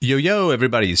Yo, yo,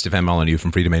 everybody. Stefan Molyneux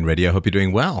from Free Domain Radio. Hope you're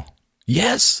doing well.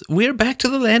 Yes, we're back to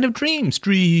the land of dreams.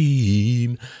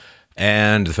 Dream.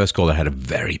 And the first caller had a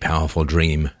very powerful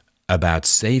dream about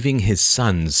saving his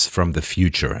sons from the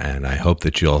future. And I hope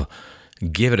that you'll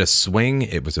give it a swing.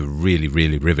 It was a really,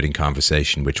 really riveting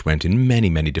conversation, which went in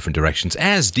many, many different directions,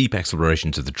 as deep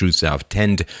explorations of the true self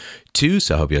tend to.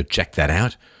 So I hope you'll check that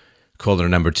out. Caller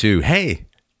number 2. Hey.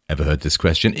 Ever heard this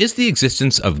question? Is the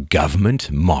existence of government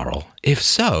moral? If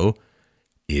so,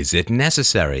 is it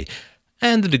necessary?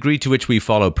 And the degree to which we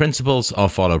follow principles or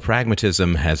follow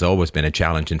pragmatism has always been a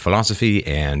challenge in philosophy,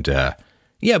 and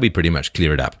we pretty much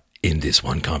clear it up in this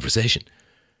one conversation.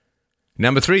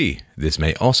 Number 3, this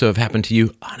may also have happened to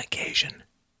you on occasion.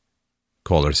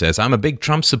 Caller says, I'm a big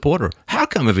Trump supporter. How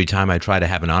come every time I try to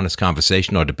have an honest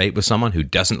conversation or debate with someone who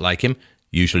doesn't like him,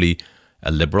 usually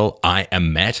a liberal, I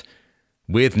am met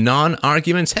with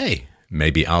non-arguments? Hey,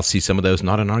 maybe I'll see some of those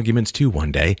non-arguments too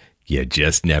one day. You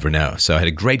just never know. So I had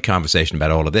a great conversation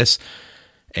about all of this.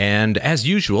 And as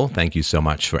usual, thank you so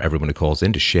much for everyone who calls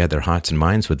in to share their hearts and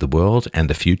minds with the world and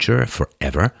the future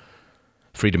forever.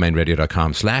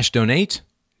 freedomainradio.com/donate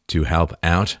to help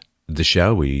out the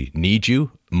show. We need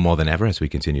you more than ever as we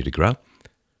continue to grow.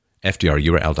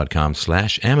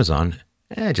 FDRURL.com/Amazon.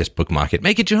 Just bookmark it.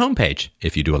 Make it your homepage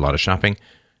if you do a lot of shopping.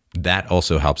 That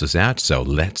also helps us out, so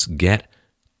let's get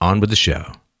on with the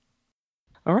show.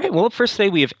 All right, well, first today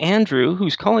we have Andrew,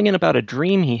 who's calling in about a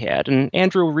dream he had. And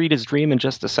Andrew will read his dream in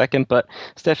just a second, but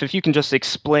Steph, if you can just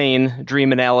explain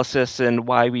dream analysis and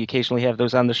why we occasionally have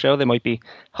those on the show, that might be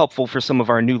helpful for some of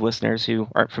our new listeners who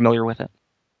aren't familiar with it.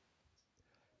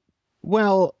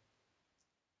 Well,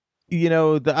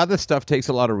 the other stuff takes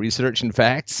a lot of research and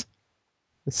facts.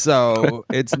 So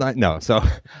it's not, no. So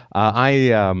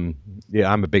I'm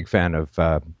a big fan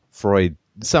of Freud.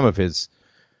 Some of his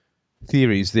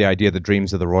theories, the idea that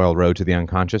dreams are the royal road to the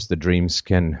unconscious, the dreams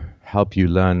can help you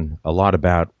learn a lot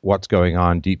about what's going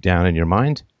on deep down in your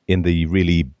mind, in the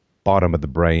really bottom of the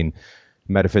brain,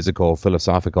 metaphysical,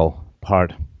 philosophical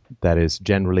part that is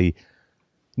generally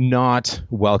not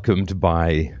welcomed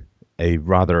by a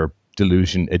rather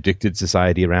delusion-addicted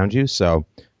society around you. So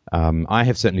I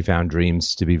have certainly found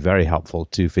dreams to be very helpful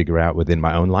to figure out within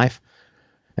my own life.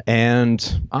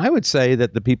 And I would say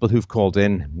that the people who've called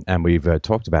in and we've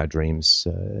talked about dreams,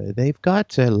 they've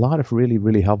got a lot of really,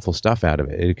 really helpful stuff out of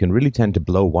it. It can really tend to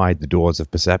blow wide the doors of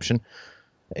perception.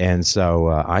 And so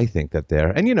I think that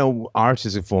art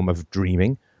is a form of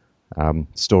dreaming.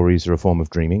 Stories are a form of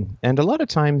dreaming. And a lot of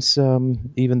times,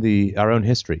 even our own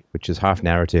history, which is half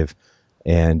narrative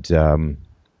and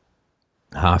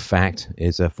half fact,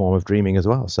 is a form of dreaming as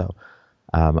well. So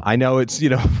I know it's,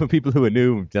 for people who are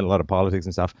new, we've done a lot of politics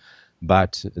and stuff,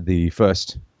 but the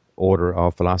first order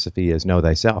of philosophy is know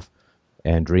thyself.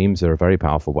 And dreams are a very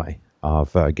powerful way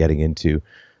of getting into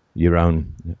your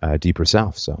own deeper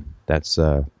self. So that's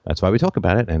why we talk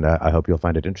about it, and I hope you'll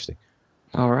find it interesting.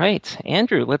 All right.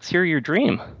 Andrew, let's hear your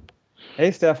dream.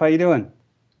 Hey, Steph, how you doing?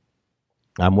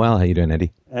 I'm well. How you doing,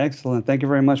 Eddie? Excellent. Thank you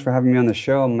very much for having me on the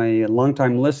show. I'm a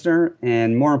longtime listener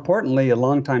and, more importantly, a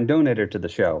longtime donator to the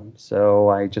show. So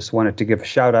I just wanted to give a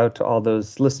shout out to all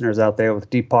those listeners out there with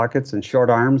deep pockets and short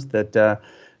arms that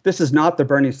this is not the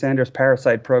Bernie Sanders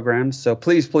parasite program. So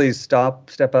please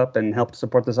step up and help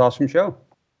support this awesome show.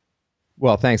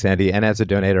 Well, thanks, Andy. And as a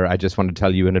donator, I just want to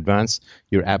tell you in advance,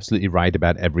 you're absolutely right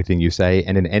about everything you say.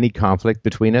 And in any conflict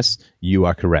between us, you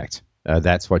are correct.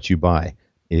 That's what you buy,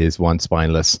 is one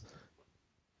spineless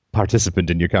participant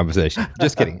in your conversation.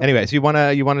 Just kidding. Anyway, so you want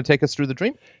to take us through the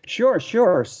dream? Sure.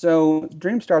 So the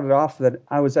dream started off that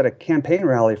I was at a campaign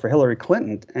rally for Hillary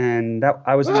Clinton, and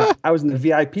I was in the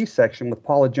VIP section with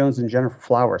Paula Jones and Jennifer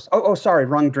Flowers. Oh, sorry,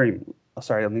 wrong dream. Oh,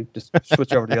 sorry, let me just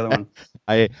switch over to the other one.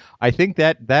 I think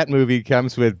that movie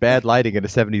comes with bad lighting and a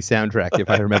 70s soundtrack, if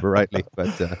I remember rightly. But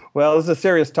well, this is a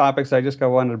serious topic, so I just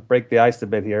wanted to break the ice a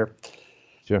bit here.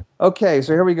 Sure. Okay,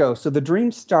 so here we go. So the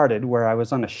dream started where I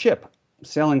was on a ship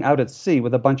sailing out at sea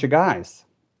with a bunch of guys.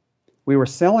 We were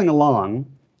sailing along,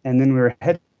 and then we were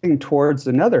heading towards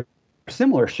another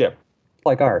similar ship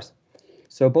like ours.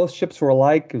 So both ships were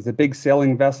alike. It was the big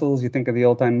sailing vessels. You think of the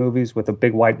old-time movies with the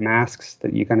big white masks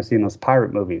that you kind of see in those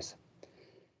pirate movies.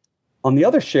 On the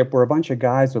other ship were a bunch of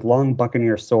guys with long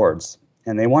buccaneer swords,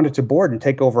 and they wanted to board and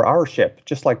take over our ship,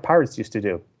 just like pirates used to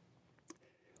do.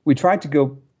 We tried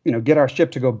to get our ship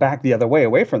to go back the other way,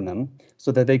 away from them,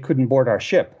 so that they couldn't board our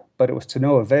ship, but it was to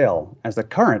no avail, as the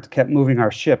current kept moving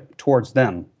our ship towards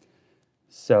them.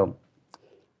 So,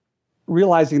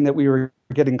 realizing that we were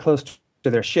getting close to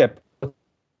their ship,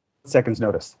 seconds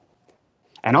notice.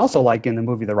 And also, like in the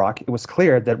movie The Rock, it was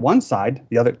clear that one side,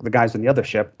 the guys on the other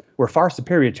ship, were far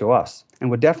superior to us. and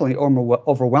would definitely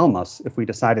overwhelm us if we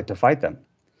decided to fight them.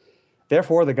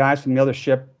 Therefore, the guys from the other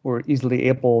ship were easily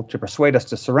able to persuade us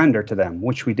to surrender to them,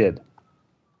 which we did.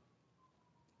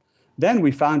 Then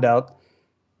we found out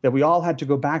that we all had to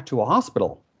go back to a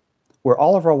hospital where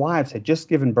all of our wives had just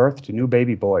given birth to new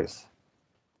baby boys.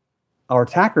 Our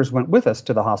attackers went with us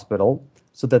to the hospital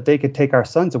so that they could take our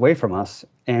sons away from us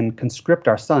and conscript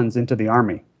our sons into the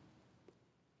army.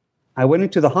 I went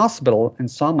into the hospital and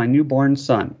saw my newborn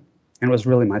son, and it was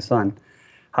really my son.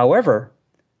 However,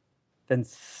 then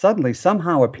suddenly,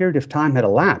 somehow, a period of time had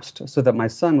elapsed so that my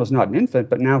son was not an infant,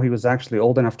 but now he was actually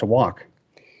old enough to walk.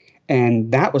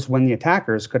 And that was when the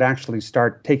attackers could actually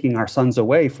start taking our sons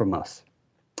away from us.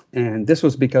 And this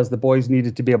was because the boys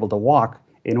needed to be able to walk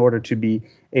in order to be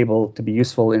able to be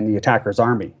useful in the attackers'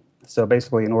 army. So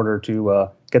basically, in order to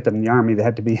get them in the army, they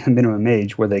had to be a minimum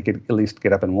age where they could at least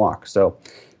get up and walk. So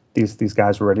these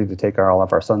guys were ready to take all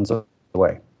of our sons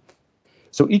away.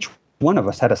 So each one of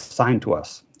us had assigned to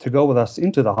us to go with us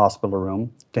into the hospital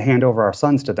room to hand over our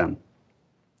sons to them.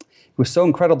 It was so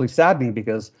incredibly saddening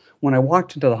because when I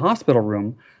walked into the hospital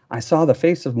room, I saw the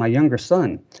face of my younger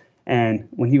son. And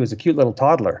when he was a cute little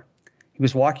toddler, he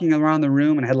was walking around the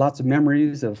room and I had lots of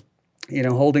memories of,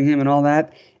 holding him and all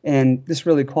that. And this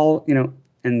really,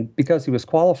 and because he was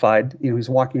qualified, he was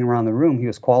walking around the room, he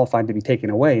was qualified to be taken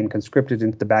away and conscripted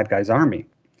into the bad guy's army.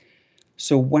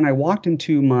 So when I walked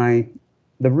into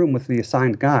the room with the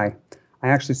assigned guy, I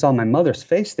actually saw my mother's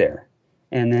face there.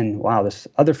 And then, wow, this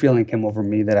other feeling came over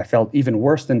me that I felt even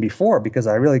worse than before because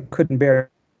I really couldn't bear.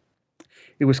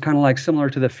 It was kind of like similar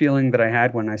to the feeling that I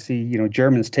had when I see,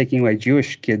 Germans taking away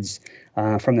Jewish kids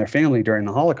from their family during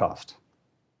the Holocaust.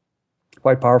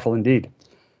 Quite powerful indeed.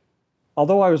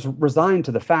 Although I was resigned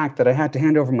to the fact that I had to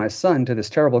hand over my son to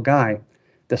this terrible guy,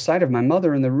 the sight of my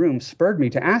mother in the room spurred me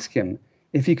to ask him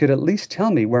if he could at least tell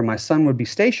me where my son would be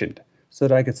stationed so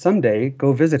that I could someday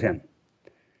go visit him.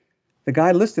 The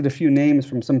guy listed a few names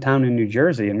from some town in New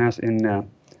Jersey in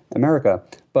America,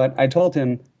 but I told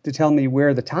him to tell me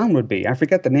where the town would be. I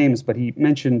forget the names, but he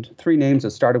mentioned 3 names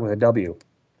that started with a W.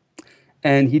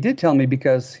 And he did tell me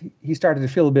because he started to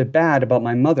feel a bit bad about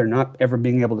my mother not ever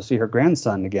being able to see her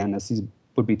grandson again as he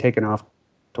would be taken off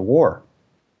to war.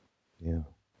 Yeah.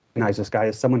 And this guy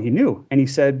is someone he knew. And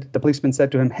the policeman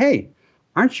said to him, "Hey,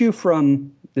 aren't you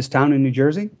from this town in New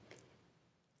Jersey?"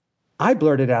 I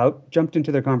blurted out, jumped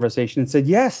into their conversation and said,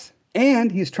 "Yes,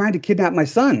 and he's trying to kidnap my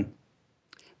son."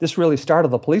 This really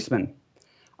startled the policeman.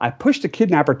 I pushed the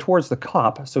kidnapper towards the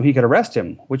cop so he could arrest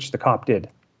him, which the cop did.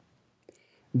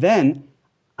 Then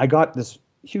I got this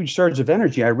huge surge of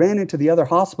energy. I ran into the other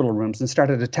hospital rooms and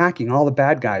started attacking all the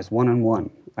bad guys one-on-one.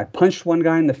 I punched one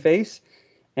guy in the face,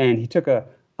 and he took out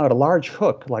a large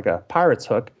hook, like a pirate's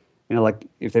hook, like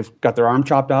if they've got their arm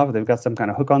chopped off, they've got some kind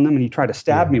of hook on them, and he tried to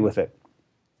stab me with it.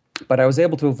 But I was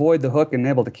able to avoid the hook and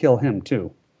able to kill him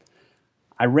too.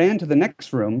 I ran to the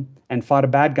next room and fought a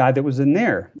bad guy that was in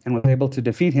there and was able to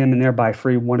defeat him and thereby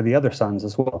free one of the other sons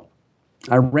as well.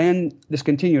 This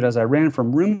continued as I ran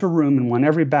from room to room and won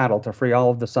every battle to free all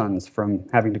of the sons from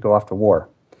having to go off to war.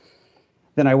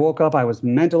 Then I woke up, I was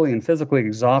mentally and physically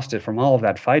exhausted from all of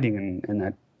that fighting and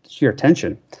that sheer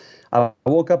tension. I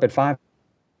woke up at 5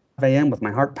 a.m. with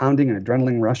my heart pounding and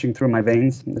adrenaline rushing through my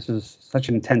veins. This was such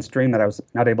an intense dream that I was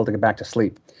not able to get back to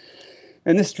sleep.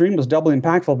 And this dream was doubly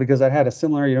impactful because I had a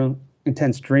similar,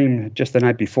 intense dream just the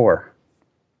night before.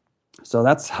 So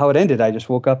that's how it ended. I just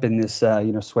woke up in this,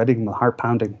 sweating, my heart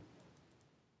pounding.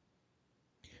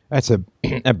 That's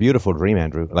a beautiful dream,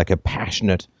 Andrew. Like a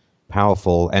passionate,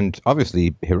 powerful, and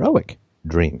obviously heroic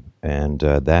dream. And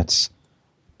that's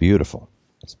beautiful.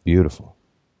 It's beautiful.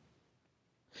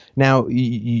 Now,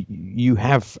 you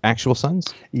have actual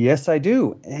sons? Yes, I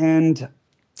do. And,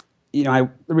 the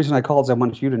reason I called is I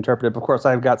wanted you to interpret it. Of course,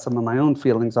 I've got some of my own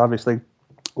feelings, obviously.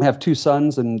 I have 2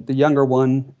 sons, and the younger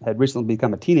one had recently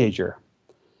become a teenager.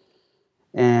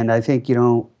 And I think,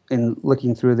 in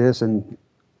looking through this and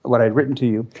what I'd written to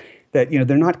you, that,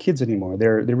 they're not kids anymore.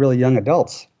 They're really young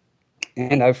adults.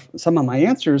 And some of my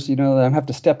answers, I have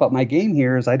to step up my game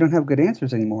here is I don't have good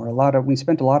answers anymore. We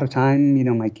spent a lot of time,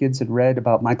 my kids had read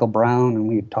about Michael Brown and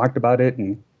we had talked about it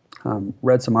and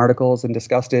read some articles and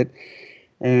discussed it.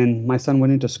 And my son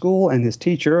went into school and his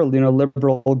teacher,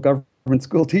 liberal government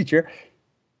school teacher,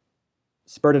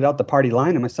 spurted out the party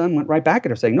line, and my son went right back at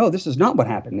her saying, "No, this is not what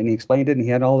happened." And he explained it and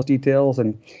he had all the details.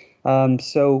 And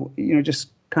so, just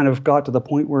kind of got to the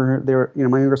point where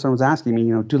my younger son was asking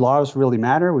me, do laws really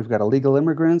matter? We've got illegal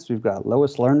immigrants, we've got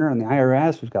Lois Lerner and the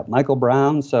IRS, we've got Michael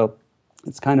Brown. So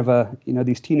it's kind of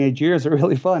these teenage years are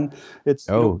really fun. It's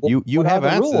you have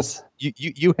answers.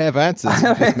 You have answers.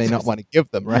 You just may not want to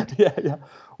give them, right? Yeah.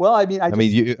 Well,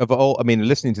 I mean,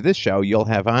 listening to this show, you'll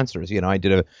have answers. I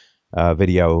did a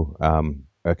video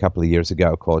a couple of years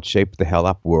ago called "Shape the Hell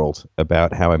Up World"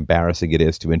 about how embarrassing it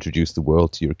is to introduce the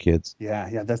world to your kids.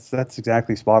 Yeah, that's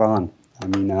exactly spot on. I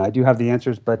mean, I do have the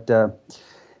answers, but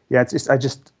it's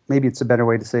just maybe it's a better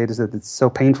way to say it is that it's so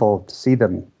painful to see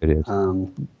them. It is.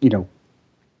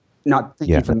 Not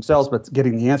thinking for themselves, but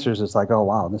getting the answers. It's like, oh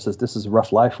wow, this is a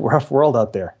rough world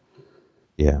out there.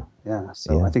 Yeah. Yeah.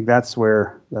 So I think that's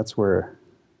where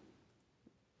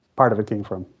part of it came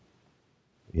from.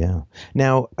 Yeah.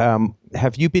 Now,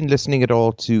 have you been listening at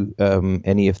all to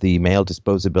any of the male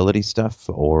disposability stuff?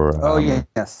 Or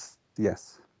yes.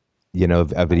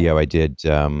 A video I did,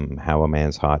 how a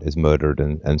man's heart is murdered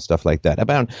and stuff like that,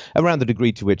 around the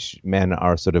degree to which men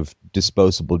are sort of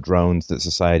disposable drones that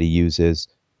society uses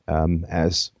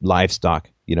as livestock.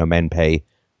 Men pay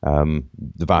the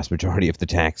vast majority of the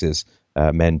taxes.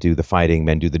 Men do the fighting,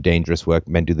 men do the dangerous work,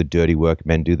 men do the dirty work,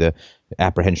 men do the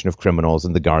apprehension of criminals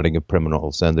and the guarding of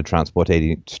criminals and the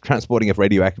transporting of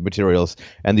radioactive materials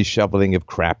and the shoveling of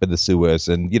crap in the sewers.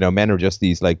 And, men are just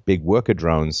these like big worker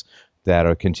drones that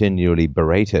are continually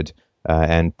berated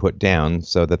and put down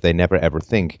so that they never ever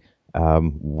think,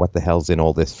 what the hell's in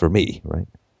all this for me, right?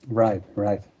 Right.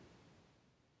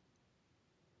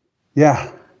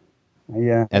 Yeah.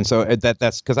 Yeah. And so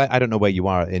that's because I don't know where you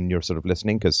are in your sort of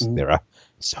listening, because there are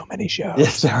so many shows.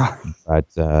 Yes, there are.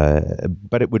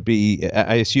 But it would be,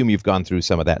 I assume you've gone through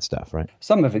some of that stuff, right?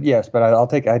 Some of it, yes. But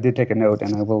I did take a note,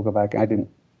 and I will go back. I don't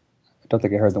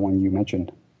think I heard the one you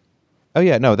mentioned. Oh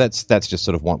yeah, no, that's just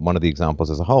sort of one of the examples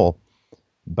as a whole.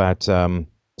 But so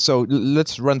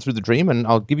let's run through the dream, and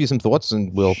I'll give you some thoughts,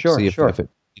 and we'll see if it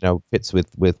fits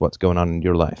with what's going on in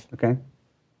your life. Okay.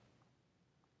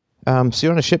 So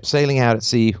you're on a ship sailing out at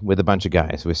sea with a bunch of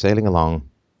guys. We're sailing along.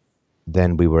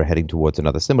 Then we were heading towards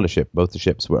another similar ship. Both the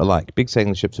ships were alike. Big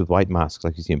sailing ships with white masks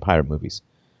like you see in pirate movies.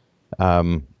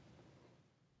 Long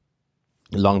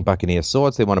buccaneer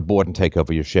swords. They want to board and take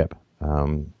over your ship. They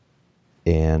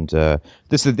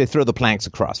throw the planks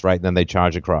across, right? And then they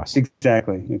charge across.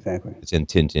 Exactly. It's in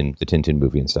Tintin, the Tintin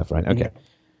movie and stuff, right? Okay.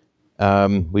 Yeah.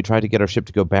 We try to get our ship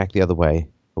to go back the other way,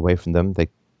 away from them.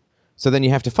 So then you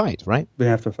have to fight, right? We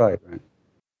have to fight, right?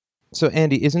 So,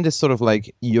 Andy, isn't this sort of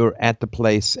like you're at the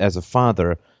place as a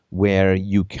father where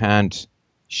you can't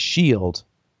shield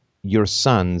your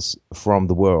sons from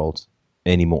the world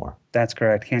anymore? That's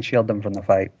correct. Can't shield them from the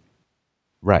fight.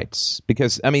 Right.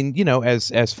 Because, I mean,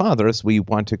 as fathers, we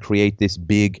want to create this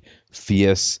big,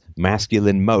 fierce,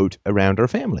 masculine moat around our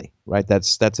family, right?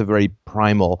 That's a very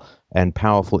primal and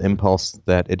powerful impulse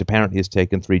that it apparently has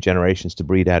taken 3 generations to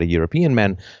breed out of European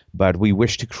men, but we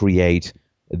wish to create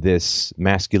this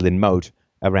masculine moat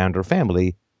around our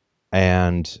family,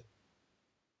 and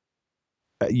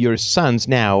your sons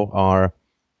now are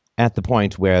at the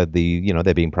point where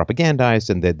they're being propagandized,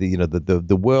 and that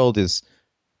the world is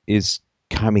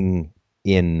coming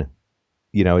in,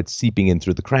 it's seeping in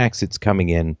through the cracks. It's coming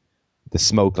in, the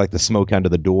smoke, like the smoke under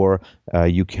the door.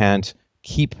 You can't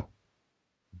keep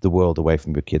the world away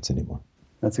from your kids anymore.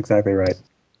 That's exactly right.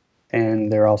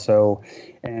 And that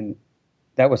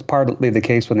was partly the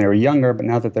case when they were younger, but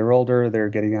now that they're older, they're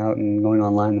getting out and going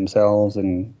online themselves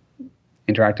and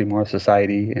interacting more with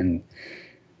society. And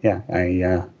yeah,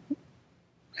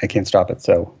 I can't stop it.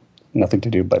 So nothing to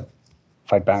do but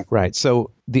fight back. Right. So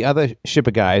the other ship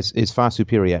of guys is far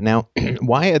superior. Now,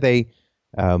 why are they?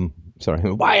 Why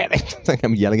are they?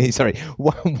 I'm yelling. Sorry.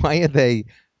 Why are they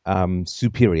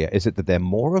superior? Is it that there are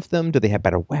more of them? Do they have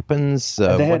better weapons?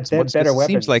 They had better weapons.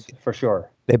 Seems like for sure.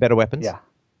 They have better weapons. Yeah.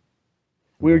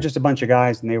 We were just a bunch of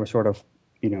guys, and they were sort of,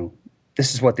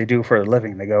 this is what they do for a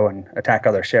living. They go and attack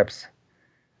other ships.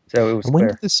 So it was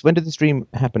clear. When did this dream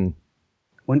happen?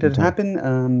 When did it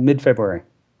happen? Mid-February.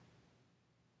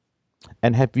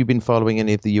 And have you been following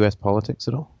any of the U.S. politics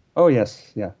at all? Oh,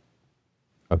 yes. Yeah.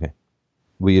 Okay.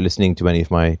 Were you listening to any of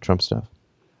my Trump stuff?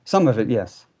 Some of it,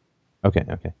 yes. Okay.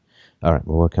 All right.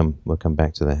 Well, we'll come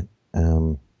back to that.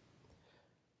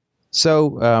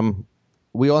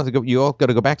 You all got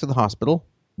to go back to the hospital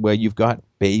where you've got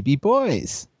baby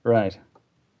boys. Right.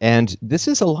 And this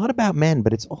is a lot about men,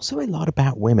 but it's also a lot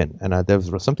about women. And there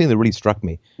was something that really struck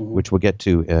me, which we'll get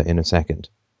to in a second.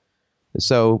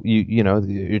 So,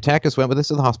 your attackers went with us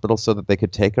to the hospital so that they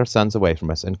could take our sons away from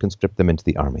us and conscript them into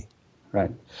the army.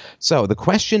 Right. So the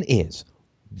question is,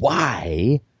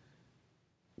 why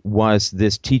was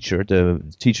this the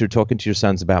teacher talking to your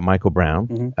sons about Michael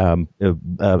Brown,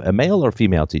 a male or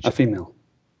female teacher? A female.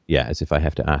 Yeah, as if I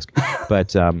have to ask.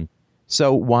 But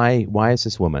So why is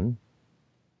this woman?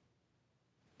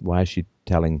 Why is she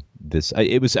telling this?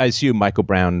 It was, I assume, Michael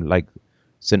Brown, like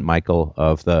St. Michael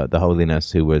of the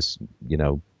holiness, who was,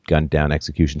 gunned down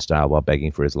execution style while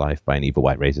begging for his life by an evil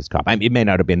white racist cop. I mean, it may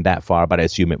not have been that far, but I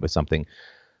assume it was something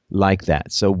like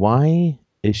that. So why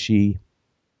would she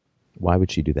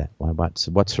do that?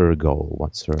 What's her goal?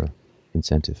 What's her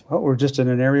incentive? Well, we're just in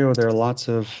an area where there are lots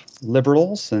of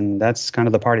liberals, and that's kind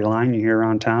of the party line you hear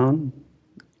around town.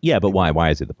 Yeah, but why? Why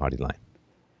is it the party line?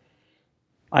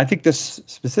 I think this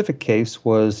specific case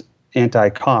was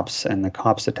anti-cops and the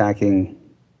cops attacking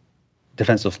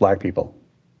defenseless black people.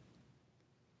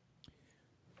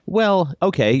 Well,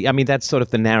 okay. I mean, that's sort of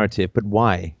the narrative, but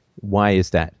why? Why is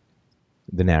that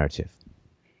the narrative?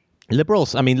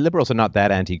 Liberals are not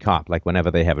that anti-cop. Like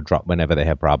whenever they have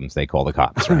problems, they call the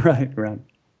cops. Right?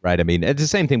 Right. I mean, it's the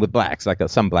same thing with blacks. Like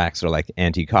some blacks are like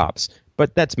anti-cops,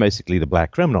 but that's basically the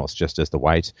black criminals, just as the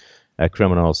white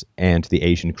criminals and the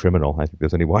Asian criminal. I think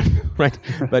there's only one, right?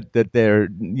 But that they're,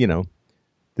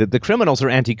 the criminals are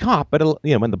anti-cop, but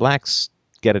when the blacks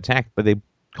get attacked, but they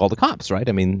call the cops, right?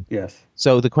 I mean, yes.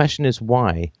 So the question is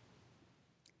why?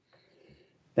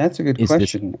 That's a good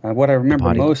question. What I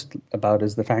remember most about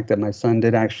is the fact that my son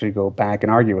did actually go back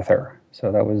and argue with her.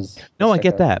 So that was... No, I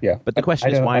get that. Yeah. But the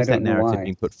question is, why is that narrative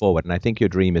being put forward? And I think your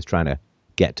dream is trying to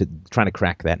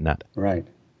crack that nut. Right.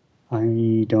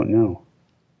 I don't know.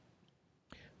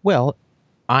 Well,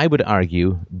 I would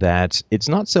argue that it's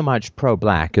not so much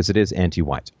pro-black as it is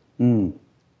anti-white.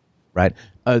 Right?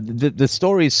 The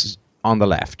stories on the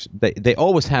left, they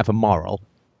always have a moral,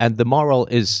 and the moral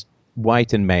is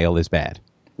white and male is bad.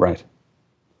 Right.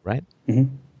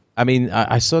 Mm-hmm. I mean,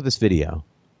 I saw this video.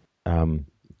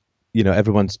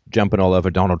 Everyone's jumping all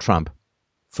over Donald Trump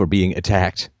for being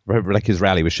attacked. Like his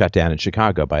rally was shut down in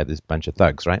Chicago by this bunch of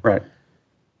thugs, right? Right.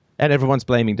 And everyone's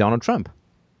blaming Donald Trump.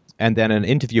 And then an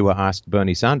interviewer asked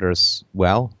Bernie Sanders,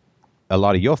 well, a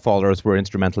lot of your followers were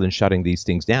instrumental in shutting these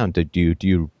things down. Do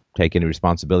you take any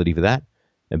responsibility for that?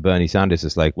 And Bernie Sanders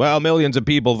is like, well, millions of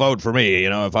people vote for me.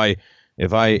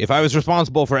 If I was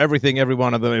responsible for everything, every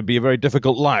one of them, it'd be a very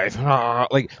difficult life.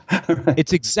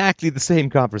 It's exactly the same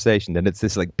conversation, and it's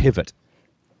this like pivot.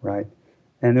 Right.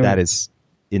 And that is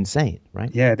insane,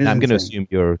 right? Yeah, it is. Now, I'm going to assume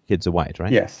your kids are white,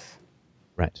 right? Yes.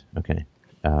 Right. Okay.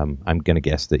 I'm going to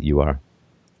guess that you are.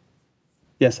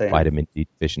 Yes, I am. Vitamin D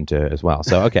deficient as well.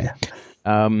 So, okay.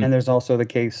 Yeah. And there's also the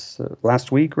case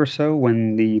last week or so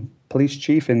when the police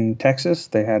chief in Texas,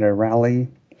 they had a rally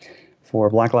for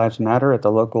Black Lives Matter at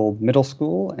the local middle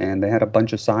school, and they had a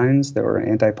bunch of signs that were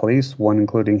anti-police, one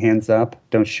including hands up,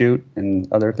 don't shoot,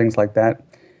 and other things like that.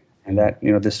 And that,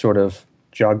 this sort of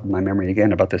jogged my memory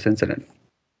again about this incident.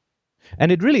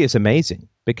 And it really is amazing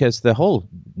because the whole,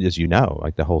 as you know,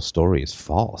 like the whole story is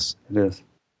false. It is.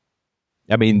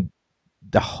 I mean,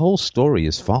 the whole story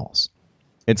is false.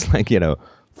 It's like,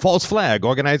 false flag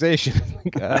organization.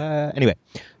 Anyway,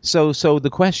 so the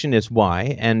question is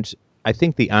why? And I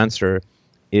think the answer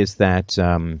is that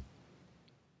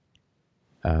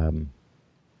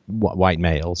white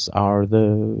males are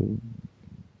the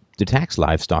tax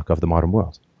livestock of the modern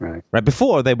world. Right.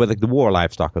 Before they were like the war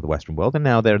livestock of the Western world, and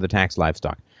now they're the tax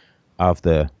livestock of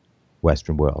the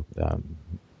Western world.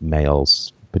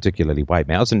 Males, particularly white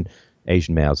males, and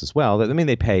Asian males as well. I mean,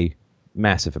 they pay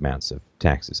massive amounts of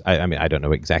taxes. I mean, I don't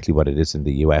know exactly what it is in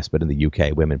the U.S., but in the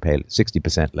UK, women pay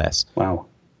 60% less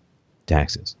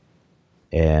taxes.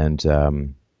 And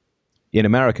in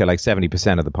America, like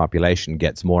 70% of the population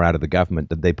gets more out of the government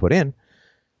than they put in.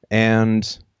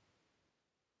 And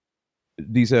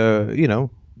these are,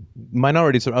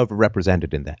 minorities are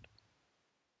overrepresented in that.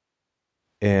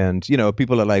 And,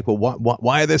 people are like, well,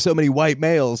 why are there so many white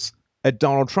males at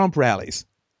Donald Trump rallies?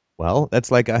 Well, that's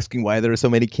like asking why there are so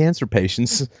many cancer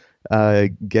patients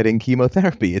getting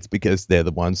chemotherapy. It's because they're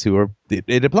the ones who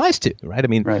it applies to, right? I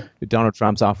mean, Donald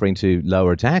Trump's offering to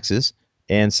lower taxes.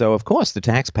 And so, of course, the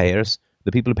taxpayers,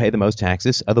 the people who pay the most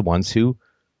taxes, are the ones who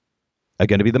are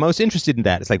going to be the most interested in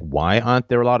that. It's like, why aren't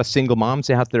there a lot of single moms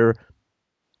out there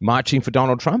marching for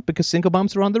Donald Trump? Because single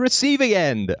moms are on the receiving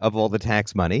end of all the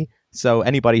tax money. So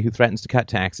anybody who threatens to cut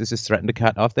taxes is threatened to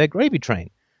cut off their gravy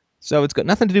train. So it's got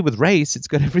nothing to do with race. It's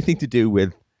got everything to do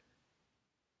with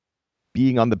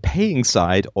being on the paying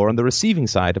side or on the receiving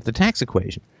side of the tax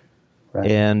equation. Right.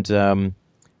 And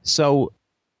so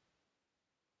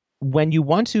when you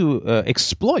want to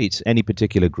exploit any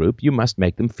particular group, you must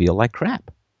make them feel like crap.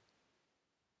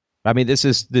 I mean, this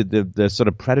is the sort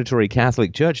of predatory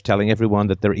Catholic Church telling everyone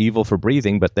that they're evil for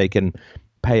breathing, but they can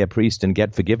pay a priest and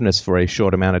get forgiveness for a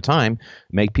short amount of time,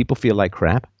 make people feel like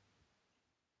crap.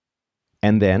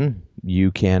 And then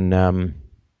you can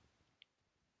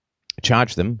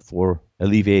charge them for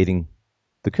alleviating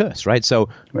the curse, right? So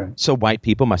white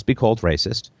people must be called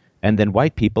racist, and then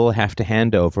white people have to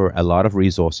hand over a lot of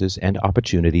resources and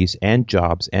opportunities and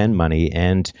jobs and money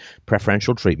and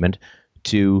preferential treatment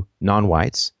to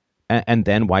non-whites, and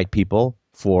then white people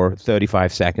for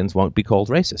 35 seconds won't be called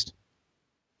racist.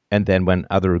 And then when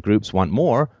other groups want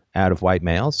more out of white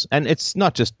males, and it's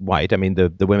not just white, I mean,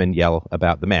 the women yell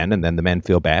about the men, and then the men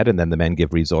feel bad, and then the men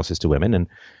give resources to women, and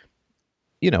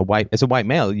as a white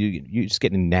male, you're just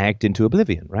getting nagged into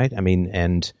oblivion, right? I mean,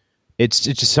 and it's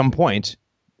just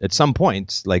at some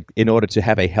point, like, in order to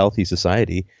have a healthy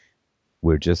society,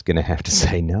 we're just going to have to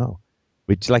say no,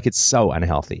 which, like, it's so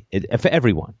unhealthy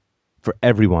for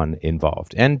everyone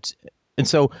involved. And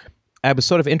so I was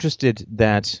sort of interested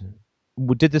that,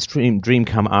 did this dream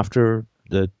come after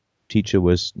the teacher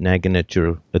was nagging at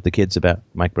the kids about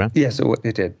Mike Brown? Yes,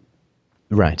 it did.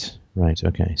 Right.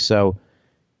 Okay. So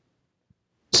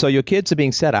your kids are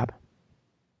being set up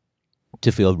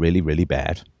to feel really, really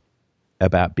bad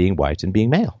about being white and being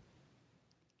male.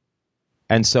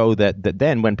 And so that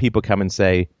then when people come and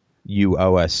say, you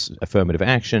owe us affirmative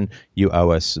action, you owe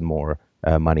us more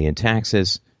money in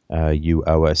taxes, you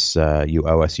owe us,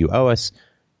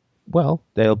 well,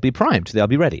 they'll be primed. They'll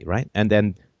be ready, right? And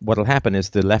then what'll happen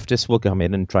is the leftists will come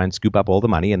in and try and scoop up all the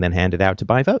money and then hand it out to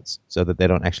buy votes so that they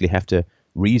don't actually have to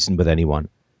reason with anyone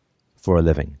for a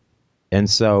living. And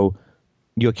so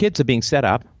your kids are being set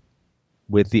up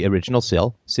with the original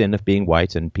sin of being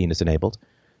white and penis-enabled.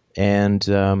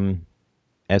 And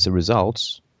as a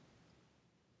result,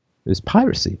 there's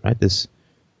piracy, right? This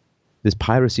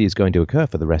piracy is going to occur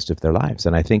for the rest of their lives.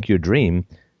 And I think your dream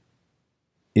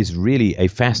is really a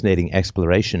fascinating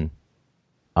exploration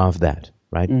of that,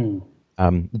 right?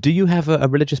 Do you have a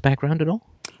religious background at all?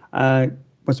 I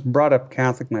was brought up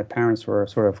Catholic. My parents were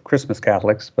sort of Christmas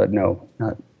Catholics, but no,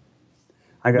 not.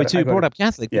 So you brought up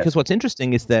Catholic, because what's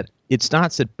interesting is that it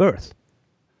starts at birth.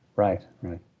 Right.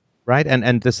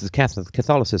 And this is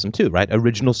Catholicism too, right?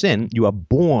 Original sin, you are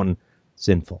born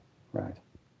sinful. Right.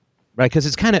 Because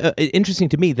it's kind of interesting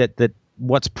to me that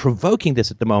what's provoking this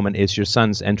at the moment is your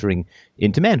son's entering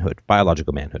into manhood,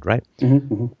 biological manhood, right?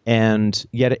 Mm-hmm. And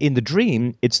yet in the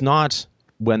dream, it's not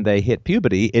when they hit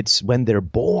puberty, it's when they're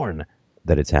born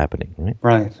that it's happening, right?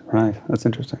 Right. That's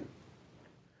interesting.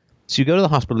 So you go to the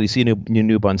hospital, you see your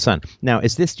newborn son. Now,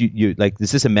 is this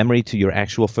is this a memory to your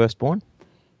actual firstborn?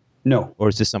 No. Or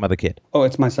is this some other kid? Oh,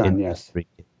 it's my son, yes.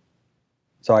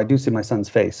 So I do see my son's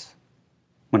face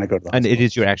when I go to the hospital. And it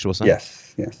is your actual son?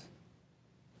 Yes.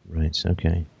 Right,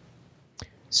 okay.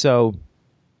 So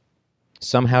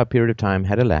somehow a period of time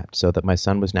had elapsed so that my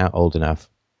son was now old enough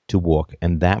to walk,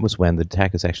 and that was when the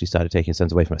attackers actually started taking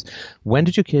sons away from us. When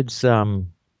did your kids...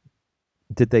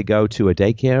 did they go to a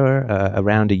daycare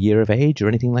around a year of age or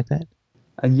anything like that?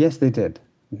 Yes, they did.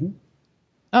 Mm-hmm.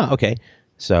 Oh, okay.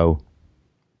 So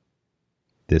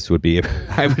this would be,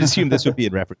 I would assume this would be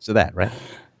in reference to that, right?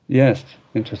 Yes,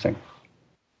 interesting.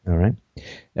 All right.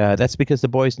 That's because the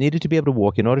boys needed to be able to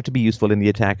walk in order to be useful in the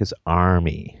attackers'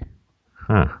 army.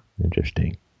 Huh,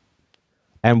 interesting.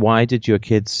 And why did your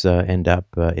kids end up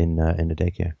in a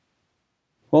daycare?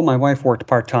 Well, my wife worked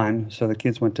part-time, so the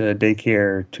kids went to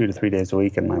daycare 2 to 3 days a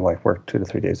week, and my wife worked 2 to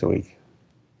 3 days a week.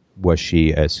 Was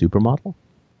she a supermodel?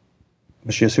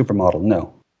 Was she a supermodel?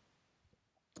 No.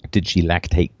 Did she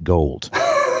lactate gold?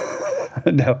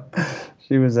 No.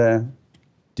 She was a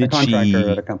contractor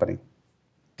at a company.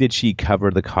 Did she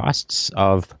cover the costs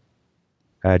of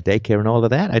daycare and all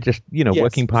of that? I just, yes.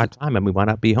 Working part-time, and we want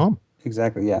to be home.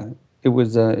 Exactly, yeah. It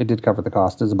was. It did cover the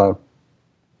cost. It was about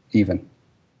even.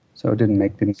 So it didn't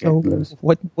lose.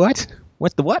 What?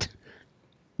 What the what?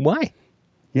 Why?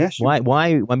 Yes.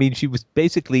 Why? I mean, she was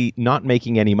basically not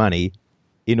making any money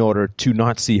in order to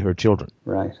not see her children.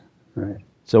 Right.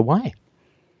 So why?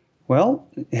 Well,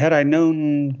 had I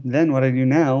known then what I do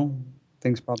now,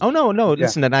 things probably... Oh, no. Yeah.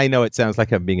 Listen, and I know it sounds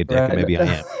like I'm being a dick, and maybe I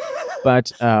am.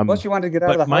 But well, she wanted to get out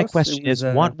of the house. But my question is,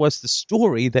 what was the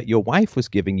story that your wife was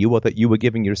giving you, or that you were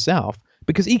giving yourself?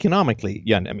 Because economically,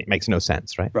 it makes no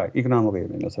sense, right? Right, economically,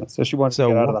 it made no sense. So she wanted to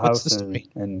get out of the house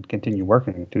and continue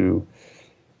working.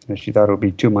 She thought it would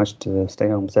be too much to stay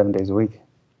home 7 days a week.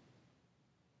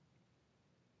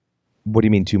 What do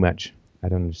you mean too much? I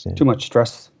don't understand. Too much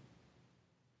stress.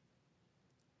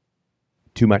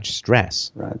 Too much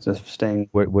stress? Right, just staying...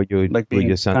 Were your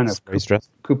sons kind of very stressed?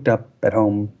 Cooped up at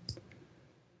home.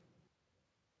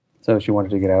 So she wanted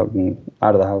to get out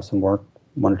of the house and work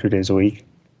 1 or 2 days a week.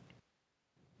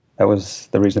 That was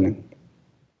the reasoning.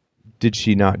 Does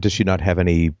she not have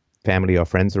any family or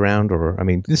friends around? Or, I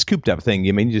mean, this cooped up thing,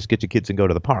 you just get your kids and go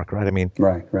to the park, right? I mean...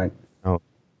 Right. Oh.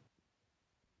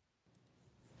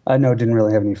 No, didn't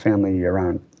really have any family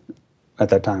around at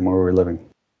that time where we were living.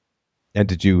 And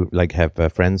did you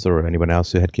have friends or anyone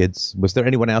else who had kids? Was there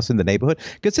anyone else in the neighborhood?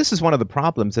 Because this is one of the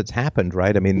problems that's happened,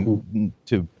 right? I mean,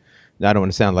 I don't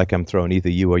want to sound like I'm throwing either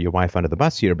you or your wife under the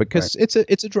bus here, because it's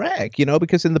a drag,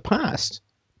 because in the past,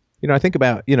 I think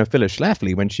about, Phyllis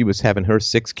Schlafly when she was having her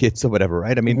 6 kids or whatever,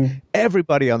 right? I mean,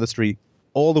 everybody on the street,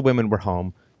 all the women were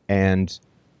home, and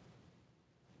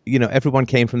everyone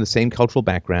came from the same cultural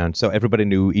background, so everybody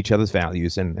knew each other's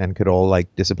values and could all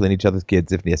discipline each other's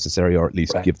kids if necessary, or at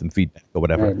least give them feedback or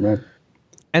whatever. Right.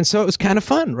 And so it was kind of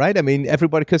fun, right? I mean,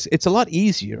 everybody, because it's a lot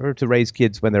easier to raise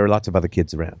kids when there are lots of other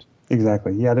kids around.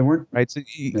 Exactly. Yeah, they weren't. Right. So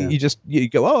you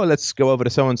go, oh, let's go over to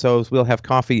so and so's. We'll have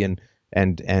coffee and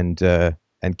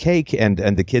cake, and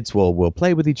the kids will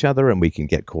play with each other, and we can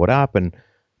get caught up.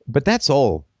 But that's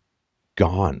all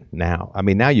gone now. I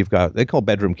mean, now you've got, they call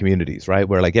bedroom communities, right?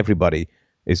 Where everybody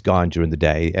is gone during the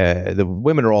day. The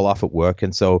women are all off at work.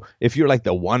 And so if you're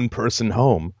the one person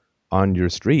home on your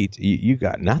street, you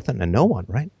got nothing and no one,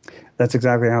 right? That's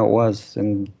exactly how it was.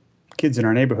 And kids in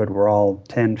our neighborhood were all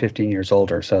 10, 15 years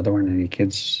older. So there weren't any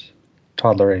kids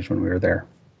toddler age when we were there.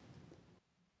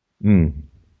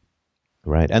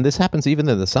 Right. And this happens even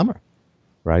in the summer,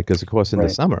 right? Because, of course, in the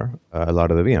summer, a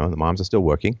lot of the moms are still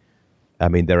working. I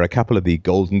mean, there are a couple of the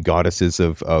golden goddesses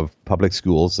of public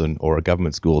schools or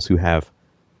government schools who have,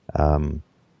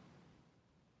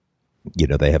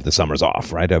 they have the summers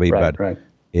off, right? I mean,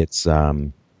 it's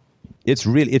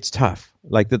tough.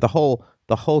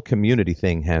 The whole community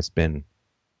thing has been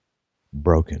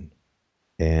broken.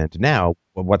 And now,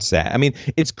 what's that? I mean,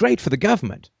 it's great for the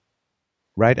government,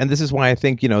 right? And this is why I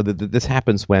think, this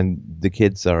happens when the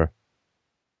kids are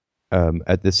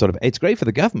at this sort of, it's great for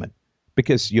the government,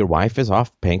 because your wife is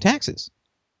off paying taxes,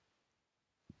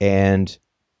 and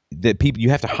you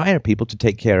have to hire people to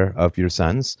take care of your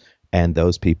sons, and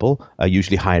those people are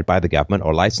usually hired by the government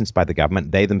or licensed by the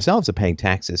government. They themselves are paying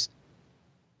taxes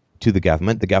to the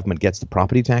government. The government gets the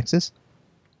property taxes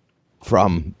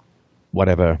from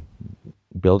whatever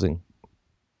building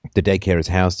the daycare is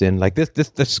housed in.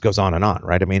 This goes on and on,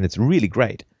 right? I mean, it's really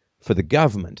great for the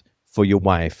government, for your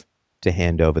wife to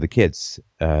hand over the kids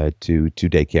to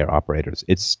daycare operators.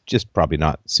 It's just probably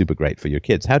not super great for your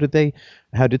kids. How did they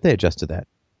adjust to that?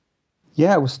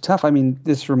 Yeah, it was tough. I mean,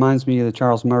 this reminds me of the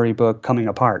Charles Murray book, Coming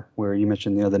Apart, where you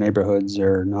mentioned, the neighborhoods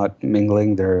are not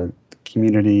mingling, the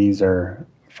communities are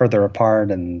further apart,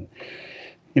 and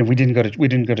we didn't go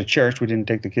to church. We didn't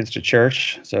take the kids to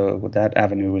church, so that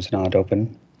avenue was not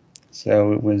open.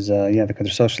 So it was the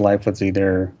social life was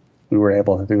either we were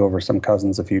able to go over some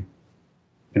cousins a few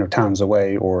towns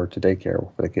away, or to daycare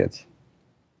for the kids.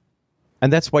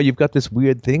 And that's why you've got this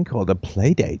weird thing called a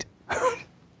play date.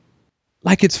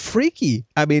 It's freaky.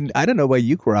 I mean, I don't know where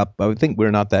you grew up. I would think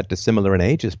we're not that dissimilar in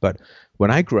ages, but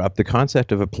when I grew up, the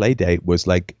concept of a play date was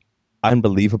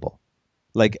unbelievable.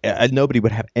 Nobody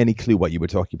would have any clue what you were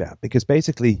talking about, because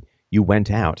basically you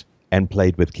went out and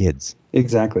played with kids.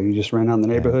 Exactly. You just ran around the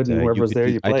neighborhood, and whoever was there,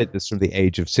 you played. I did this from the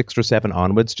age of 6 or 7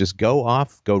 onwards. Just go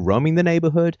roaming the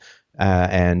neighborhood,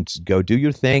 and go do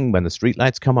your thing when the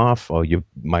streetlights come off. Or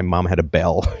my mom had a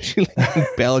bell. She'd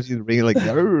ring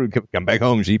come back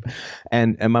home, sheep.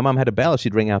 And my mom had a bell.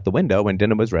 She'd ring out the window when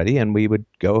dinner was ready, and we would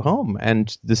go home.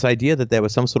 And this idea that there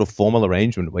was some sort of formal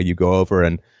arrangement where you go over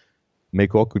and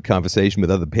make awkward conversation with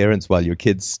other parents while your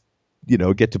kids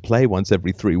get to play once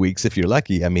every 3 weeks if you're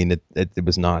lucky. I mean, it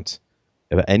was not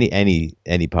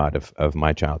any part of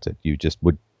my childhood. You just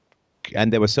would,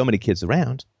 and there were so many kids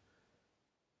around,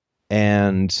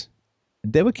 and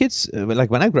there were kids, when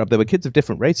I grew up, there were kids of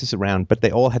different races around, but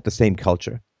they all had the same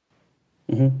culture.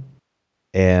 Mm-hmm.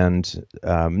 And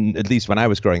at least when I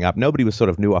was growing up, nobody was sort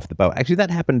of new off the boat. Actually,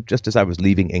 that happened just as I was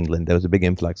leaving England. There was a big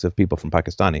influx of people from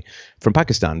Pakistan,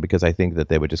 because I think that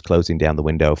they were just closing down the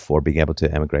window for being able to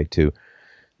emigrate too.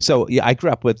 So yeah, I grew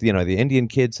up with the Indian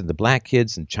kids and the black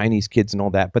kids and Chinese kids and all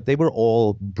that, but they were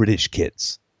all British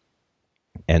kids,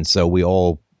 and so we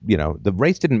all the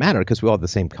race didn't matter because we all had the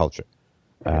same culture,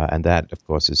 and that of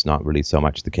course is not really so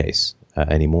much the case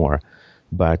anymore.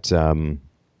 But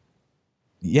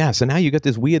yeah, so now you got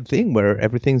this weird thing where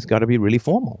everything's got to be really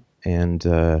formal, and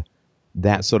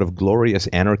that sort of glorious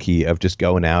anarchy of just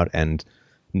going out and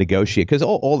negotiate, because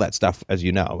all that stuff, as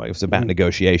you know, it was about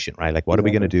negotiation, right? What are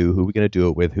we going to do? Who are we going to do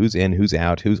it with? Who's in? Who's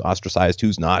out? Who's ostracized?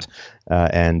 Who's not?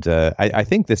 And I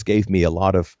think this gave me a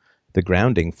lot of the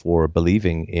grounding for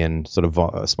believing in sort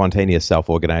of spontaneous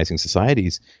self-organizing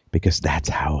societies, because that's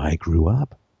how I grew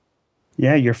up.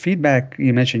 Yeah, your feedback,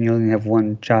 you mentioned you only have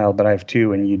one child, but I have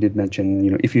two, and you did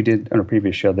mention, if you did on a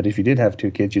previous show that if you did have two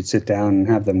kids, you'd sit down and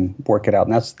have them work it out,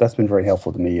 and that's been very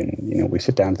helpful to me. And we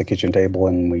sit down at the kitchen table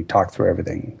and we talk through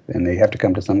everything, and they have to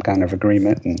come to some kind of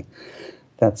agreement, and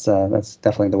that's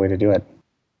definitely the way to do it.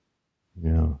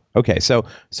 Yeah. Okay. So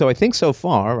I think so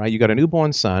far, right? You got a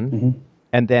newborn son,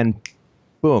 and then,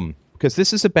 boom, because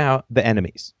this is about the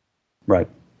enemies, right?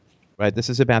 Right. This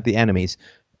is about the enemies,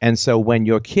 and so when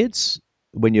your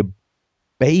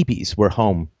babies were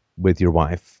home with your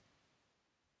wife,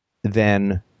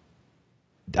 then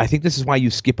I think this is why you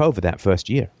skip over that first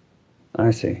year.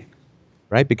 I see.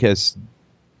 Right, because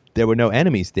there were no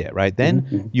enemies there. Right.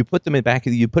 Then you put them in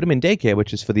daycare,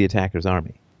 which is for the attacker's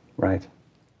army. Right.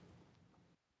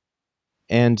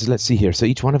 And let's see here. So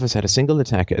each one of us had a single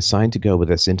attacker assigned to go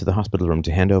with us into the hospital room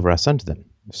to hand over our son to them.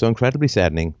 So incredibly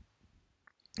saddening.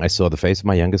 I saw the face of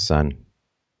my youngest son.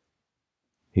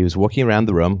 He was walking around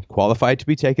the room, qualified to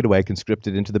be taken away,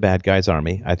 conscripted into the bad guy's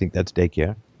army. I think that's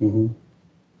daycare. When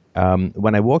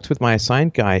I walked with my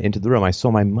assigned guy into the room, I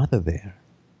saw my mother there.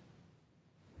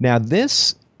 Now,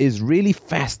 this is really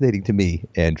fascinating to me,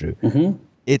 Andrew.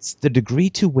 It's the degree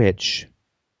to which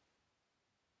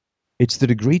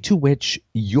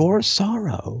your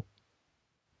sorrow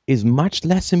is much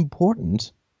less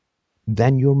important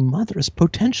than your mother's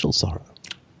potential sorrow.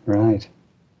 Right.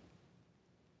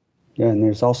 Yeah, and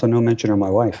there's also no mention of my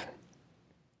wife.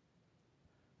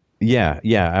 Yeah.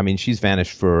 I mean, she's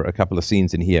vanished for a couple of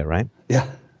scenes in here, right? Yeah.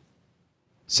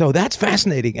 So that's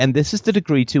fascinating. And this is the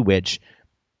degree to which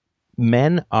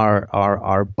men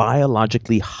are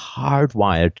biologically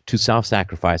hardwired to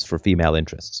self-sacrifice for female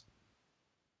interests.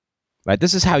 Right?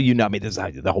 This is how I mean,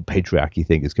 the whole patriarchy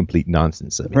thing is complete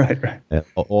nonsense. I mean, right.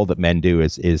 All that men do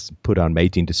is put on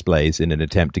mating displays in an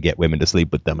attempt to get women to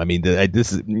sleep with them. I mean,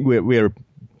 we're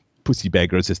pussy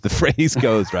beggars, as the phrase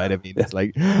goes, right? I mean, it's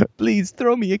like, please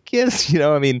throw me a kiss,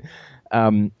 I mean,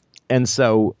 and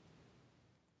so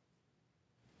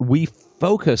we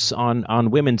focus on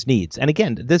women's needs. And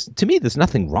again, to me, there's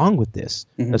nothing wrong with this,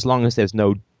 as long as there's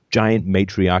no giant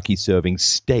matriarchy-serving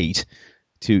state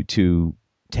to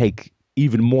take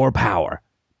even more power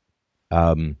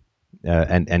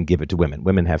and give it to women.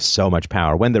 Women have so much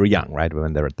power when they're young, right?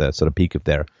 When they're at the sort of peak of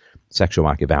their sexual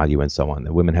market value and so on.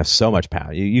 The women have so much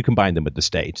power. You combine them with the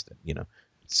state, that,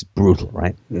 it's brutal,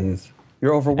 right? It is.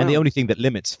 You're overwhelmed. And the only thing that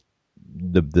limits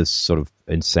this sort of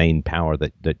insane power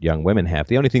that young women have,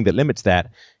 the only thing that limits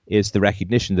that is the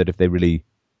recognition that if they really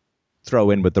throw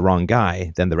in with the wrong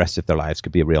guy, then the rest of their lives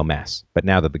could be a real mess. But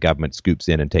now that the government scoops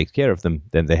in and takes care of them,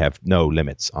 then they have no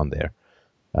limits on their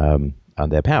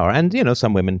power. And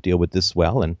some women deal with this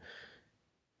well, and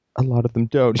a lot of them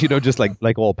don't. Just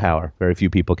like all power, very few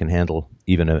people can handle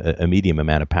even a medium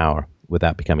amount of power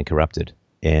without becoming corrupted.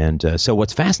 And so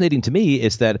what's fascinating to me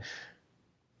is that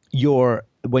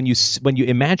when you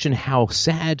imagine how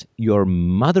sad your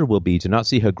mother will be to not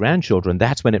see her grandchildren,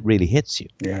 that's when it really hits you.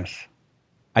 Yes.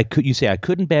 I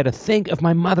couldn't bear to think of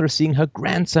my mother seeing her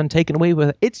grandson taken away with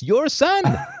her. It's your son.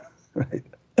 Right.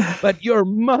 But your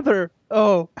mother,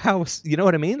 oh, how, you know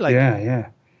what I mean? Like, yeah.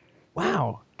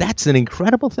 Wow, that's an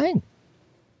incredible thing.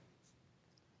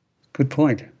 Good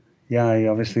point. Yeah, I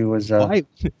obviously was...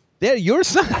 They're your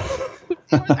son.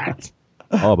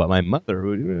 Oh, but my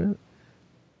mother...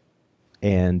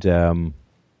 And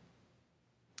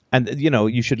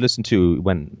you should listen to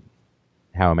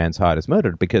How a Man's Heart is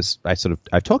Murdered, because I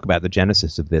talk about the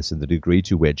genesis of this and the degree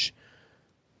to which,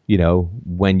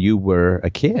 when you were a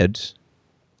kid,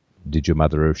 did your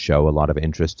mother show a lot of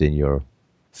interest in your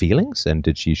feelings? And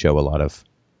did she show a lot of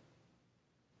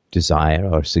desire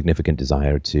or significant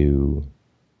desire to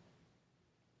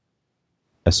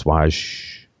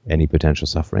assuage any potential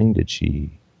suffering? Did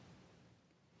she...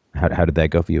 How did that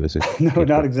go for you as a No, kid?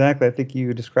 not exactly. I think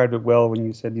you described it well when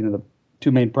you said, the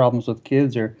two main problems with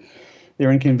kids are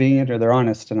they're inconvenient or they're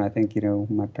honest. And I think,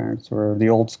 my parents were the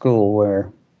old school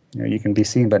where, you can be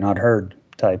seen but not heard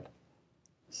type.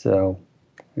 So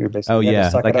you're basically had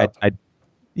to suck it up.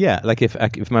 Like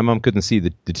if my mom couldn't see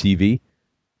the TV,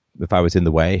 if I was in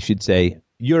the way, she'd say,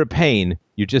 "You're a pain.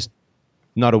 You're just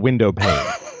not a window pane."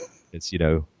 It's,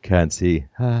 can't see.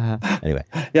 Anyway.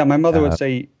 Yeah, my mother would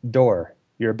say, "Door.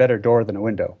 You're a better door than a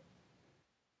window."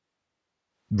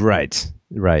 Right.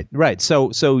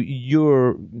 So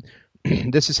you're.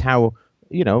 This is how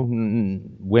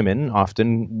women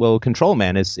often will control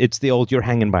men. It's the old "you're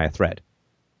hanging by a thread."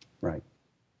 Right.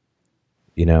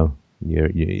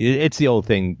 It's the old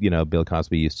thing. Bill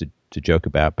Cosby used to joke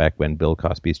about back when Bill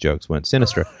Cosby's jokes weren't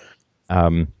sinister.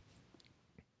 You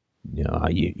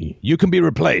can be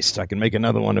replaced. I can make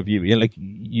another one of you.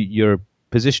 You're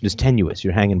position is tenuous.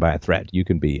 You're hanging by a thread. You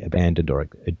can be abandoned or,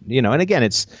 and again,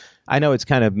 I know it's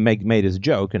kind of made as a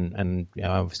joke and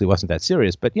obviously wasn't that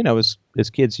serious, but, as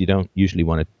kids, you don't usually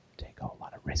want to take a whole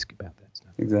lot of risk about that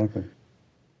stuff. Exactly.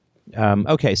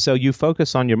 Okay, so you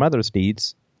focus on your mother's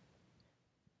needs,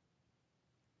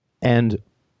 and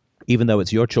even though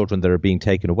it's your children that are being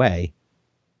taken away,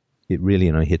 it really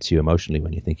hits you emotionally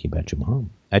when you're thinking about your mom.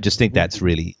 I just think that's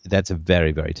a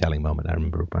very, very telling moment. I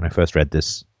remember when I first read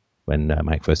this, when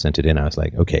Mike first sent it in, I was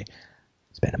like, okay,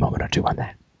 spend a moment or two on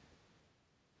that.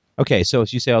 Okay, so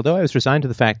as you say, although I was resigned to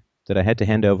the fact that I had to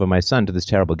hand over my son to this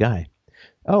terrible guy.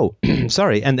 Oh,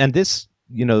 sorry. And this,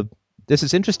 this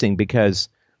is interesting because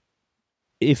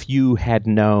if you had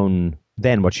known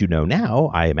then what you know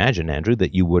now, I imagine, Andrew,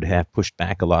 that you would have pushed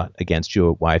back a lot against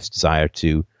your wife's desire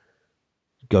to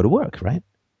go to work, right?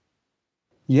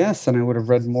 Yes, and I would have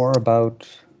read more about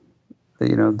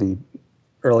the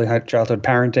early childhood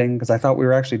parenting, because I thought we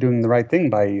were actually doing the right thing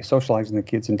by socializing the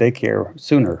kids in daycare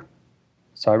sooner.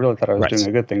 So I really thought I was doing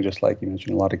a good thing, just like you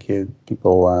mentioned. A lot of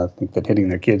people think that hitting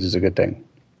their kids is a good thing.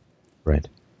 Right.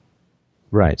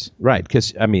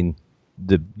 Because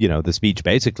the speech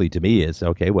basically to me is,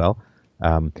 okay, well,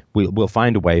 we'll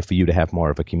find a way for you to have more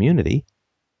of a community,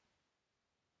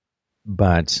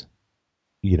 but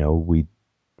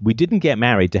we didn't get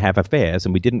married to have affairs,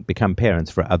 and we didn't become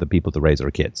parents for other people to raise our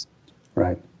kids.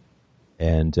 Right.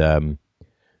 And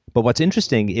but what's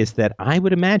interesting is that I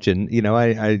would imagine,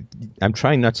 I'm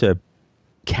trying not to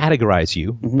categorize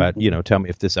you, but tell me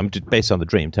if this, I'm just based on the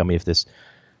dream, tell me if this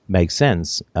makes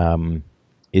sense.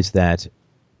 Is that,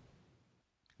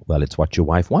 well, it's what your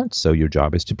wife wants, so your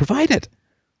job is to provide it.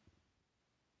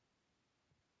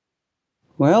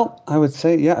 Well, I would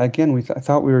say, yeah. Again, I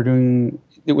thought we were doing.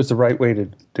 It was the right way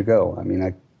to go. I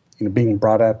mean, being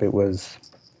brought up, it was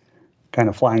kind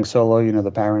of flying solo.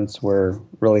 The parents were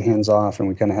really hands off, and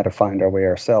we kind of had to find our way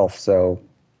ourselves. So,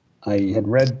 I had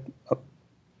read a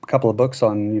couple of books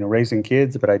on raising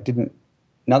kids, but I didn't.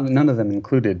 None of them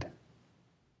included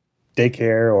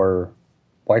daycare or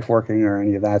wife working or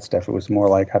any of that stuff. It was more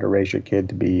like how to raise your kid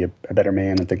to be a better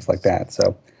man and things like that.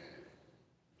 So.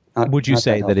 Would you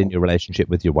say that in your relationship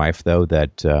with your wife, though,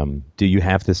 that do you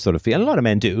have this sort of feeling? A lot of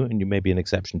men do, and you may be an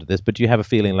exception to this, but do you have a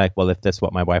feeling like, well, if that's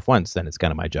what my wife wants, then it's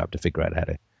kind of my job to figure out how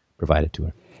to provide it to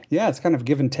her? Yeah, it's kind of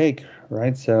give and take,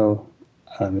 right? So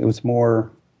it was more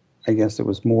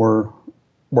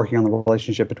working on the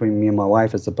relationship between me and my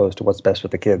wife as opposed to what's best for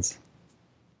the kids.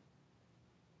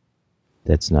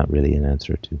 That's not really an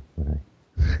answer to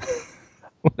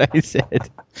what I said.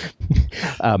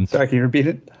 Sorry, can you repeat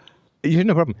it?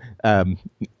 No problem.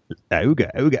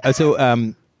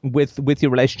 So, with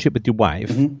your relationship with your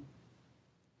wife,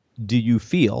 do you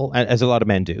feel, as a lot of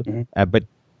men do, but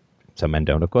some men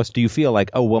don't, of course, do you feel like,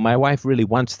 oh, well, my wife really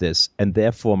wants this, and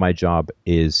therefore my job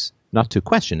is not to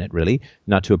question it, really,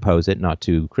 not to oppose it, not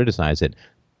to criticize it,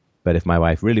 but if my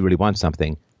wife really, really wants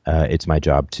something, it's my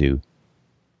job to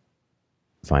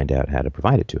find out how to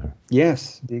provide it to her.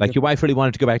 Yes. Like your wife really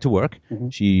wanted to go back to work.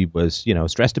 She was,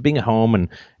 stressed at being at home.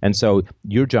 And so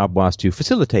your job was to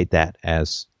facilitate that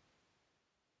because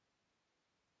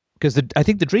I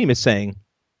think the dream is saying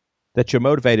that you're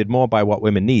motivated more by what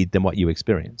women need than what you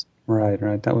experience. Right.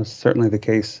 That was certainly the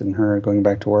case in her going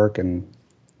back to work and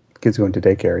kids going to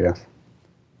daycare, yes.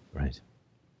 Right.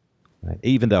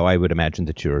 Even though I would imagine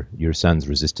that your sons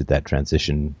resisted that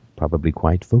transition probably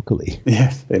quite vocally.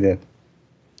 Yes, they did.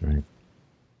 Right.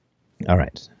 All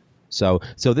right. So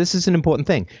this is an important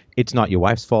thing. It's not your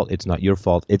wife's fault. It's not your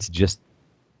fault. It's just,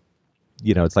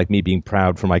 it's like me being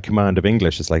proud for my command of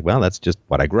English. It's like, well, that's just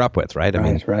what I grew up with, right?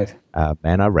 Right.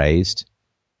 Men are raised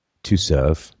to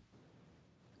serve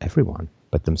everyone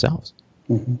but themselves.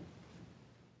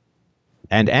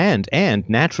 And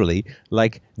naturally,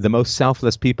 like the most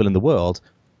selfless people in the world,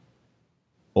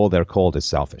 all they're called is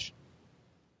selfish.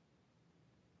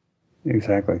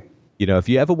 Exactly. If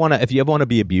you ever want to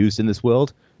be abused in this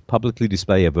world, publicly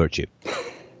display a virtue.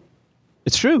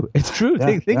 It's true.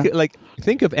 Yeah,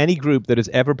 Think of any group that has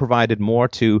ever provided more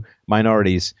to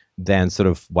minorities than sort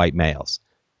of white males,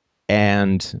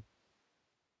 and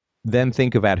then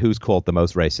think about who's called the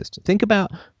most racist. Think about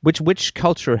which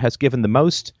culture has given the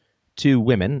most to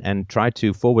women and tried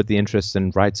to forward the interests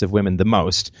and rights of women the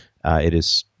most. It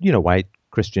is white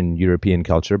Christian European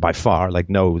culture by far. Like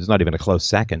no, it's not even a close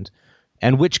second.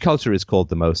 And which culture is called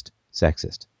the most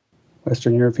sexist?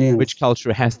 Western European. Which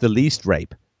culture has the least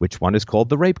rape? Which one is called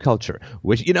the rape culture?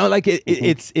 Which,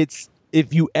 it's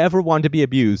if you ever want to be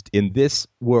abused in this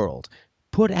world,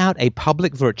 put out a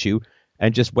public virtue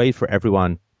and just wait for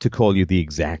everyone to call you the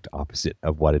exact opposite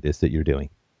of what it is that you're doing.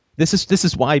 This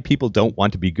is why people don't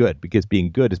want to be good, because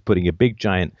being good is putting a big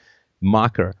giant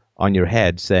marker on your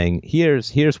head saying,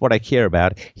 here's what I care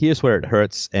about, here's where it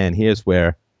hurts, and here's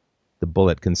where the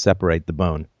bullet can separate the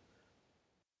bone.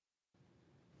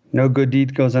 No good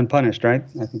deed goes unpunished, right?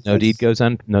 I think no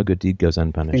good deed goes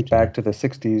unpunished. Think back to the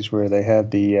 60s where they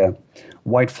had the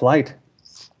white flight.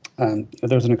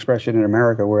 There's an expression in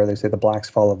America where they say the blacks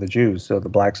follow the Jews. So the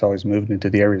blacks always moved into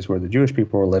the areas where the Jewish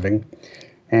people were living.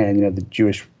 And, the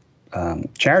Jewish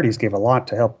charities gave a lot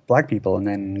to help black people. And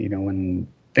then, when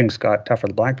things got tough for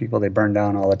the black people, they burned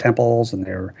down all the temples and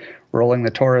they were rolling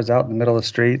the Torahs out in the middle of the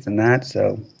streets and that.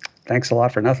 So thanks a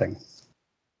lot for nothing.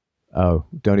 Oh,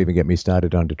 don't even get me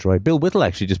started on Detroit. Bill Whittle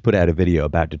actually just put out a video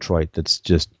about Detroit that's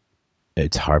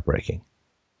it's heartbreaking.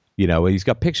 He's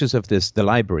got pictures of the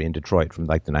library in Detroit from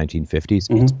like the 1950s.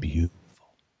 Mm-hmm. It's beautiful.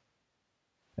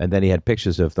 And then he had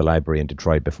pictures of the library in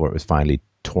Detroit before it was finally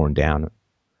torn down.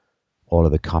 All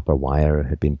of the copper wire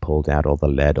had been pulled out, all the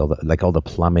lead, all the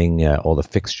plumbing, all the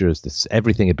fixtures,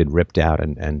 everything had been ripped out.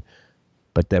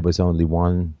 But there was only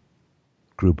one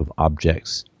group of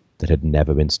objects that had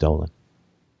never been stolen.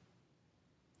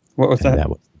 What was that? That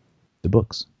was the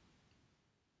books.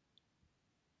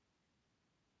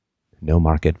 No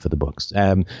market for the books.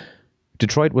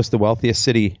 Detroit was the wealthiest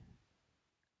city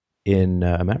in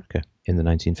America in the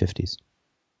 1950s.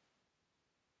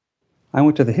 I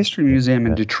went to the History Museum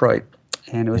in Detroit,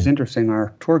 and it was interesting.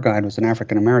 Our tour guide was an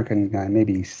African-American guy,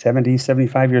 maybe 70,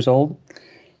 75 years old.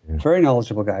 Yeah. Very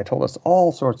knowledgeable guy. Told us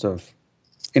all sorts of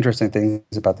interesting things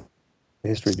about the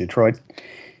history of Detroit.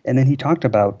 And then he talked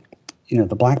about,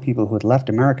 the black people who had left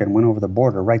America and went over the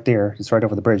border right there. It's right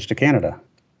over the bridge to Canada.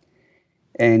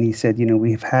 And he said,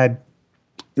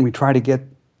 we try to get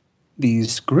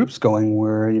these groups going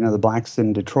where, the blacks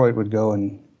in Detroit would go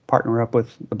and partner up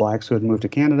with the blacks who had moved to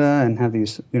Canada and have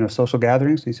these, social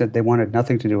gatherings. He said they wanted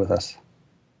nothing to do with us.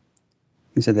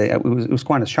 He said it was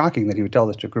quite shocking that he would tell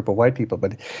this to a group of white people.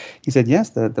 But he said, yes,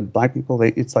 the black people,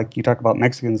 it's like you talk about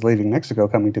Mexicans leaving Mexico,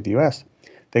 coming to the U.S.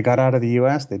 They got out of the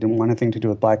U.S. They didn't want anything to do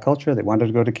with black culture. They wanted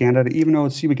to go to Canada, even though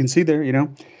we can see there,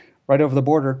 right over the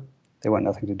border. They want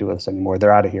nothing to do with us anymore.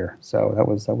 They're out of here. So that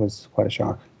was quite a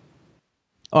shock.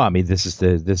 Oh, I mean, this is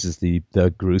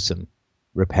the gruesome,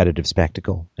 repetitive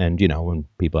spectacle. And, when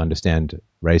people understand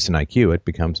race and IQ, it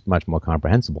becomes much more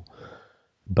comprehensible.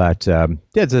 But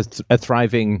there's a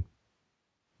thriving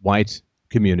white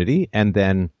community, and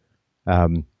then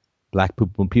black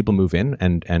people move in,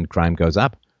 and crime goes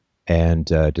up, and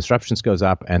disruptions goes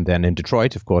up. And then in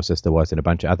Detroit, of course, as there was in a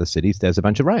bunch of other cities, there's a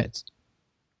bunch of riots.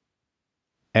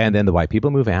 And then the white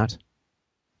people move out,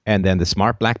 and then the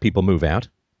smart black people move out,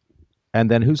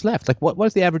 and then who's left? Like, what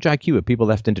is the average IQ of people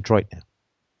left in Detroit now?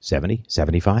 70,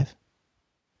 75?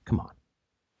 Come on.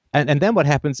 And then what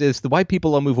happens is the white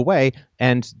people all move away,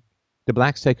 and the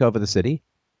blacks take over the city.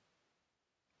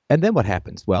 And then what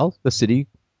happens? Well, the city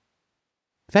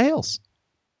fails.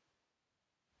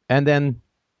 And then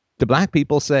the black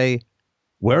people say,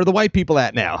 where are the white people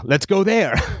at now? Let's go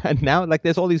there. And now,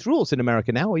 there's all these rules in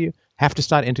America now where you have to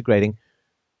start integrating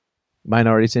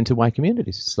minorities into white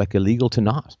communities. It's illegal to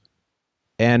not.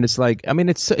 And it's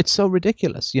it's so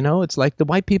ridiculous. It's like the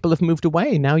white people have moved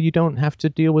away. Now you don't have to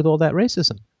deal with all that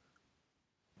racism.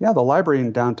 Yeah, the library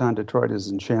in downtown Detroit is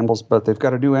in shambles, but they've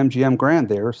got a new MGM Grand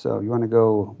there. So you want to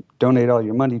go donate all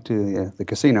your money to the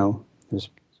casino.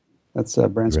 That's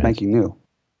brand spanking new.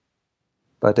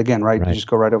 But again, right, you just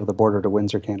go right over the border to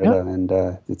Windsor, Canada, and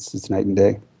it's night and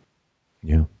day.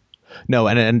 Yeah. No,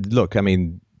 and look, I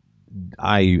mean,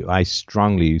 I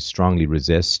strongly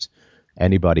resist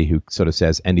anybody who sort of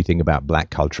says anything about black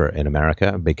culture in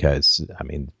America, because, I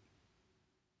mean,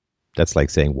 that's like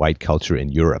saying white culture in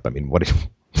Europe. I mean, what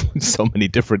so many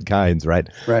different kinds, right?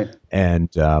 Right.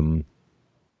 And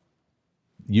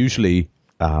usually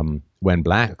when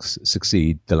blacks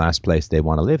succeed, the last place they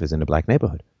want to live is in a black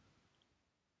neighborhood.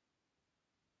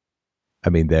 I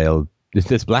mean,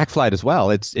 there's black flight as well.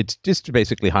 It's just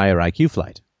basically higher IQ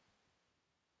flight,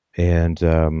 and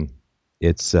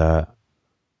it's a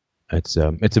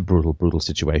brutal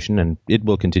situation, and it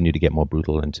will continue to get more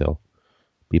brutal until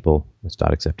people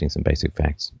start accepting some basic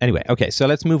facts. Anyway, okay, so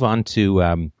let's move on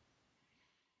to.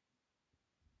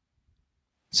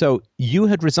 So you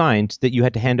had resigned that you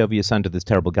had to hand over your son to this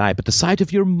terrible guy, but the sight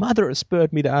of your mother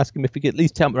spurred me to ask him if he could at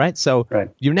least tell me, right? So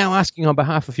You're now asking on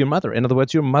behalf of your mother. In other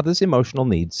words, your mother's emotional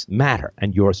needs matter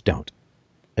and yours don't,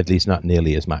 at least not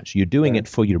nearly as much. You're doing it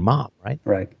for your mom, right?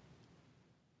 Right.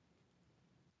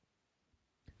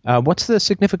 What's the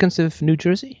significance of New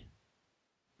Jersey?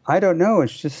 I don't know.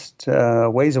 It's just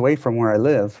ways away from where I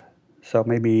live. So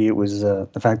maybe it was the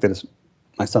fact that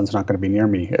my son's not going to be near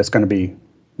me. It's going to be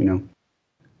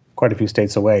quite a few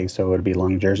states away, so it would be a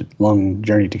long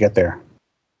journey to get there.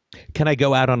 Can I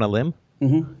go out on a limb?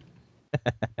 Mm-hmm.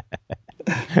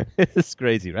 It's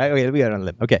crazy, right? Okay, let me go out on a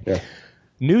limb. Okay. Yeah.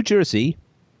 New Jersey.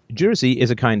 Jersey is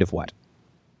a kind of what?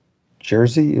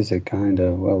 Jersey is a kind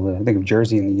of, I think of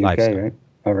Jersey in the UK, Livestock. right?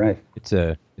 All right. It's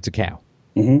a cow.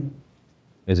 Mm-hmm.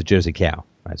 It's a Jersey cow,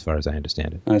 as far as I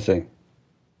understand it. I see.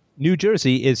 New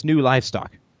Jersey is new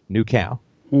livestock, new cow.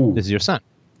 This is your son.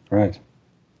 Right.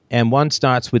 And one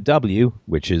starts with W,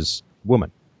 which is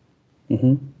woman.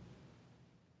 Mm-hmm.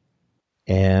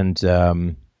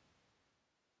 And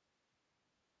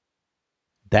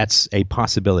that's a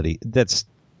possibility. That's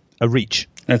a reach.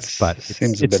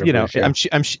 Seems a bit of a reach, yeah.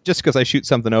 I'm just because I shoot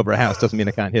something over a house doesn't mean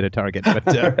I can't hit a target. But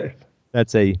Right.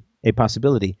 that's a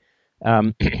possibility.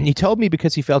 He told me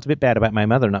because he felt a bit bad about my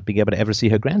mother not being able to ever see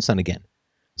her grandson again.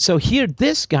 So here,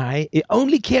 this guy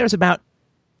only cares about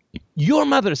your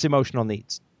mother's emotional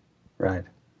needs. Right.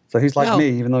 So he's like me,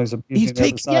 even though he's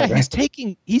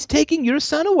taking your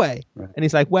son away. Right. And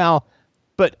he's like, well,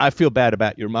 but I feel bad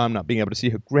about your mom not being able to see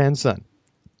her grandson.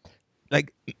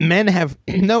 Like, men have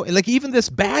even this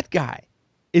bad guy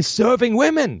is serving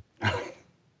women.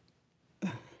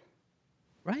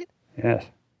 Right? Yes.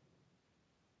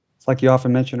 It's like you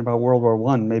often mention about World War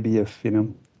I. Maybe if, we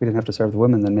didn't have to serve the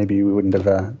women, then maybe we wouldn't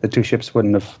have, the two ships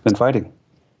wouldn't have been fighting.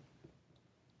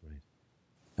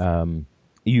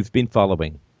 You've been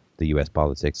following the U.S.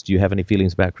 politics. Do you have any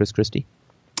feelings about Chris Christie?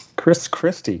 Chris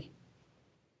Christie.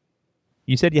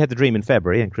 You said you had the dream in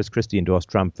February, and Chris Christie endorsed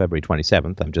Trump February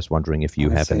 27th. I'm just wondering if you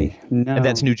have any. No. And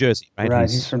that's New Jersey, right? Right,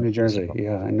 he's from New Jersey.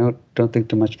 Yeah, I don't think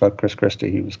too much about Chris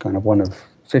Christie. He was kind of one of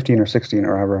 15 or 16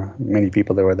 or however many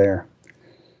people that were there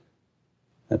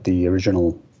at the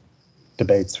original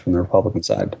debates from the Republican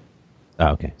side. Oh,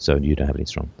 okay. So you don't have any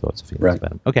strong thoughts or feelings Right.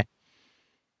 about him. Okay.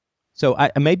 So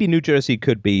maybe New Jersey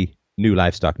could be new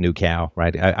livestock, new cow,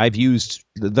 right? I've used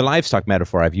the livestock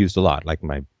metaphor. I've used a lot, like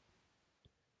my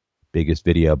biggest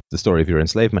video, The Story of Your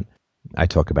Enslavement. I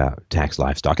talk about tax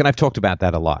livestock, and I've talked about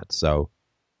that a lot. So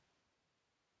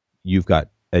you've got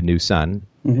a new son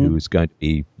who's going to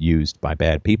be used by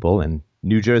bad people, and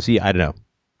New Jersey, I don't know,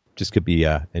 just could be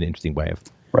an interesting way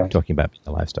of talking about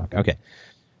the livestock. Okay.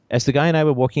 As the guy and I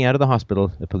were walking out of the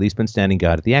hospital, a policeman standing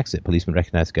guard at the exit. Policeman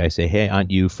recognized the guy, say, "Hey, aren't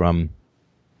you from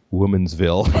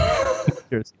Womansville?"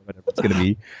 Whatever it's going to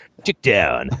be. Chick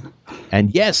down.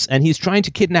 And yes, and he's trying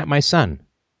to kidnap my son.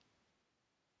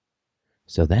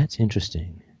 So that's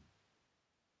interesting.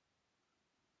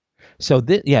 So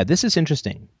this is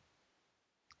interesting.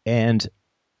 And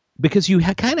because you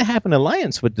kind of have an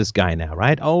alliance with this guy now,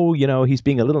 right? Oh, he's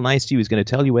being a little nice to you. He's going to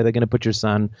tell you where they're going to put your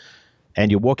son. And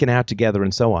you're walking out together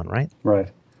and so on, right? Right.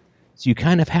 So you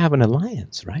kind of have an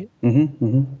alliance, right? Mm-hmm.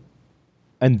 Mm-hmm.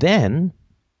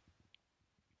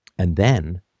 And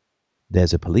then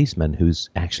there's a policeman who's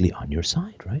actually on your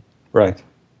side, right? Right.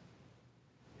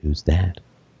 Who's that?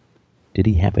 Did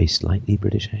he have a slightly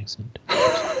British accent?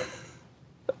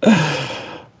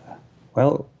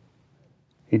 Well,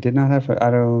 he did not have,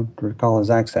 I don't recall his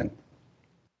accent.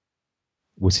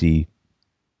 Was he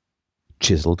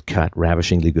chiseled, cut,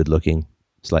 ravishingly good looking,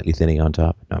 slightly thinning on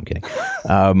top? No, I'm kidding.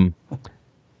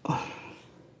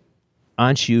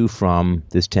 Aren't you from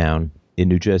this town in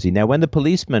New Jersey? Now, when the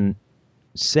policeman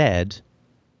said,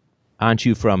 "Aren't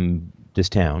you from this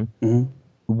town?"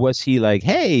 Was he like,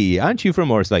 "Hey, aren't you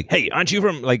from?" Or it's like, "Hey, aren't you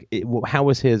from?" Like, how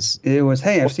was his? It was,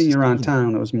 "Hey, I've seen you around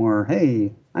town." It was more,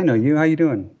 "Hey, I know you. How you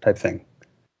doing?" type thing.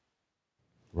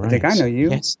 Right. I think I know you.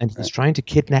 Yes, and he's trying to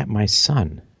kidnap my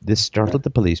son. This startled the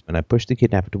policeman. I pushed the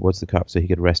kidnapper towards the cop so he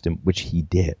could arrest him, which he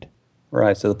did.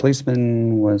 Right. So the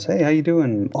policeman was, "Hey, how you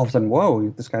doing?" All of a sudden, whoa,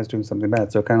 this guy's doing something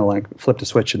bad. So it kind of like flipped a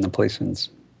switch in the policeman's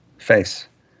face.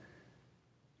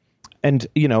 And,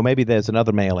 maybe there's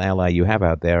another male ally you have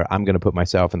out there. I'm going to put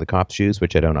myself in the cop's shoes,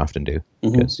 which I don't often do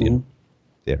because,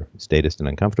 they're statist and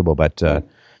uncomfortable. But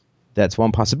that's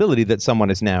one possibility, that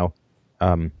someone is now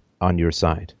on your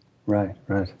side. Right,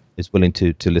 right. Is willing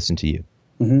to listen to you.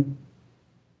 Mm-hmm.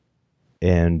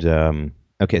 And,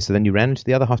 okay, so then you ran into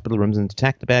the other hospital rooms and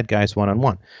attacked the bad guys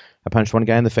one-on-one. I punched one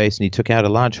guy in the face, and he took out a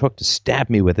large hook to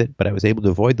stab me with it, but I was able to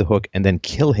avoid the hook and then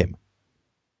kill him.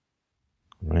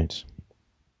 Right.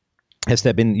 Has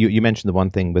there been, you mentioned the one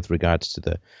thing with regards to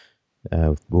the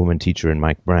woman teacher and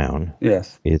Mike Brown.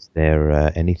 Yes. Is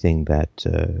there anything that,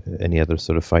 any other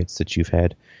sort of fights that you've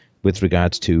had with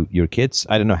regards to your kids?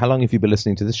 I don't know. How long have you been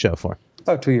listening to this show for?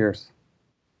 About 2 years.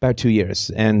 About 2 years.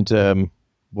 And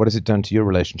what has it done to your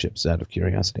relationships, out of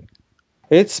curiosity?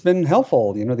 It's been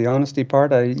helpful. The honesty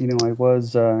part. I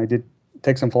did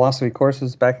take some philosophy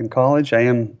courses back in college. I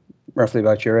am roughly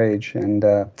about your age. And,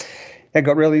 I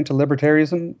got really into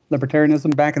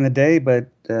libertarianism back in the day, but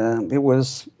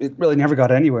it really never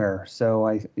got anywhere.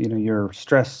 So your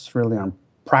stress really on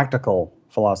practical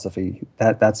philosophy,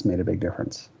 that's made a big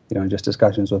difference. Just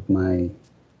discussions with my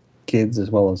kids as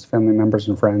well as family members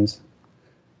and friends.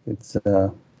 It's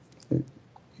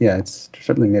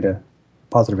certainly made a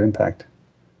positive impact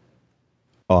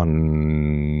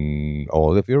on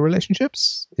all of your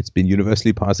relationships. It's been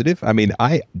universally positive. I mean,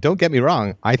 don't get me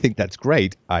wrong, I think that's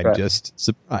great. I'm just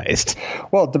surprised.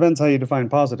 Well, it depends how you define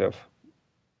positive.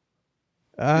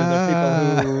 There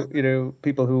are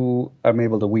people who I'm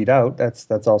able to weed out.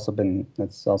 That's also been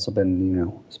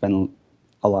spend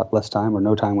a lot less time or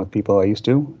no time with people I used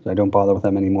to. I don't bother with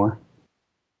them anymore.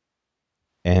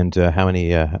 And how many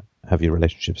have your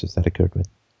relationships has that occurred with?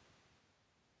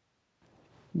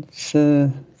 It's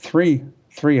three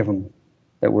of them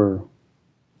that were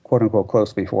quote unquote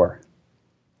close before.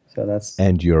 So that's.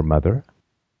 And your mother?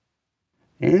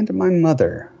 And my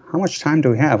mother. How much time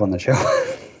do we have on the show?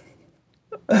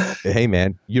 Hey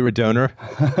man, you're a donor.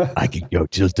 I can go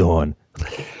till dawn.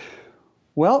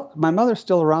 Well, my mother's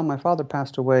still around. My father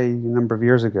passed away a number of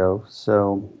years ago.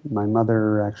 So my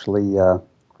mother actually,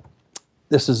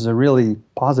 this is a really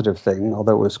positive thing,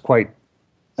 although it was quite,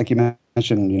 like you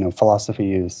mentioned,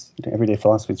 philosophy is, everyday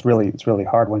philosophy, it's really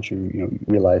hard once you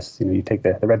realize, you take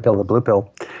the red pill, the blue pill.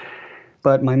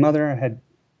 But my mother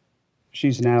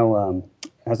she's now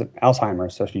has an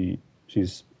Alzheimer's, so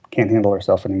she's can't handle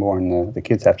herself anymore, and the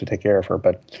kids have to take care of her.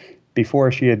 But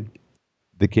before she had...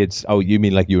 The kids, oh, you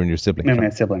mean like you and your siblings? My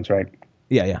siblings, right.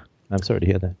 Yeah. I'm sorry to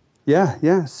hear that.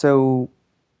 Yeah. So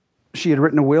she had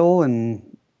written a will and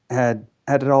had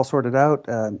it all sorted out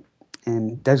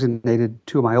and designated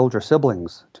two of my older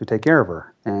siblings to take care of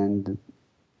her. And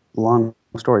long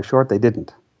story short, they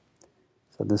didn't.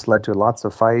 So this led to lots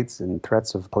of fights and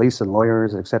threats of police and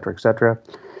lawyers, et cetera,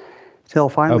 till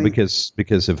finally... Oh,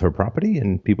 because of her property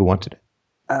and people wanted it?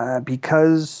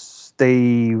 Because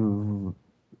they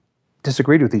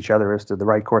disagreed with each other as to the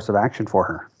right course of action for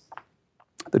her.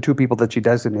 The two people that she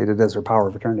designated as her power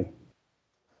of attorney.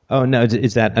 Oh, no,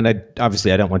 is that... And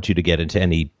obviously I don't want you to get into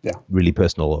any really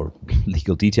personal or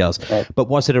legal details, right. But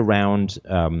was it around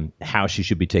how she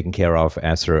should be taken care of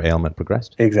as her ailment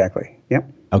progressed? Exactly, yep.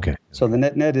 Okay. So the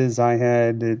net is I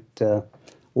had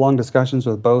long discussions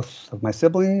with both of my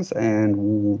siblings,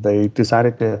 and they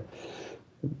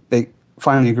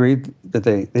finally agreed that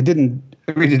they didn't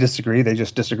agree to disagree, they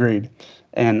just disagreed.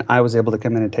 And I was able to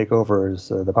come in and take over as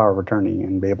the power of attorney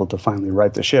and be able to finally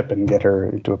right the ship and get her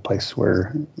into a place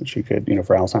where she could,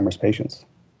 for Alzheimer's patients.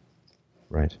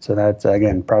 Right. So that's,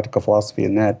 again, practical philosophy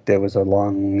in that. There was a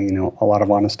lot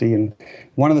of honesty. And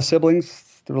one of the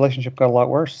siblings, the relationship got a lot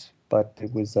worse, but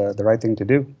it was the right thing to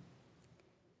do.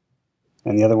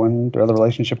 And the other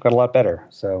relationship got a lot better.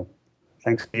 So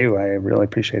thanks to you, I really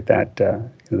appreciate that.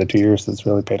 The 2 years that's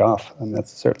really paid off. And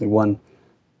that's certainly one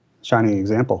shining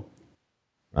example.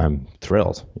 I'm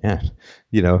thrilled. Yeah.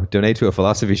 Donate to a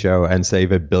philosophy show and save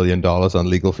 $1 billion on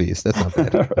legal fees. That's not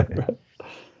bad. Okay.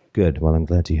 Good. Well, I'm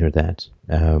glad to hear that.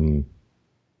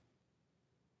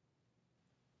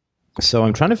 So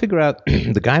I'm trying to figure out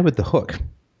the guy with the hook.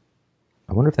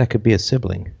 I wonder if that could be a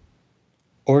sibling.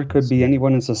 Or it could be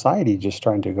anyone in society just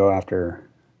trying to go after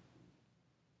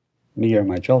me or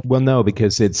my children. Well, no,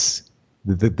 because it's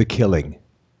the killing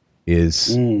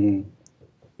is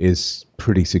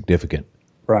pretty significant.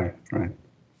 Right.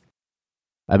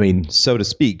 I mean, so to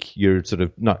speak, you're sort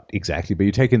of not exactly, but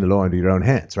you're taking the law into your own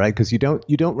hands, right? Because you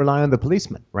don't rely on the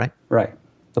policeman, right? Right.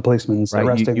 The policeman's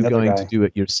arresting the other guy. You're going to do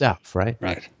it yourself, right?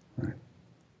 Right.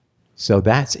 So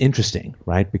that's interesting,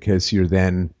 right? Because you're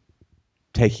then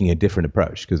taking a different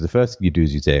approach. Because the first thing you do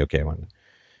is you say, okay, I want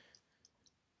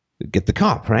to get the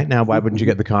cop, right? Now, why wouldn't you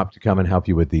get the cop to come and help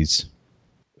you with these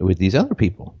other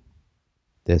people?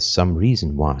 There's some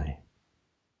reason why.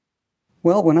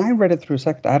 Well, when I read it through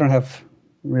I don't have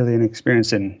really an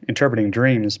experience in interpreting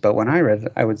dreams, but when I read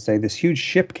it, I would say this huge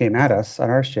ship came at us,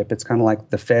 on our ship. It's kind of like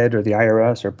the Fed or the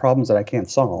IRS or problems that I can't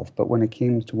solve. But when it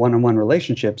came to one-on-one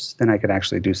relationships, then I could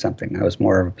actually do something. I was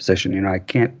more of a position, I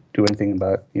can't do anything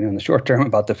about, in the short term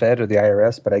about the Fed or the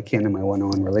IRS, but I can in my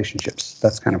one-on-one relationships.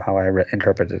 That's kind of how I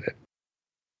interpreted it.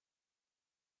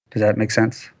 Does that make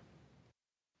sense?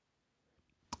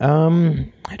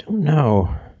 I don't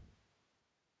know.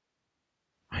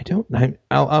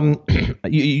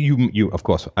 You of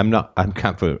course, I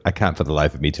can't for the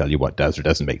life of me tell you what does or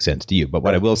doesn't make sense to you. But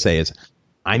what I will say is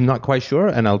I'm not quite sure,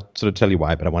 and I'll sort of tell you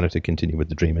why, but I wanted to continue with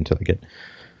the dream until I get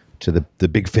to the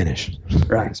big finish.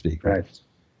 Right. So to speak. Right.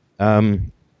 I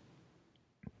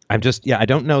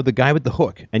don't know the guy with the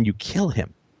hook, and you kill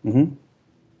him. Mm-hmm.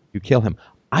 You kill him.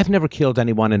 I've never killed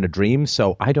anyone in a dream,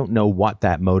 so I don't know what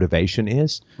that motivation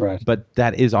is. Right. But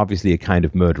that is obviously a kind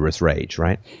of murderous rage,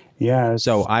 right? Yeah.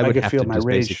 So I would could have feel to my just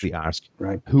rage. basically ask,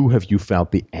 Right. who have you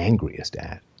felt the angriest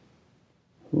at?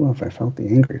 Who have I felt the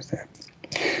angriest at?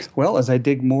 Well, as I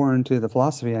dig more into the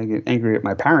philosophy, I get angry at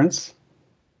my parents.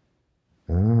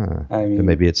 I mean, Then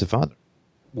maybe it's a father.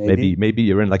 Maybe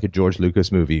you're in like a George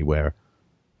Lucas movie where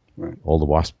Right. all the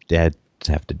wasp dads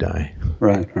have to die.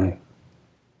 Right.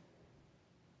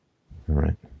 All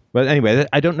right. But anyway,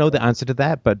 I don't know the answer to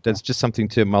that, but that's just something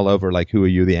to mull over, like, who are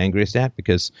you the angriest at?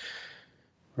 Because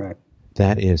Right.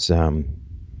 that is a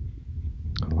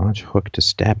large hook to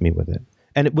stab me with it.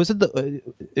 And it was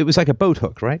like a boat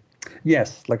hook, right?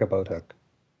 Yes, like a boat hook.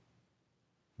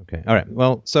 Okay. All right.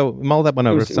 Well, so mull that one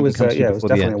over. It was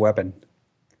definitely a weapon.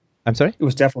 I'm sorry? It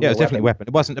was definitely it was definitely a weapon.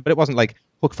 It wasn't like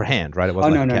hook for hand, right? It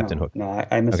wasn't like a Captain Hook. No,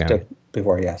 I mistook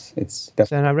before, yes. It's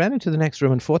definitely. So I ran into the next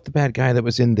room and fought the bad guy that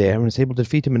was in there and was able to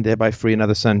defeat him and thereby free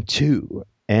another son too.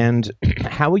 And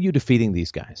how are you defeating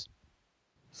these guys?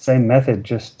 Same method,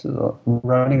 just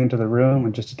running into the room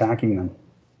and just attacking them.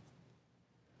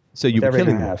 So you were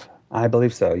killing them? I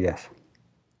believe so, yes.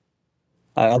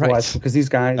 Otherwise, because these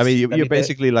guys... I mean, you're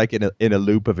basically like in a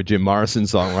loop of a Jim Morrison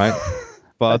song, right?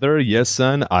 Father, yes,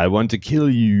 son, I want to kill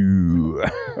you.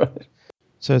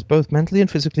 So I was both mentally and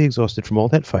physically exhausted from all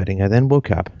that fighting. I then woke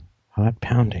up, heart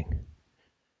pounding,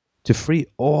 to free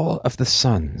all of the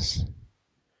sons.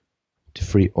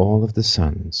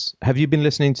 Have you been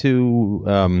listening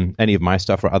to any of my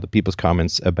stuff or other people's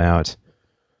comments about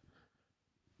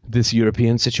this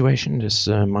European situation, this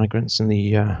migrants and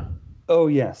the... Oh,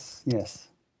 yes.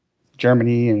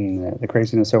 Germany and the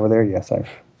craziness over there, yes, I've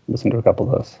listened to a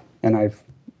couple of those. And I've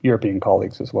European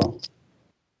colleagues as well.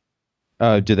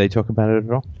 Do they talk about it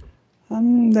at all?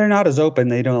 They're not as open.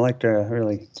 They don't like to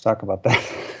really talk about that.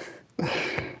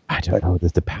 I don't know.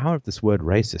 There's the power of this word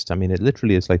racist. I mean, it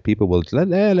literally is like people will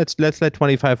let's let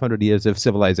 2,500 years of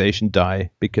civilization die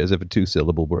because of a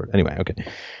 2-syllable word. Anyway, okay.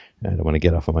 I don't want to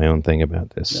get off on my own thing about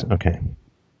this. Yeah. Okay.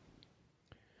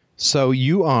 So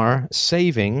you are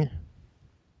saving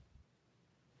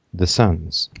the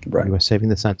sons. Right. You are saving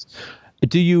the sons.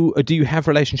 Do you have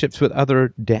relationships with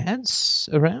other dads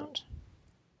around?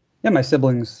 Yeah, my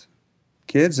siblings,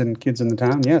 kids in the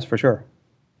town. Yes, for sure.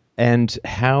 And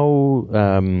how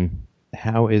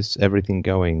is everything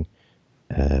going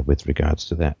with regards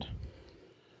to that?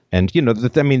 And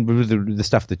the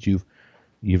stuff that you've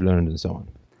learned and so on.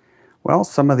 Well,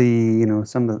 some of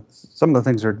the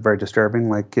things are very disturbing,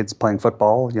 like kids playing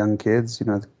football, young kids.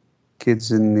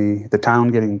 Kids in the town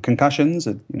getting concussions,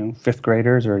 fifth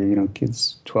graders or,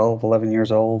 kids 12, 11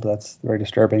 years old. That's very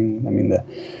disturbing. I mean,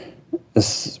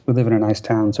 we live in a nice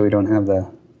town, so we don't have the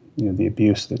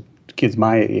abuse that kids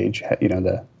my age,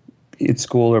 in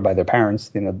school or by their parents,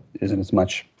 isn't as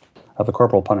much of a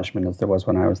corporal punishment as there was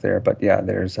when I was there. But yeah,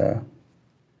 there's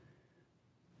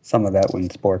some of that in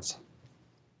sports.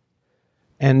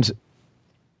 And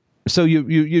so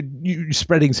you're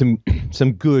spreading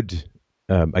some good,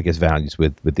 I guess, values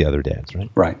with the other dads, right?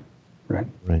 Right.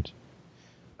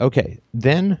 Okay,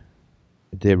 then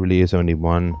there really is only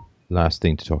one last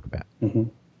thing to talk about. Mm-hmm.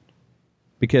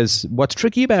 Because what's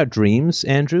tricky about dreams,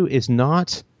 Andrew, is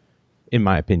not, in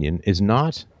my opinion,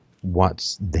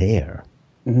 what's there.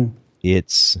 Mm-hmm.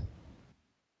 It's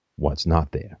what's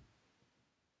not there.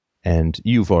 And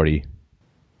you've already,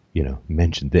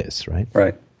 mentioned this, right?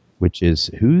 Right. Which is,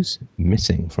 who's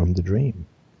missing from the dream?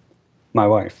 My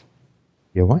wife.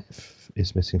 Your wife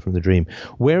is missing from the dream.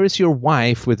 Where is your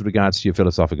wife with regards to your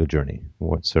philosophical journey?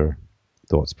 What's her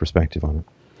thoughts, perspective on it?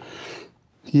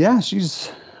 Yeah,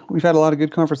 we've had a lot of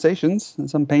good conversations, and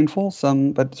some painful,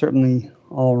 but certainly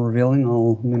all revealing,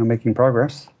 all, making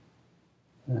progress.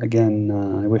 Again,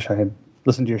 I wish I had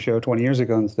listened to your show 20 years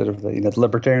ago instead of the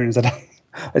libertarians that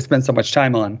I spent so much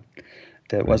time on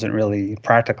that wasn't really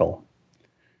practical.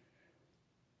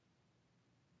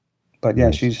 But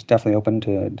yeah, she's definitely open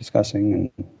to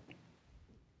discussing,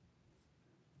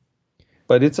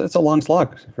 but it's a long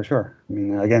slog for sure. I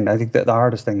mean, again, I think that the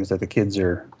hardest thing is that the kids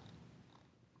are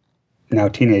now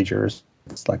teenagers.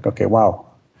 It's like, okay, wow,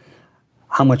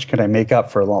 how much could I make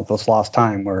up for this lost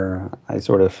time where I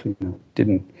sort of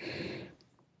didn't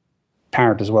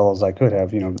parent as well as I could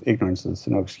have? Ignorance is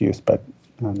no excuse, but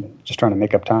I'm just trying to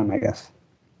make up time, I guess.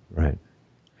 Right.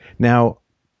 Now,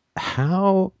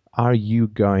 how are you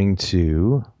going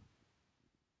to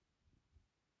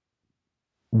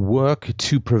work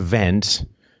to prevent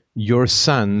your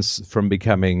sons from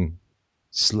becoming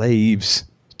slaves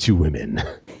to women?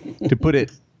 To put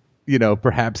it,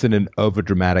 perhaps in an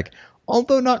overdramatic,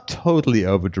 although not totally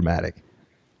overdramatic,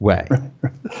 way,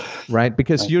 right?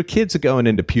 Because your kids are going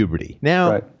into puberty.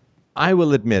 Now, I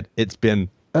will admit it's been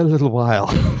a little while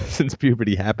since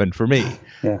puberty happened for me.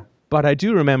 Yeah. But I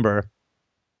do remember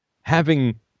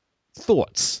having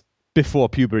thoughts before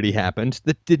puberty happened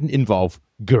that didn't involve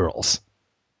girls.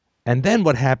 And then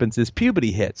what happens is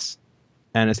puberty hits,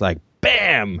 and it's like,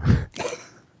 bam!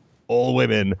 All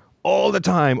women, all the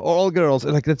time, all girls.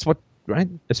 Like, that's what, right?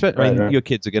 Especially, your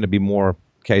kids are going to be more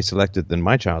K-selected than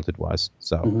my childhood was.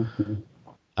 So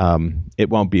it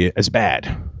won't be as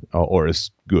bad or as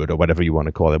good or whatever you want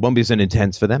to call it. It won't be as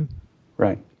intense for them.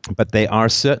 Right. But they are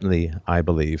certainly, I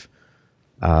believe,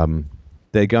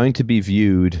 they're going to be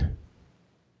viewed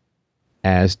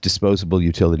as disposable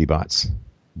utility bots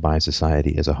by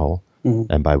society as a whole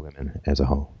and by women as a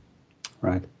whole.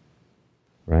 Right.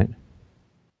 Right?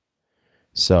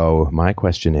 So my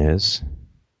question is,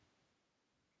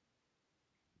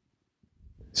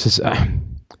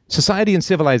 society and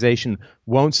civilization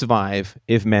won't survive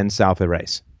if men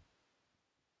self-erase.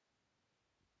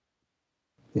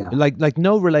 Yeah. Like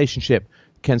no relationship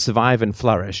can survive and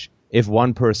flourish if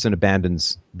one person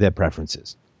abandons their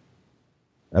preferences,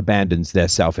 abandons their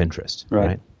self-interest,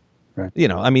 right? Right. You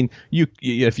know, I mean,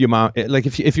 if your mom, like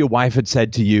if your wife had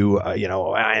said to you,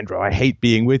 Andrew, I hate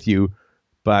being with you,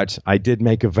 but I did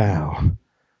make a vow,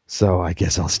 so I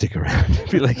guess I'll stick around.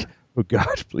 Be like, oh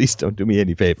God, please don't do me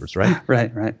any favors, right?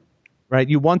 Right.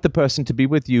 You want the person to be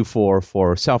with you for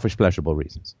selfish, pleasurable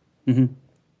reasons. Mm-hmm.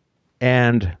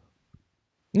 And,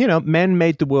 men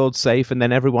made the world safe, and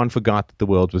then everyone forgot that the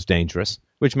world was dangerous,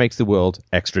 which makes the world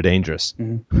extra dangerous.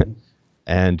 Mm-hmm.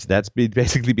 And that's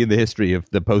basically been the history of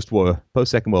the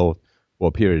post-Second World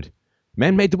War period.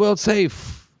 Men made the world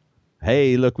safe.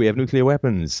 Hey, look, we have nuclear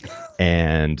weapons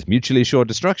and mutually assured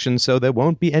destruction, so there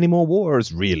won't be any more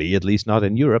wars, really, at least not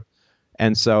in Europe.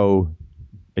 And so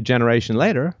a generation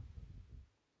later,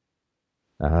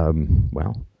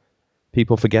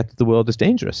 people forget that the world is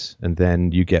dangerous. And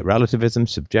then you get relativism,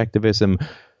 subjectivism,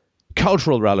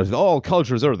 cultural relativism. All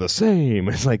cultures are the same.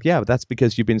 It's like, yeah, but that's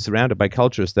because you've been surrounded by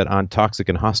cultures that aren't toxic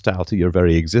and hostile to your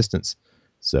very existence.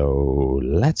 So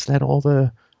let's let all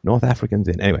the North Africans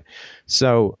in. Anyway,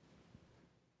 so...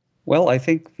 Well, I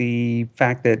think the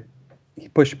fact that he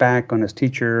pushed back on his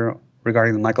teacher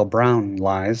regarding the Michael Brown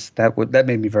lies, that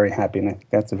made me very happy, and I think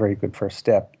that's a very good first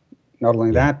step. Not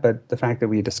only that, but the fact that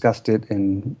we discussed it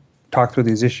and talked through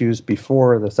these issues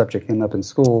before the subject came up in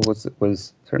school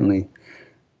was certainly,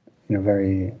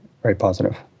 very, very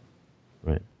positive.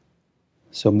 Right.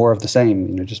 So more of the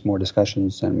same, just more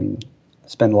discussions. I mean, I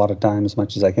spend a lot of time as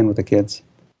much as I can with the kids.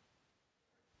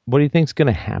 What do you think is going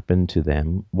to happen to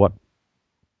them? What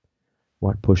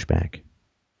pushback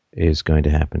is going to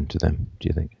happen to them, do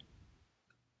you think?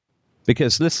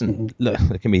 Because listen, look,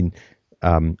 I mean,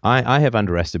 I have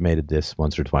underestimated this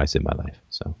once or twice in my life,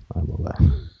 so I will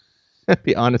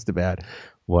be honest about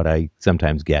what I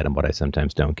sometimes get and what I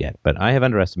sometimes don't get. But I have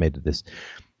underestimated this.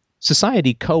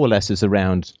 Society coalesces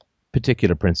around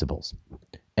particular principles,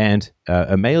 and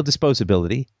a male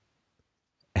disposability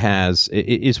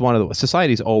is one of the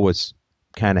society's always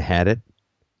kind of had it.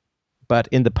 But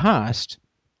in the past,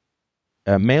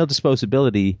 male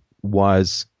disposability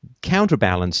was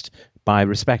counterbalanced by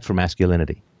respect for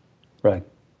masculinity. Right.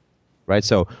 Right.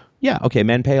 So,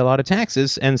 men pay a lot of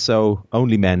taxes, and so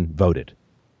only men voted.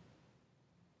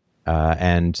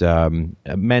 And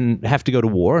men have to go to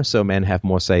war, so men have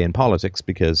more say in politics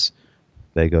because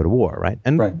they go to war, right?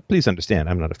 And please understand,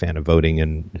 I'm not a fan of voting,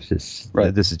 and this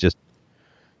is just...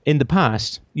 In the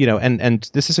past, and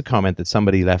this is a comment that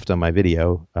somebody left on my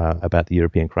video about the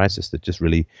European crisis that just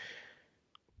really,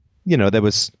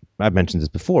 I've mentioned this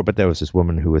before, but there was this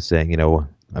woman who was saying,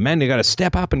 men, you got to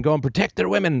step up and go and protect their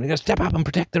women. You got to step up and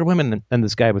protect their women. And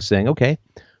this guy was saying, okay,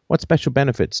 what special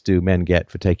benefits do men get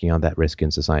for taking on that risk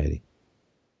in society?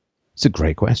 It's a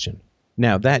great question.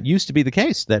 Now, that used to be the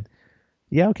case that,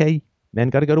 men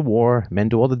got to go to war. Men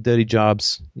do all the dirty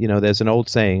jobs. There's an old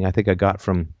saying I think I got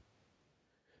from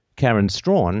Karen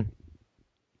Strawn,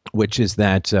 which is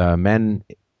that men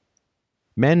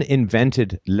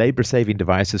invented labor-saving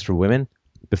devices for women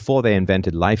before they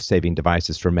invented life-saving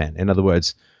devices for men. In other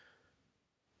words,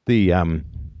 the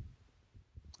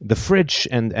fridge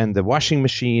and the washing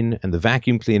machine and the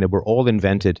vacuum cleaner were all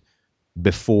invented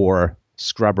before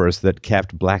scrubbers that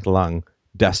kept black lung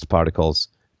dust particles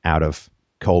out of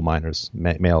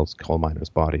male coal miners'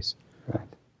 bodies. Right.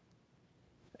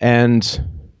 And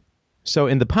so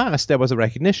in the past, there was a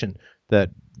recognition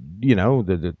that,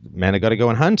 the men have got to go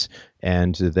and hunt,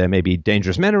 and there may be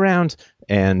dangerous men around,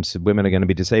 and women are going to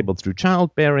be disabled through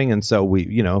childbearing. And so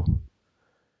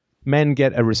men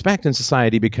get a respect in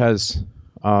society because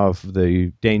of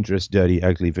the dangerous, dirty,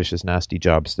 ugly, vicious, nasty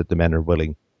jobs that the men are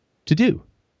willing to do,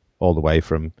 all the way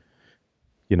from,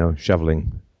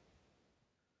 shoveling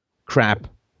crap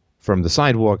from the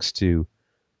sidewalks to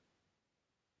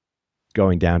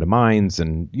going down to mines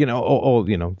and, all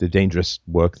the dangerous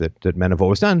work that men have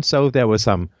always done. So there was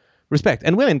some respect.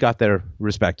 And women got their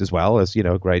respect as well as,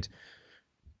 great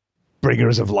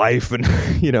bringers of life and,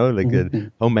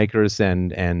 homemakers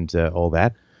and all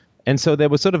that. And so there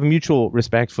was sort of a mutual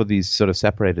respect for these sort of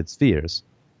separated spheres.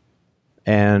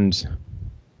 And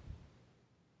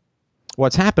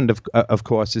what's happened, of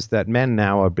course, is that men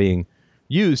now are being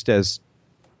used as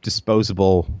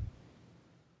disposable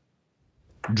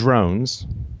drones.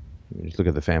 Just look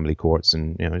at the family courts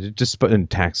and just put in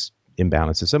tax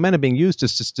imbalances. So men are being used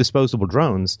as just disposable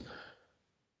drones,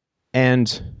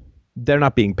 and they're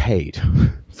not being paid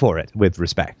for it with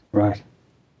respect. Right.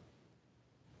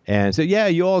 And so, yeah,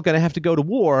 you're all going to have to go to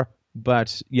war,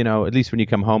 but at least when you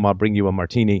come home, I'll bring you a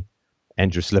martini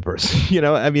and your slippers.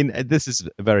 This is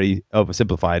very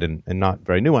oversimplified and not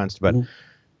very nuanced, but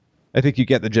I think you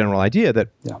get the general idea that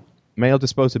male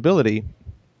disposability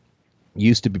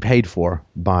used to be paid for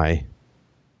by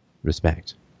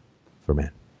respect for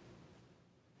men.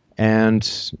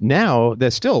 And now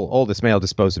there's still all this male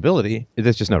disposability.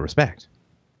 There's just no respect.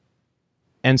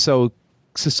 And so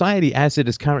society as it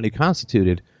is currently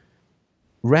constituted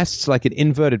rests like an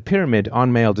inverted pyramid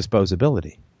on male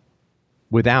disposability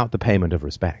without the payment of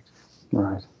respect.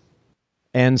 Right.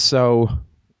 And so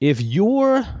if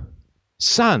your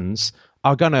sons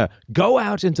are going to go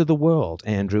out into the world,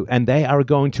 Andrew, and they are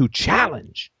going to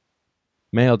challenge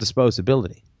male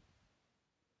disposability,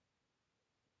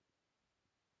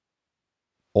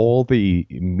 all the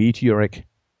meteoric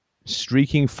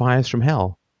streaking fires from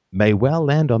hell may well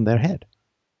land on their head.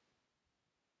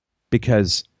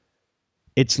 Because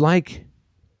it's like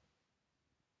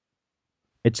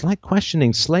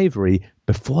questioning slavery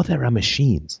before there are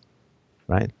machines,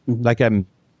 right? Mm-hmm. Like I'm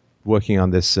working on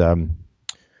this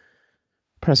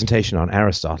presentation on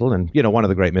Aristotle, and one of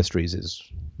the great mysteries is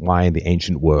why in the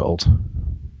ancient world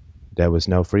there was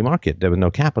no free market, there was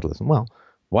no capitalism. Well,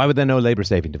 why were there no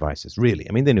labor-saving devices, really?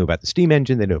 They knew about the steam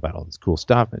engine, they knew about all this cool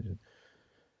stuff.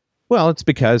 Well, it's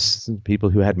because people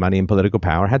who had money and political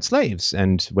power had slaves.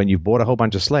 And when you've bought a whole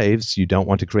bunch of slaves, you don't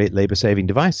want to create labor-saving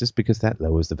devices because that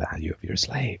lowers the value of your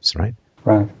slaves, right?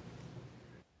 Right.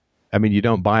 You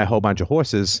don't buy a whole bunch of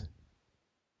horses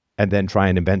and then try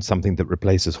and invent something that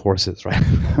replaces horses, right?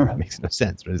 It makes no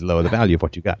sense. It lower the value of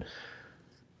what you got.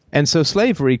 And so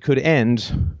slavery could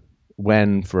end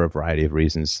when, for a variety of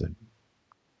reasons that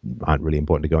aren't really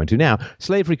important to go into now,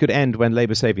 slavery could end when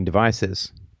labor-saving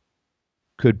devices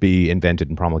could be invented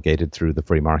and promulgated through the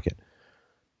free market.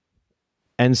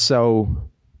 And so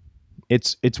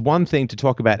it's one thing to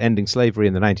talk about ending slavery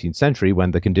in the 19th century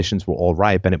when the conditions were all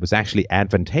ripe and it was actually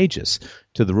advantageous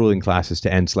to the ruling classes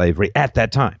to end slavery at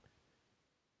that time.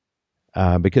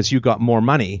 Because you got more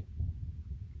money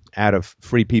out of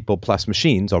free people plus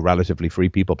machines, or relatively free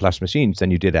people plus machines,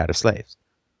 than you did out of slaves.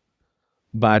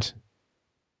 But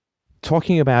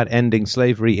talking about ending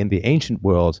slavery in the ancient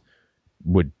world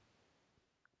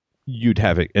you'd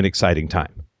have an exciting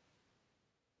time.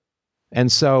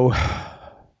 And so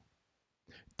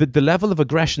the level of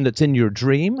aggression that's in your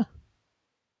dream,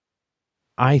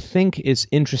 I think is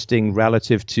interesting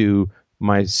relative to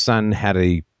my son had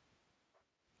a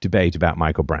debate about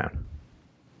Michael Brown.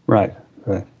 Right.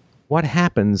 What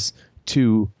happens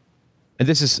to, and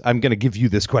this is, I'm going to give you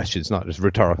this question, it's not just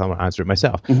rhetorical, I'm going to answer it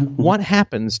myself. Mm-hmm. What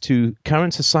happens to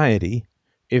current society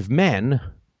if men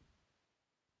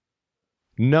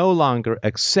no longer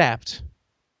accept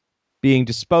being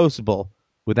disposable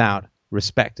without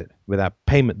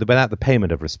the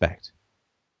payment of respect?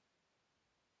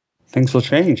 Things will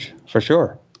change for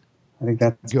sure. I think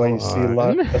that's why you see a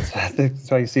lot.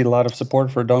 That's why you see a lot of support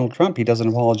for Donald Trump. He doesn't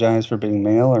apologize for being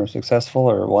male or successful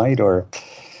or white. Or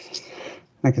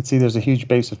I can see there's a huge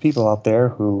base of people out there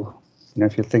who,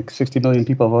 if you think 60 million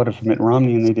people voted for Mitt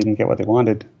Romney and they didn't get what they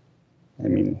wanted.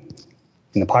 In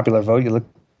the popular vote, you look.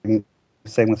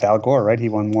 Same with Al Gore, right? He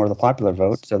won more of the popular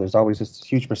vote. So there's always this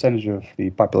huge percentage of the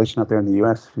population out there in the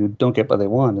U.S. who don't get what they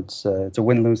want. It's a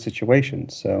win-lose situation.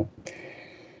 So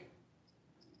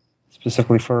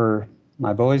specifically for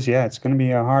my boys, it's going to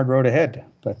be a hard road ahead.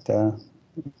 But I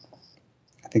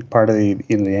think part of the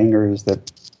anger is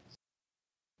that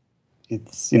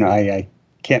it's I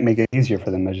can't make it easier for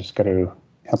them. I just got to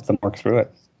help them work through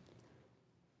it.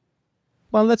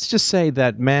 Well, let's just say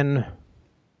that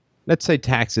let's say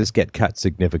taxes get cut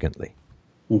significantly.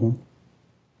 Mm-hmm.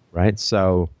 Right?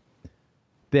 So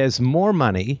there's more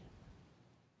money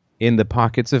in the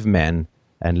pockets of men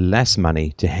and less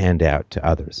money to hand out to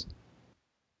others,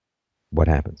 what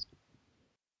happens?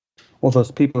 Well,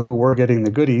 those people who were getting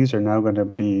the goodies are now going to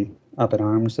be up in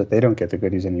arms that they don't get the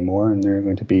goodies anymore, and they're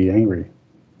going to be angry.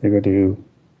 They're going to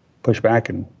push back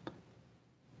and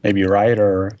maybe riot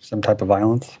or some type of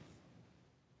violence.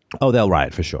 Oh, they'll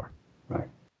riot for sure. Right.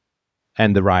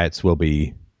 And the riots will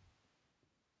be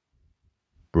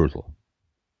brutal.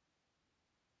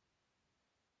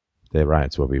 The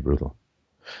riots will be brutal.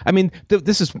 I mean,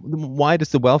 this is why does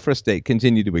the welfare state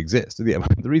continue to exist? The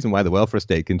reason why the welfare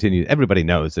state continues, everybody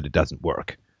knows that it doesn't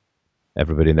work.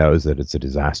 Everybody knows that it's a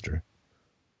disaster.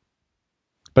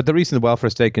 But the reason the welfare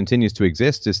state continues to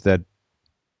exist is that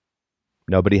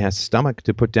nobody has a stomach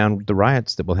to put down the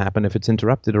riots that will happen if it's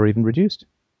interrupted or even reduced.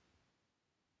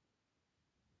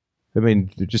 I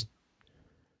mean, they're just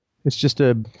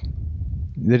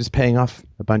paying off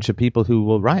a bunch of people who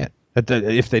will riot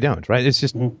if they don't, right? It's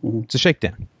just it's a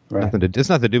shakedown. Right. It's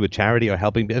nothing to do with charity or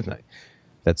helping business.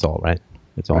 That's all, right?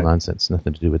 It's all nonsense.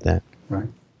 Nothing to do with that. Right.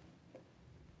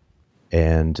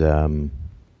 And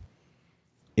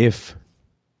if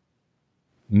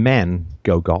men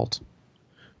go galt,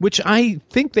 which I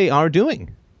think they are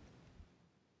doing,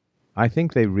 I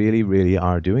think they really, really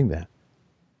are doing that.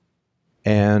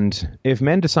 And if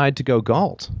men decide to go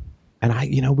galt, and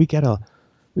we get a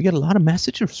lot of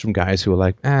messages from guys who are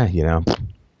like, I'm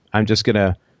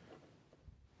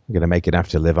gonna make enough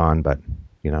to live on, but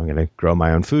I'm gonna grow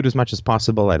my own food as much as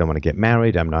possible. I don't want to get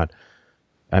married. I'm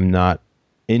not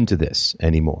into this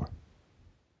anymore.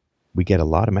 We get a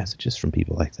lot of messages from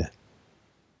people like that.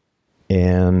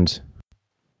 And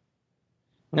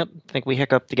Yep, I think we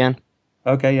hiccuped again.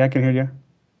 Okay, yeah, I can hear you.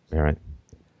 all right.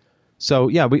 So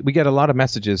yeah, we get a lot of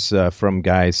messages from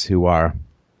guys who are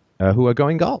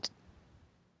going galt.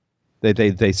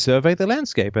 They survey the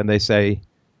landscape and they say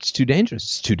it's too dangerous.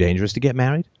 It's too dangerous to get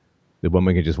married. The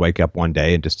woman can just wake up one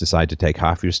day and just decide to take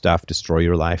half your stuff, destroy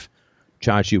your life,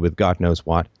 charge you with God knows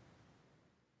what,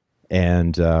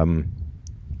 and I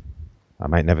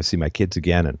might never see my kids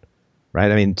again. And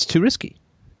right, I mean, it's too risky.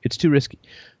 It's too risky.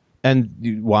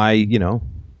 And why?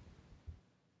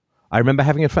 I remember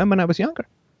having a friend when I was younger.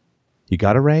 He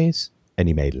got a raise and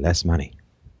he made less money.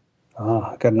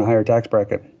 Got in a higher tax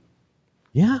bracket.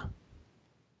 Yeah.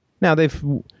 Now, they've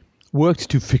worked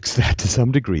to fix that to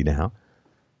some degree now.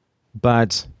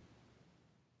 But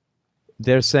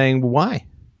they're saying, why?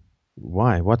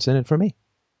 Why? What's in it for me?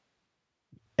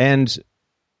 And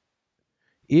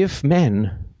if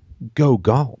men go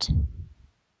galt,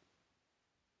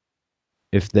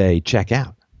 if they check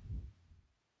out,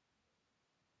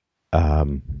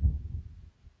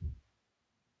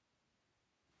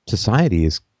 society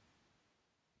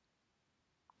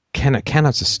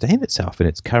cannot sustain itself in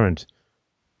its current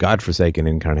godforsaken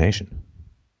incarnation.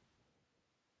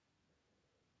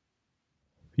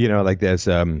 Like there's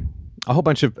a whole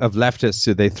bunch of leftists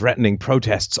who they're threatening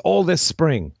protests all this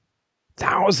spring.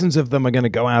 Thousands of them are going to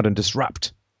go out and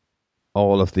disrupt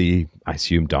all of the, I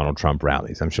assume, Donald Trump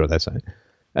rallies. I'm sure that's right.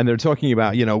 And they're talking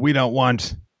about, we don't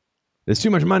want, there's too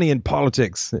much money in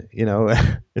politics.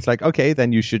 It's like, okay,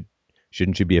 then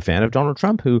shouldn't you be a fan of Donald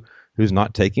Trump who's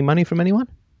not taking money from anyone?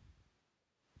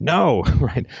 No,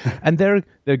 right. And they're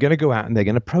going to go out and they're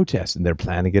going to protest, and they're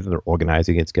planning it and they're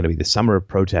organizing it. It's going to be the summer of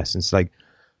protests. And it's like,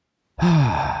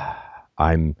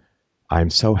 I'm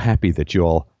so happy that you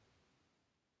all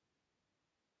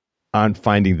aren't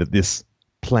finding that this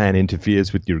plan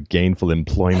interferes with your gainful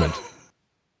employment.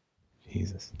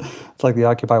 Jesus. It's like the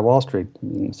Occupy Wall Street,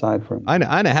 aside from... I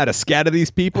know how to scatter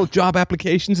these people, job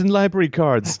applications and library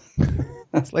cards.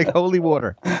 It's like holy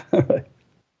water.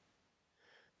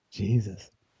 Jesus.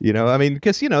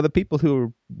 Because, the people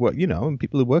who are,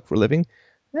 people who work for a living,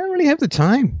 they don't really have the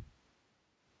time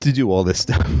to do all this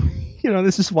stuff.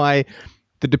 This is why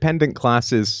the dependent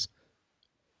classes,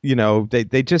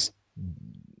 they just,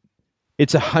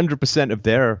 it's 100% of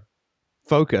their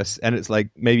focus, and it's like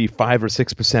maybe 5 or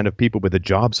 6% of people with a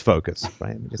job's focus,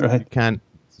 right? Right. You can't,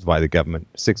 this is why the government,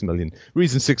 6 million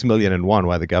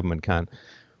why the government can't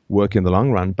work in the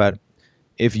long run. But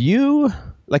if you,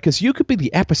 because you could be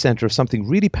the epicenter of something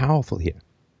really powerful here.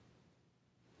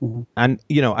 Mm-hmm. And,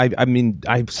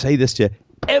 I say this to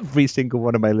every single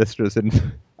one of my listeners,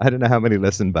 and I don't know how many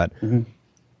listen, but,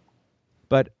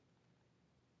 but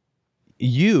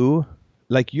you,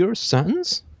 like your son,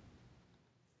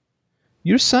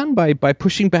 by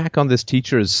pushing back on this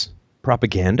teacher's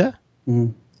propaganda,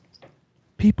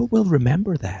 people will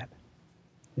remember that.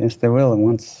 Yes, they will. And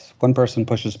once one person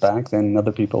pushes back, then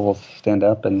other people will stand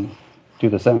up and do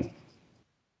the same.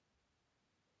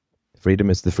 Freedom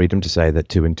is the freedom to say that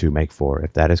 2 and 2 make 4.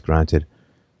 If that is granted,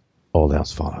 all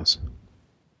else follows.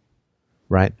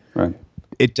 right? Right.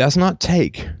 It does not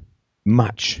take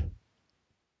much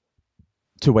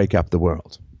to wake up the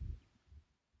world.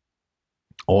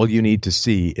 All you need to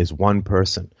see is one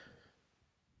person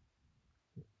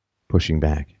pushing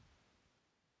back.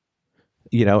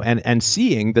 And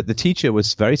seeing that the teacher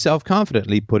was very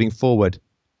self-confidently putting forward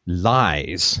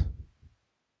lies,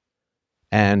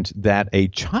 and that a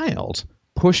child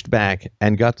pushed back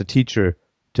and got the teacher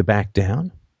to back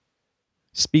down,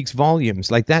 speaks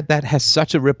volumes. Like that has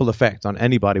such a ripple effect on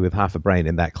anybody with half a brain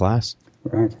in that class.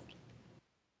 Right.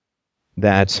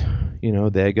 That,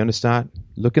 they're going to start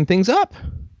looking things up.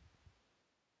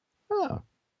 Oh,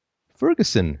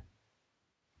 Ferguson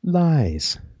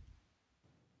lies.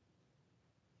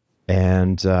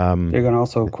 And they're going to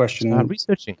also question. Start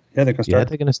researching. Yeah, they're going to start. Yeah,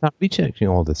 they're going to start researching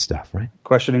all this stuff, right?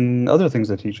 Questioning other things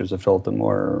that teachers have told them,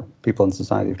 or people in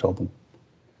society have told them.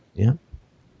 Yeah.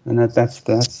 And that's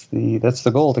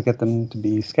the goal, to get them to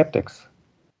be skeptics.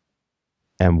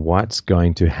 And what's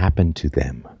going to happen to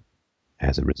them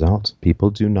as a result? People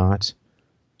do not.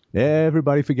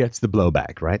 Everybody forgets the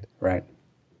blowback, right? Right.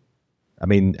 I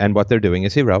mean, and what they're doing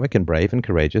is heroic and brave and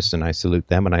courageous, and I salute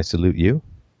them and I salute you.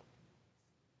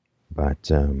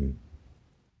 But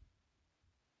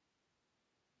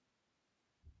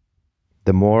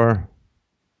the more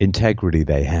integrity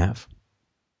they have,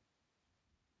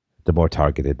 the more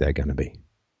targeted they're going to be.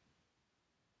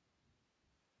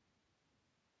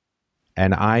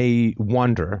 And I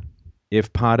wonder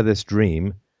if part of this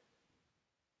dream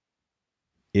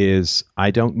is,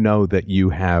 I don't know that you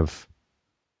have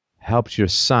helped your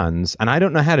sons, and I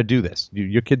don't know how to do this.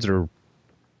 Your kids are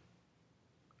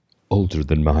older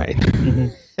than mine. Mm-hmm.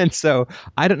 And so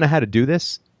I don't know how to do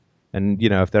this. And,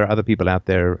 if there are other people out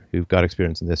there who've got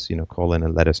experience in this, call in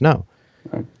and let us know.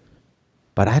 Right.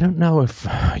 But I don't know if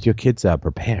your kids are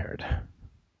prepared.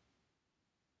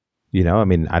 I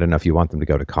don't know if you want them to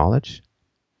go to college.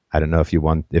 I don't know if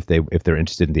they're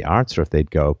interested in the arts, or if they'd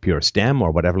go pure STEM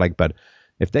or whatever. But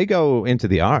if they go into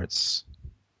the arts,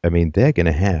 they're going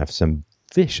to have some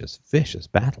vicious, vicious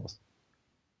battles.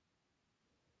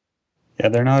 Yeah,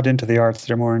 they're not into the arts.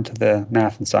 They're more into the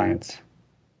math and science.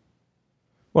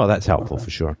 Well, that's helpful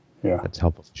for sure. Yeah. That's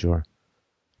helpful for sure.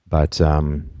 But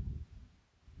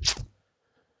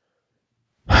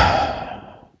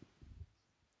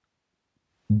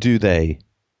do they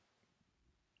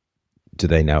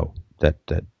know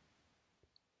that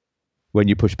when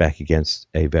you push back against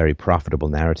a very profitable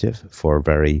narrative for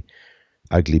very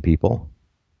ugly people,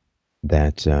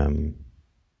 that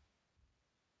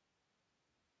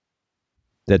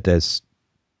there's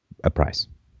a price?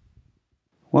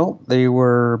 Well, they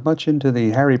were much into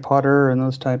the Harry Potter and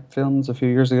those type films a few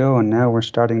years ago, and now we're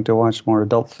starting to watch more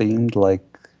adult-themed, like,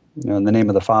 In the Name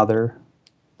of the Father,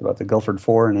 about the Guildford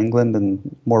Four in England,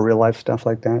 and more real-life stuff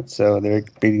like that. So they're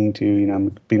beginning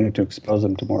to expose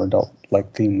them to more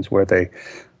adult-like themes where they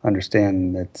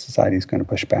understand that society's going to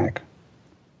push back.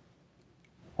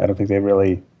 I don't think they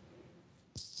really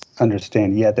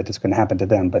understand yet that it's going to happen to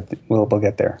them, but we'll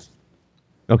get there.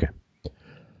 Okay.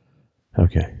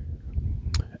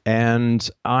 And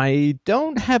I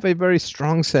don't have a very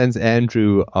strong sense,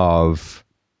 Andrew, of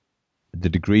the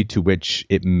degree to which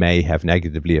it may have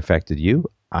negatively affected you.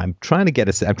 I'm trying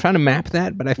to map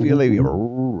that, but I feel like you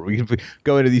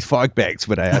go into these fog bags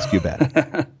when I ask you about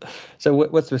it. So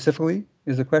what specifically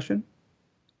is the question?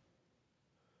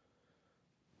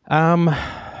 That's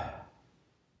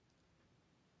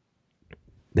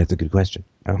a good question.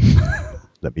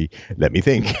 Let me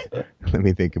think. Let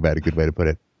me think about a good way to put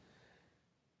it.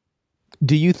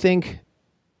 Do you think,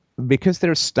 because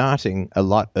they're starting a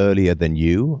lot earlier than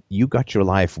you got your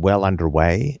life well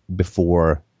underway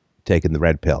before taking the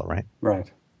red pill, right?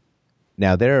 Right.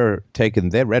 Now they're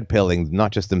red pilling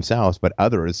not just themselves, but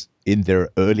others in their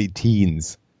early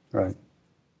teens. Right.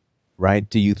 Right?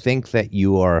 Do you think that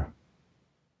you are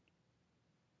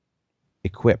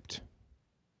equipped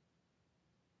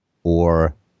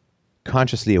or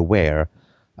consciously aware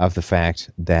of the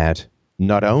fact that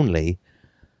not only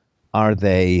are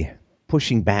they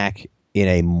pushing back in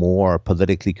a more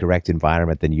politically correct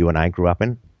environment than you and I grew up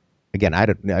in? Again, I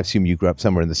assume you grew up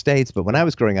somewhere in the States, but when I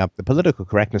was growing up, the political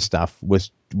correctness stuff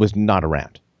was not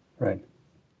around. Right.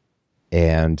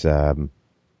 And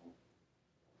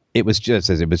it was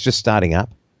just starting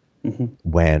up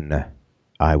when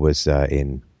I was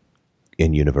in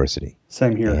university.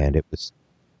 Same here. And it was,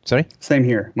 sorry? Same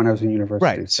here when I was in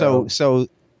university. Right. So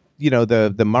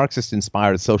the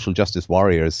Marxist-inspired social justice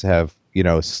warriors have,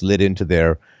 slid into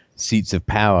their seats of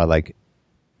power like,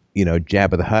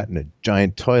 Jabba the Hutt in a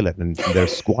giant toilet, and they're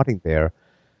squatting there,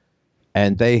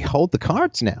 and they hold the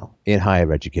cards now in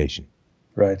higher education.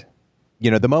 Right.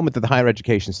 the moment that the higher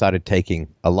education started taking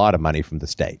a lot of money from the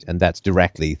state, and that's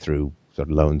directly through sort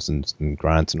of loans and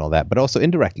grants and all that, but also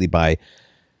indirectly by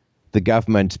the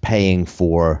government paying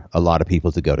for a lot of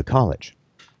people to go to college.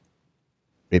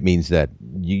 It means that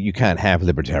you can't have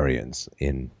libertarians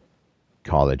in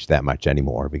college that much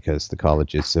anymore because the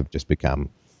colleges have just become,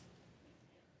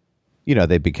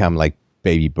 they've become like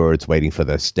baby birds waiting for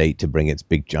the state to bring its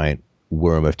big giant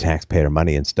worm of taxpayer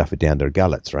money and stuff it down their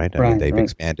gullets, right? I mean, they've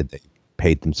expanded, they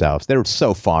paid themselves. They're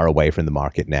so far away from the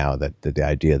market now that the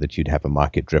idea that you'd have a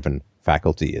market-driven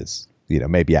faculty is,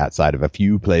 maybe outside of a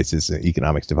few places,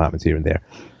 economics departments here and there.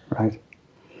 Right.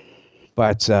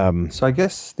 But so I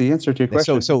guess the answer to your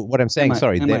question. So what I'm saying,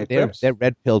 they're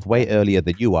red-pilled way earlier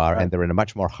than you are, right. and they're in a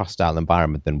much more hostile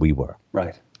environment than we were.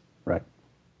 Right.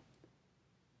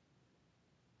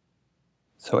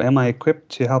 So am I equipped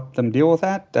to help them deal with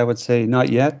that? I would say not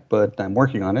yet, but I'm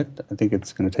working on it. I think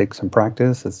it's going to take some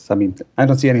practice. I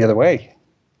don't see any other way.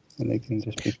 And they can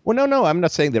just be... Well, no, I'm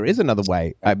not saying there is another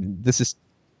way. I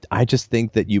just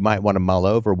think that you might want to mull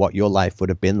over what your life would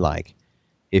have been like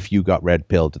if you got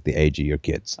red-pilled at the age of your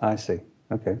kids. I see.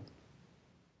 Okay.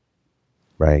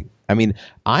 Right. I mean,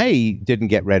 I didn't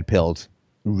get red-pilled,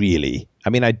 really. I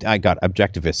mean, I got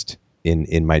objectivist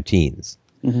in my teens.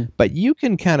 Mm-hmm. But you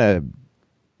can kind of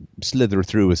slither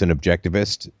through as an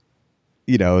objectivist,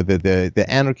 the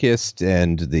anarchist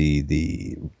and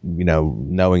the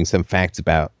knowing some facts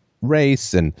about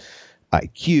race and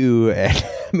IQ and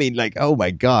I mean, like, oh my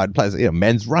God, plus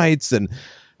men's rights and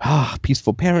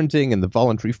peaceful parenting and the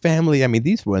voluntary family. I mean,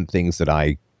 these weren't things that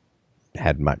I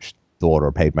had much thought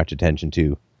or paid much attention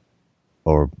to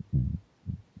or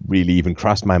really even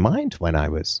crossed my mind when I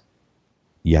was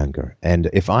younger. And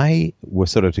if I were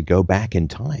sort of to go back in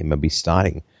time and be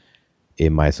starting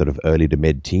in my sort of early to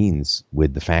mid-teens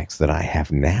with the facts that I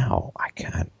have now, I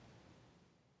can't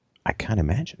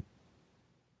imagine.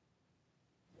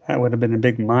 That would have been a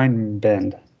big mind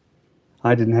bend.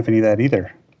 I didn't have any of that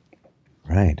either.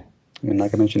 Right. I mean,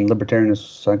 like I mentioned,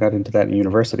 libertarianism, I got into that in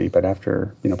university, but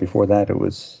after, before that, it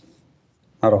was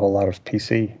not a whole lot of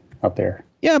PC out there.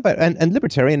 Yeah, but and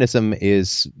libertarianism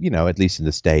is, at least in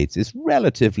the States, is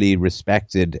relatively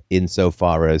respected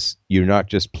insofar as you're not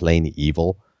just plain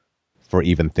evil for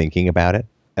even thinking about it.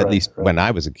 At least when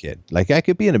I was a kid. Like, I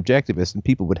could be an objectivist and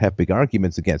people would have big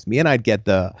arguments against me, and I'd get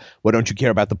why don't you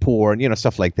care about the poor, and,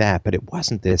 stuff like that. But it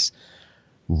wasn't this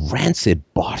rancid,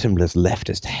 bottomless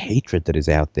leftist hatred that is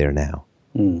out there now.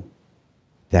 Mm.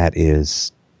 That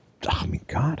is, oh, my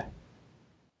God.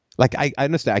 Like, I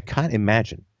honestly, I can't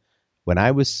imagine. When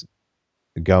I was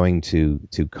going to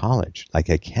college, like,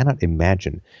 I cannot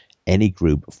imagine any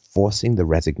group forcing the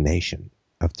resignation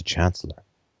of the chancellor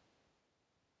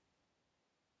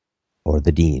or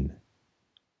the dean.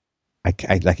 I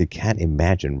can't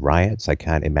imagine riots. I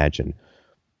can't imagine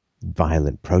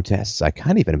violent protests. I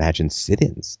can't even imagine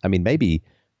sit-ins. I mean, maybe,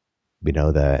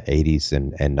 the 80s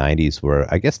and 90s were,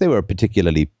 I guess they were a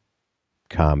particularly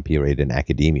calm period in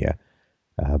academia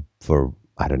for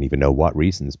I don't even know what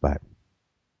reasons, but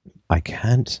I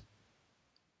can't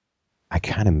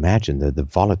imagine the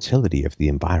volatility of the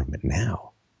environment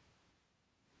now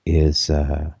is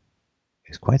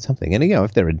quite something. And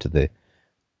if they're into the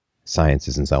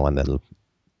sciences and so on,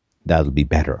 that'll be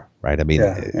better, right? I mean,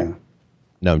 yeah.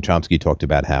 Noam Chomsky talked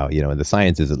about how in the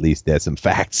sciences at least there's some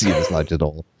facts. It's not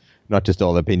just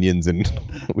all opinions, and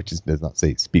which does not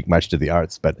speak much to the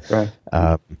arts, but. Right.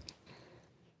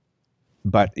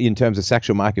 But in terms of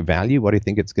sexual market value, what do you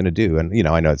think it's going to do? And,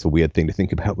 I know it's a weird thing to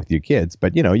think about with your kids,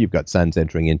 but, you've got sons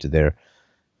entering into their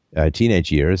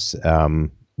teenage years.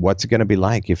 What's it going to be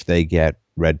like if they get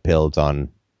red-pilled on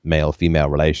male-female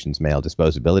relations, male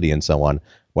disposability, and so on?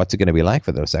 What's it going to be like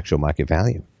for their sexual market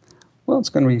value? Well, it's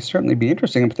going to certainly be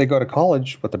interesting. If they go to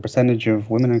college, what the percentage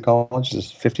of women in college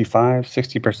is 55,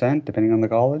 60%, depending on the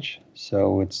college.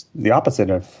 So it's the opposite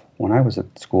of when I was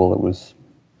at school. It was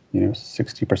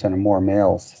 60% or more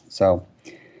males. So,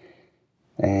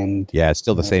 and yeah, it's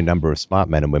still the same number of smart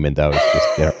men and women, though. It's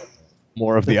just they're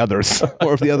more of the others,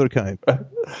 more of the other kind.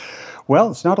 Well,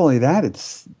 it's not only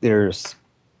that. There's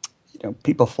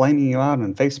people flaming you out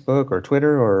on Facebook or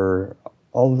Twitter or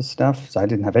all this stuff. So I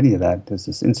didn't have any of that. There's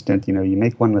this instant, you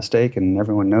make one mistake and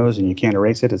everyone knows, and you can't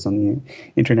erase it. It's on the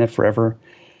internet forever.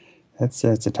 It's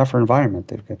a tougher environment.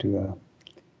 They've got to. I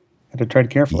had to tread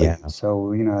carefully. Yeah.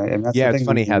 So, and that's the thing it's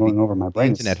funny how going over my brain.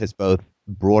 The internet has both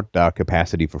brought our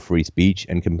capacity for free speech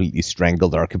and completely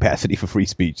strangled our capacity for free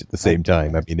speech at the same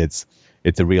time. I mean, it's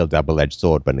a real double-edged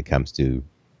sword when it comes to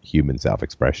human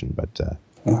self-expression. But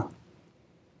yeah.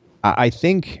 I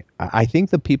think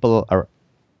that people are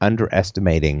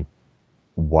underestimating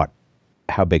what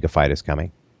how big a fight is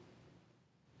coming.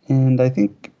 And I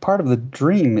think part of the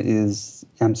dream is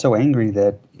I'm so angry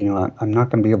that, I'm not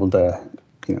going to be able to,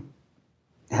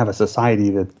 have a society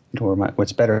that,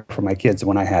 what's better for my kids than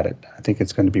when I had it. I think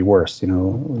it's going to be worse.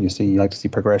 You like to see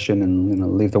progression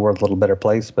and, leave the world a little better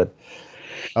place, but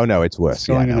Oh, no, it's worse. it's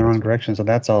going in the wrong direction. So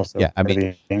that's also I part of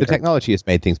mean, the the technology has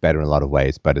made things better in a lot of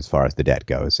ways, but as far as the debt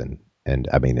goes, and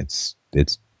I mean, it's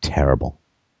terrible.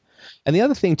 And the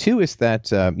other thing, too, is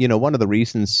that, one of the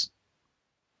reasons,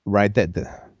 right, that the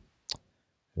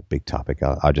big topic,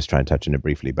 I'll just try and touch on it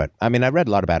briefly. But, I mean, I read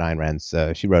a lot about Ayn Rand's.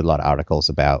 She wrote a lot of articles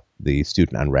about the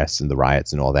student unrest and the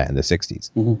riots and all that in the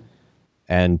 60s. Mm-hmm.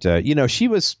 And, she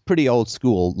was pretty old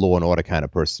school law and order kind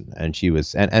of person. And she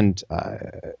was, and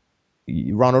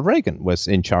Ronald Reagan was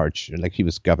in charge, like he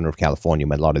was governor of California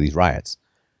when a lot of these riots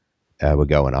were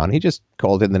going on. He just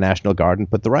called in the National Guard and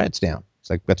put the riots down. It's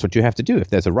like, that's what you have to do. If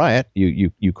there's a riot,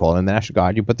 you call in the National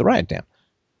Guard, you put the riot down.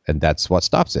 And that's what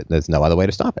stops it. There's no other way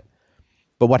to stop it.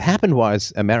 But what happened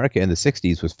was America in the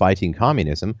 60s was fighting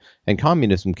communism, and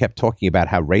communism kept talking about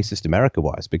how racist America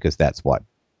was, because that's what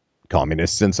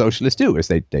communists and socialists do, is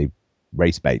they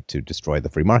race bait to destroy the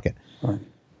free market. Right.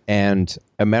 And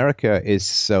America is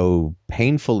so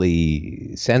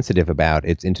painfully sensitive about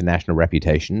its international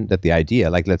reputation that the idea,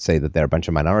 like let's say that there are a bunch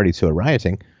of minorities who are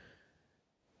rioting,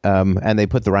 and they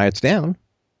put the riots down,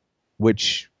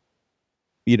 which,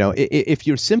 if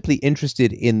you're simply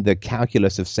interested in the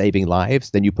calculus of saving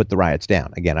lives, then you put the riots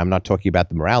down. Again, I'm not talking about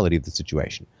the morality of the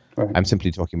situation. Right. I'm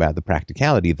simply talking about the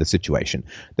practicality of the situation,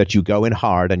 that you go in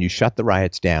hard and you shut the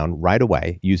riots down right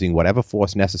away using whatever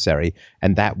force necessary.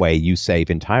 And that way you save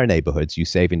entire neighborhoods, you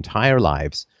save entire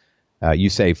lives, you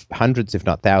save hundreds, if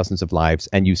not thousands of lives,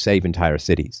 and you save entire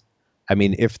cities. I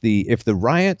mean, if the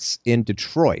riots in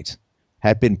Detroit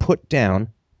had been put down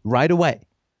right away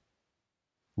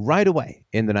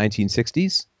in the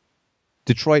 1960s,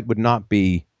 Detroit would not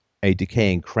be a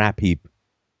decaying crap heap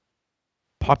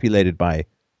populated by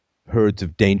herds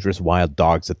of dangerous wild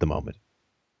dogs at the moment.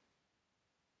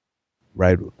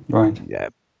 Right? Right. Yeah.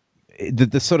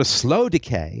 The sort of slow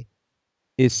decay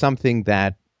is something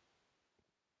that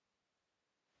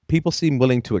people seem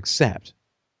willing to accept.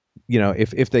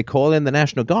 If they call in the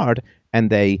National Guard and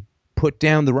they put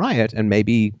down the riot and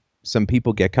maybe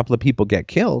a couple of people get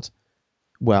killed,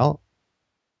 well,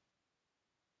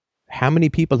 how many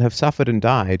people have suffered and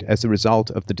died as a result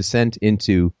of the descent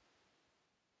into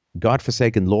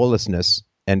godforsaken lawlessness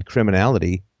and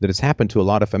criminality that has happened to a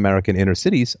lot of American inner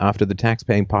cities after the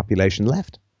tax-paying population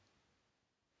left?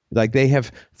 Like, they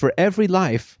have, for every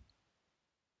life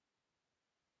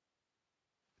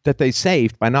that they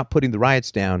saved by not putting the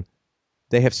riots down,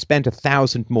 they have spent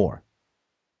 1,000 more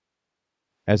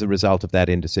as a result of that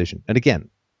indecision. And again,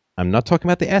 I'm not talking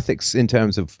about the ethics in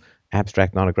terms of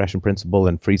abstract non-aggression principle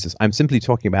and freezes. I'm simply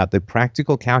talking about the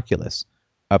practical calculus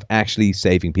of actually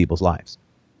saving people's lives,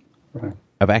 Right.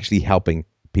 of actually helping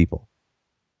people.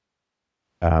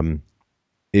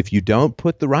 If you don't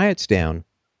put the riots down,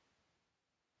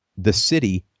 the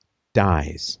city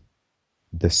dies.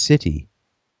 The city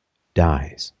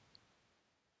dies.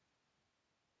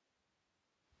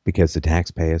 Because the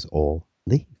taxpayers all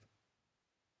leave.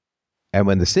 And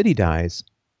when the city dies,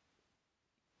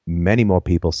 many more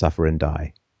people suffer and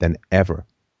die than ever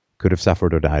could have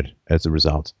suffered or died as a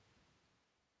result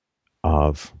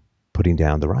of putting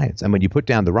down the riots. And when you put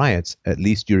down the riots, at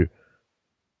least you're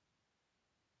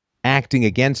acting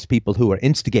against people who are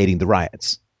instigating the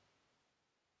riots.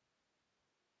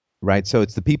 Right? So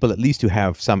it's the people at least who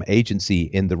have some agency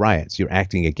in the riots. You're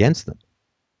acting against them.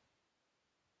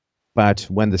 But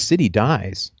when the city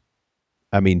dies,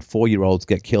 4-year-olds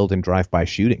get killed in drive-by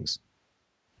shootings.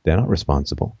 They're not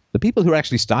responsible. The people who are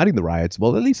actually starting the riots,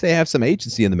 well, at least they have some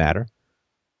agency in the matter.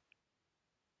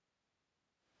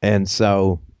 And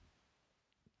so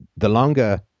the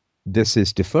longer this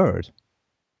is deferred,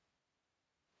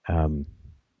 the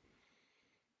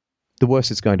worse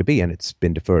it's going to be, and it's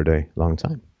been deferred a long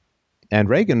time. And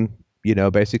Reagan,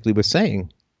 basically was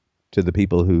saying to the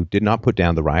people who did not put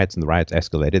down the riots, and the riots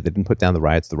escalated. They didn't put down the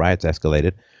riots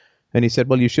escalated. And he said,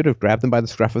 well, you should have grabbed them by the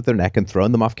scruff of their neck and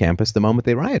thrown them off campus the moment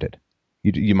they rioted.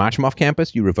 You march them off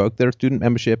campus, you revoke their student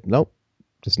membership. Nope.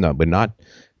 Just no, we're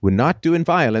not doing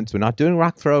violence, we're not doing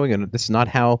rock throwing, and this is not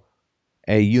how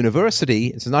this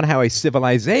is not how a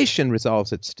civilization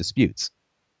resolves its disputes.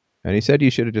 And he said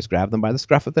you should have just grabbed them by the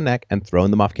scruff of the neck and thrown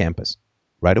them off campus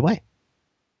right away.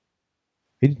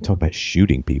 He didn't talk about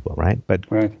shooting people, right?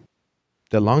 But Right.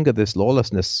 the longer this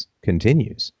lawlessness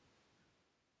continues,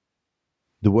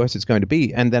 the worse it's going to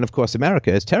be. And then, of course,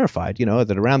 America is terrified,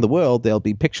 that around the world there'll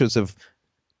be pictures of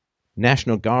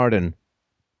National Guard and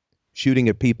shooting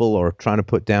at people or trying to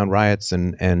put down riots,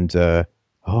 and it's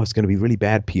going to be really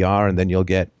bad PR, and then you'll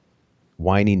get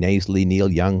whiny, nasally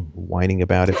Neil Young whining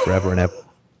about it forever and ever.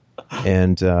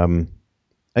 And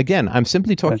again, I'm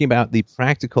simply talking about the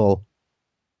practical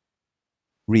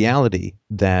reality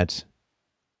that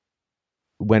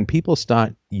when people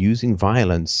start using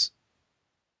violence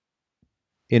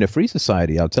in a free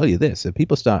society, I'll tell you this, if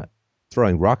people start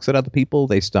throwing rocks at other people,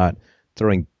 they start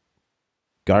throwing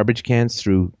garbage cans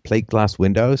through plate glass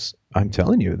windows, I'm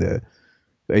telling you,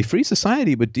 a free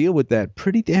society would deal with that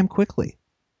pretty damn quickly.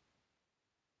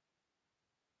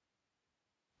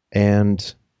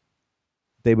 And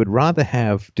they would rather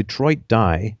have Detroit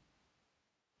die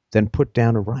than put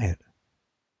down a riot.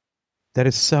 That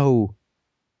is so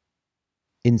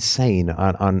insane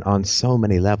on so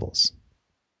many levels.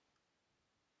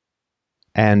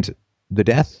 And the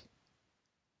death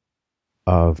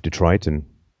of Detroit, and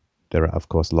there are, of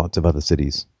course, lots of other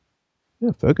cities.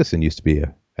 Yeah, Ferguson used to be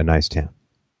a nice town.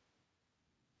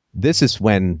 This is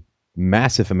when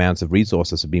massive amounts of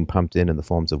resources have been pumped in the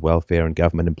forms of welfare and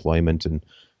government employment and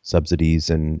subsidies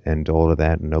and all of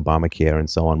that, and Obamacare and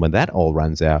so on. When that all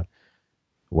runs out,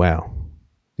 wow,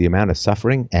 the amount of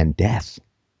suffering and death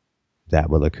that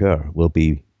will occur will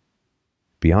be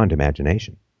beyond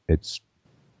imagination. It's,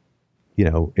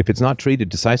 if it's not treated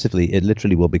decisively, it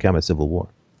literally will become a civil war.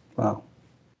 Wow.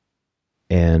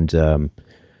 And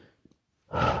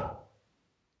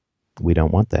we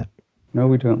don't want that. No,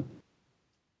 we don't.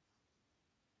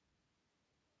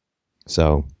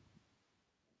 So,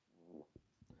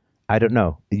 I don't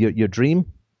know. Your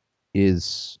dream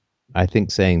is, I think,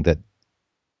 saying that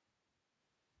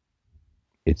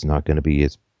it's not going to be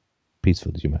as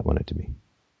peaceful as you might want it to be.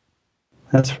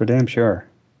 That's for damn sure.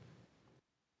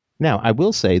 Now, I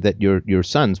will say that your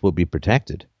sons will be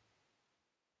protected.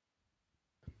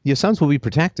 Your sons will be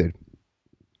protected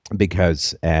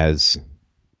because as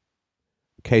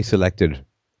case-elected,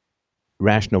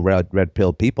 rational,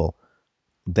 red-pilled people,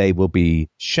 they will be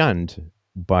shunned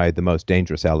by the most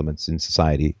dangerous elements in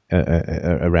society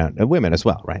around women as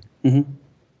well, right? Mm-hmm.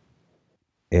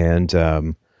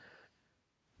 And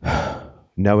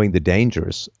knowing the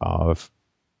dangers of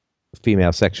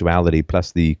female sexuality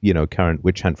plus the current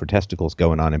witch hunt for testicles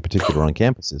going on, in particular on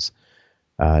campuses,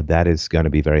 that is going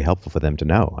to be very helpful for them to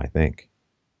know, I think.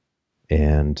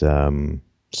 And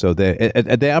so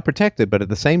they are protected, but at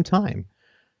the same time,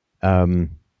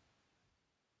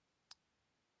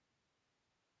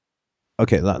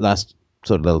 okay, last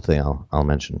sort of little thing I'll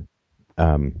mention,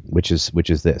 which is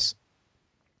this: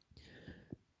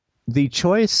 the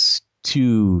choice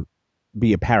to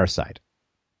be a parasite.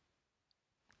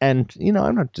 And,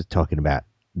 I'm not just talking about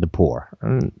the poor,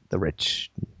 the rich,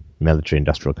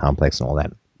 military-industrial complex and all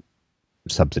that,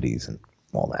 subsidies and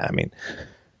all that. I mean,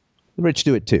 the rich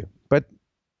do it too. But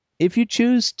if you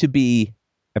choose to be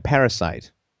a parasite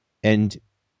and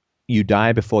you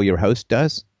die before your host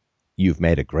does, you've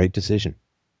made a great decision.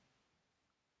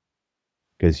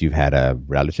 Because you've had a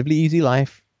relatively easy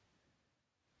life.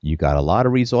 You got a lot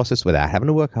of resources without having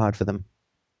to work hard for them.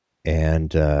 And,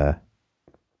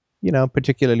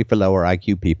 particularly for lower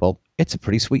IQ people, it's a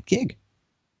pretty sweet gig.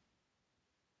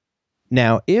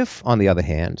 Now, if, on the other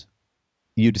hand,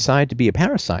 you decide to be a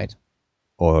parasite,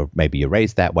 or maybe you're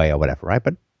raised that way or whatever, right?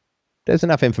 But there's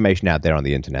enough information out there on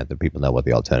the internet that people know what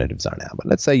the alternatives are now. But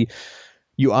let's say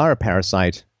you are a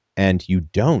parasite and you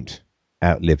don't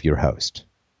outlive your host.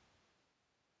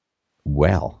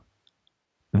 Well,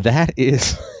 that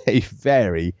is a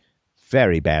very,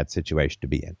 very bad situation to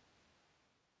be in.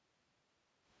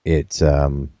 It's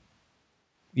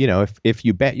if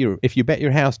you bet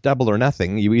your house double or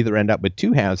nothing, you either end up with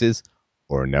two houses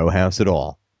or no house at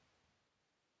all.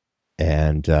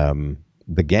 And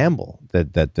the gamble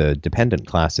that the dependent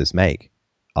classes make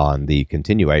on the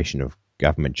continuation of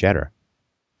government cheddar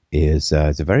is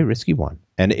a very risky one.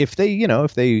 And if they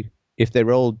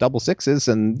roll double sixes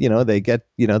and they get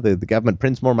the government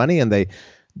prints more money and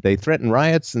they threaten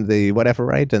riots and the whatever,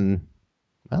 right? And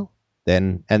well,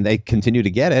 then and they continue to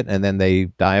get it and then they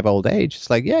die of old age. It's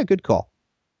like, yeah, good call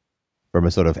from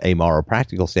a sort of amoral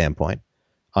practical standpoint.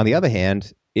 On the other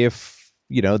hand, if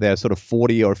they're sort of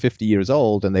 40 or 50 years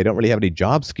old and they don't really have any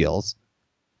job skills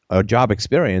or job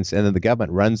experience, and then the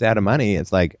government runs out of money,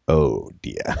 it's like, oh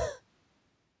dear.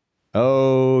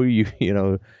 Oh, you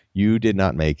did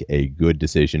not make a good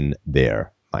decision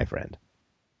there, my friend.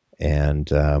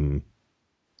 And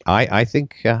I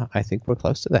think we're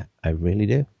close to that. I really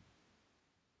do.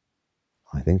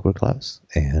 I think we're close.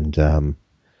 And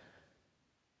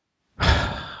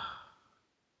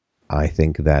I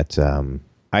think that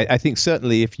I think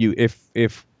certainly if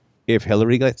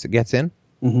Hillary gets in,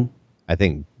 mm-hmm. I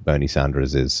think Bernie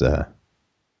Sanders is, feel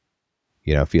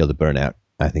the burnout.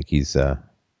 I think he's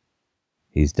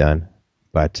done.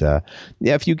 But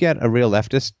if you get a real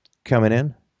leftist coming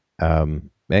in,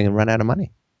 they can run out of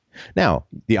money. Now,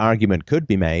 the argument could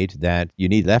be made that you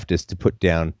need leftists to put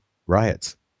down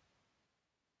riots.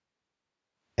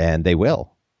 And they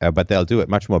will, but they'll do it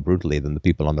much more brutally than the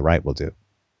people on the right will do.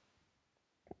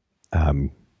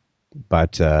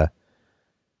 But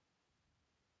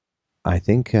I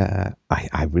think,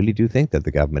 I really do think that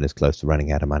the government is close to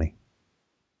running out of money.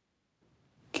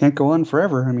 Can't go on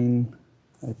forever. I mean,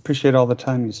 I appreciate all the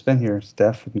time you spent here,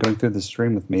 Steph, and going through the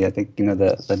stream with me. I think,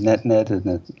 the net and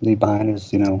the Lee behind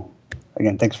is,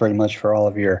 again, thanks very much for all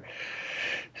of your,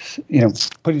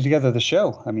 putting together the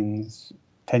show. I mean, it's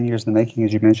 10 years in the making,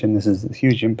 as you mentioned. This is a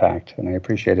huge impact, and I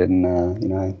appreciate it. And,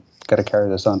 I got to carry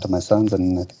this on to my sons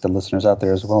and I think the listeners out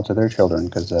there as well, to their children,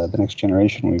 because the next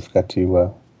generation, we've got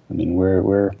to,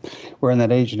 we're in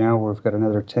that age now where we've got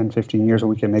another 10, 15 years where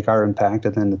we can make our impact,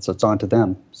 and then it's on to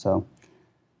them. So.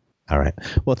 All right.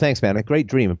 Well, thanks, man. A great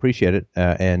dream. Appreciate it.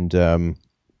 And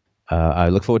I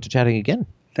look forward to chatting again.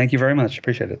 Thank you very much.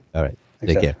 Appreciate it. All right.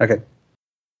 Thanks, Take care. Okay.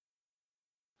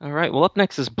 All right. Well, up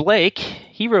next is Blake.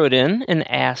 He wrote in and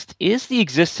asked, is the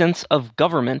existence of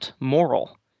government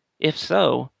moral? If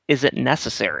so, is it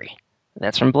necessary?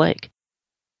 That's from Blake.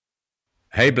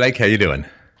 Hey, Blake. How you doing?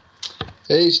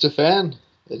 Hey, Stefan.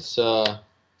 It's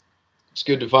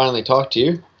good to finally talk to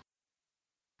you.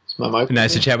 It's my mic.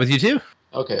 Nice to chat with you, too.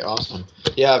 Okay, awesome.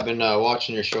 Yeah, I've been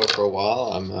watching your show for a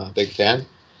while. I'm a big fan.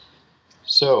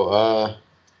 So,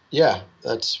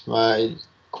 that's my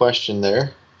question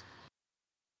there.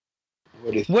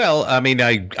 What do you think? Well, I mean,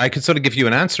 I could sort of give you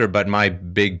an answer, but my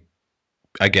big,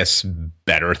 I guess,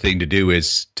 better thing to do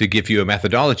is to give you a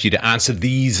methodology to answer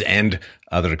these and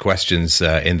other questions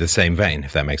in the same vein,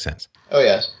 if that makes sense. Oh,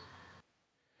 yes.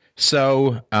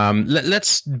 So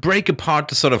let's break apart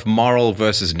the sort of moral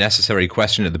versus necessary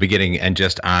question at the beginning and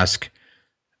just ask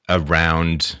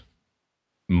around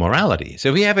morality. So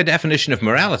if we have a definition of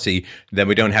morality, then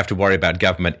we don't have to worry about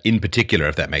government in particular,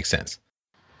 if that makes sense.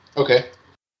 Okay.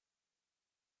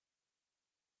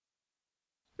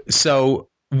 So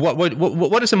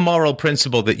what is a moral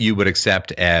principle that you would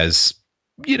accept as,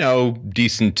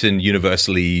 decent and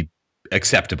universally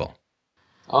acceptable?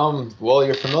 Well,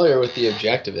 you're familiar with the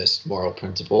objectivist moral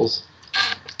principles.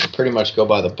 I pretty much go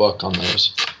by the book on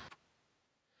those.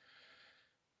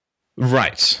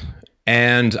 Right.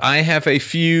 And I have a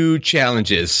few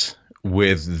challenges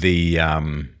with the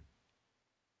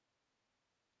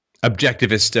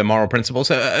objectivist moral principles.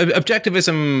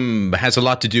 Objectivism has a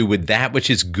lot to do with that which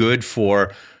is good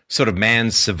for sort of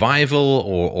man's survival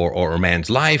or man's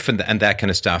life and that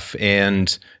kind of stuff.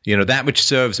 And, that which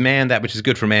serves man, that which is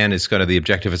good for man is kind of the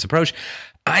objectivist approach.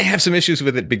 I have some issues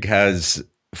with it because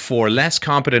for less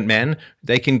competent men,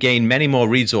 they can gain many more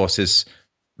resources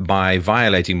by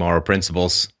violating moral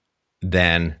principles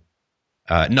than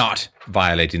not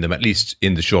violating them, at least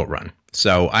in the short run.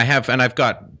 So I've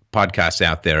got podcasts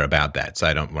out there about that, so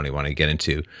I don't really want to get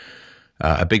into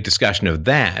a big discussion of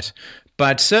that.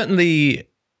 But certainly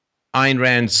Ayn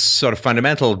Rand's sort of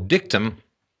fundamental dictum,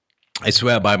 I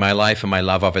swear by my life and my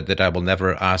love of it that I will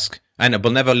never ask, and I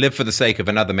will never live for the sake of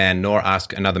another man, nor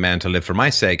ask another man to live for my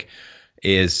sake,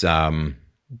 is the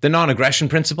non-aggression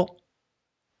principle.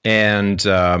 And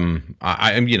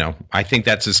I think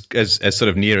that's as sort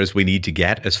of near as we need to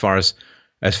get as far as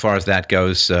that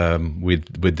goes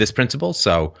with this principle.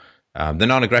 So the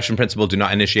non-aggression principle, do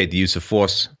not initiate the use of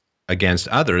force against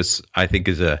others, I think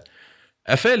is a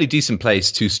fairly decent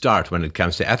place to start when it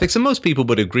comes to ethics. And most people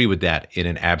would agree with that in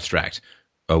an abstract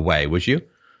way, would you?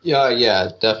 Yeah,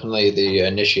 definitely. The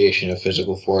initiation of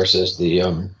physical force is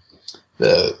the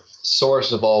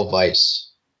source of all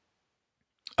vice.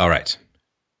 All right.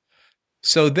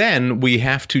 So then we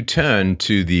have to turn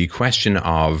to the question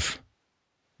of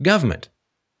government.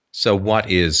 So what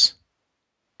is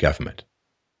government?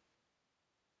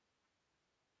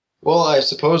 Well, I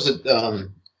suppose that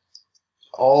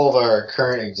all of our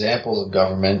current examples of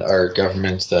government are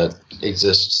governments that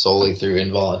exist solely through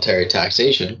involuntary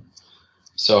taxation.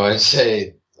 So I'd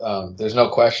say there's no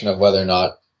question of whether or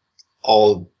not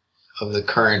all of the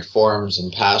current forms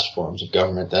and past forms of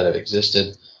government that have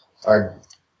existed are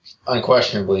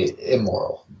unquestionably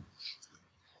immoral.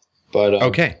 But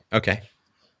Okay.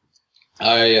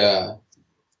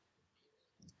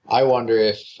 I wonder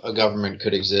if a government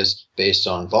could exist based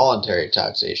on voluntary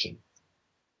taxation.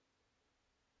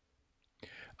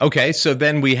 Okay, so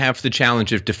then we have the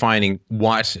challenge of defining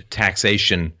what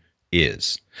taxation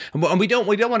is, and we don't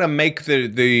want to make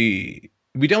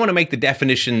the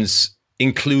definitions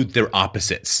include their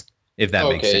opposites. if that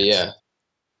makes sense. Okay, yeah.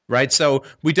 Right? So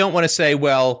we don't want to say,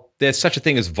 well, there's such a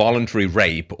thing as voluntary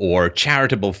rape or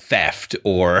charitable theft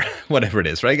or whatever it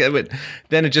is, right?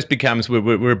 Then it just becomes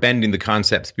we're bending the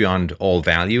concepts beyond all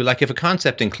value. Like if a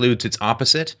concept includes its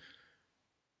opposite,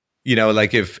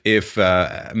 like if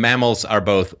mammals are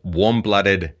both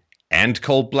warm-blooded and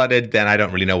cold-blooded, then I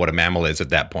don't really know what a mammal is at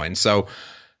that point. So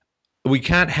we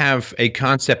can't have a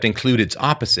concept include its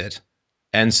opposite.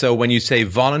 And so when you say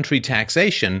voluntary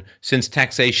taxation, since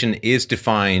taxation is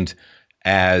defined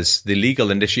as the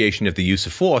legal initiation of the use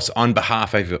of force on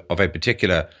behalf of a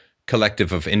particular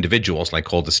collective of individuals, like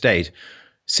called the state,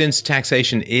 since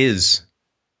taxation is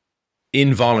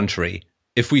involuntary,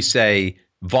 if we say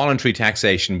voluntary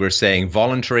taxation, we're saying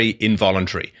voluntary,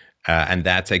 involuntary, and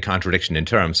that's a contradiction in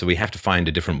terms. So we have to find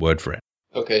a different word for it.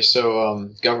 Okay, so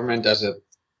government as a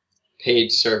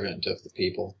paid servant of the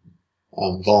people.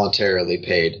 Voluntarily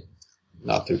paid,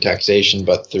 not through taxation,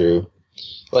 but through,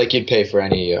 like you'd pay for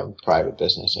any private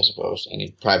business, I suppose,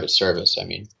 any private service, I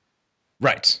mean.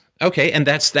 Right. Okay, and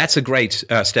that's a great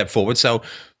step forward. So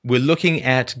we're looking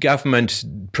at government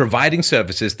providing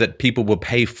services that people will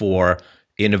pay for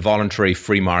in a voluntary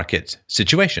free market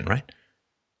situation, right?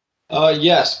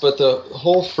 Yes, but the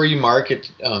whole free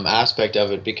market aspect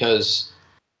of it, because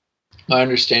my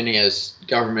understanding is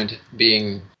government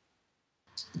being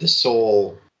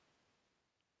the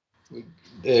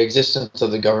existence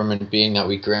of the government being that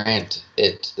we grant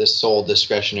it the sole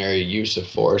discretionary use of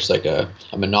force, like a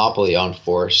monopoly on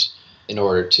force, in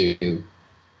order to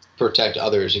protect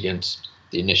others against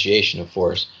the initiation of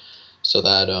force. So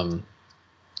that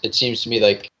it seems to me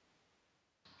like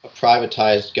a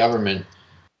privatized government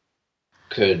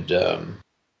could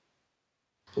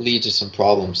lead to some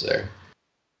problems there.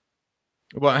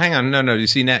 Well, hang on. No. You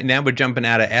see, now we're jumping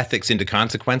out of ethics into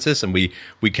consequences, and we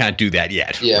can't do that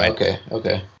yet. Yeah, right?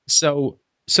 Okay. So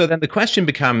then the question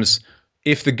becomes,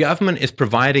 if the government is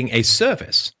providing a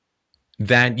service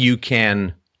that you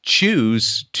can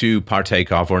choose to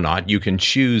partake of or not, you can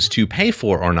choose to pay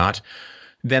for or not,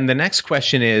 then the next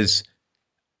question is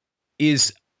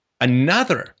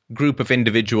another group of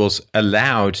individuals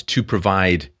allowed to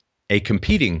provide a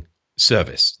competing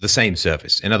service, the same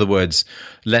service? In other words,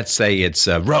 let's say it's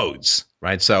roads,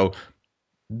 right? So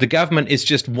the government is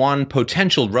just one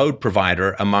potential road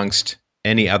provider amongst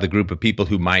any other group of people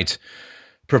who might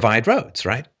provide roads,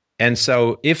 right? And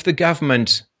so if the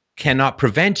government cannot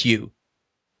prevent you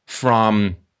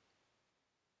from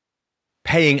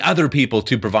paying other people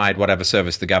to provide whatever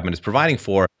service the government is providing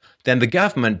for, then the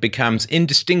government becomes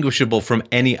indistinguishable from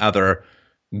any other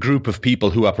group of people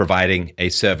who are providing a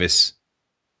service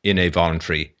in a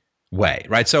voluntary way,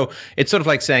 right? So it's sort of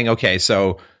like saying, okay,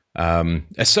 so a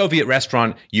Soviet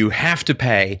restaurant, you have to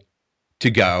pay to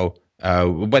go.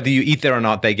 Whether you eat there or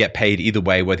not, they get paid either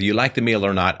way, whether you like the meal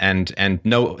or not, and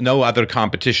no other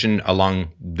competition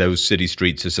along those city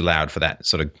streets is allowed for that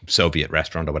sort of Soviet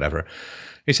restaurant or whatever.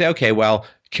 You say, okay, well,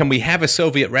 can we have a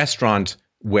Soviet restaurant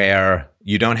where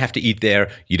you don't have to eat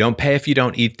there, you don't pay if you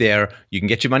don't eat there, you can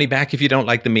get your money back if you don't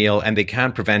like the meal, and they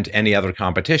can't prevent any other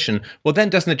competition? Well, then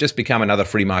doesn't it just become another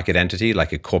free market entity,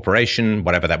 like a corporation,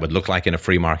 whatever that would look like in a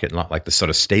free market, not like the sort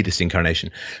of status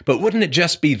incarnation? But wouldn't it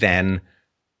just be then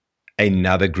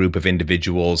another group of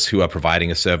individuals who are providing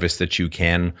a service that you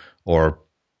can or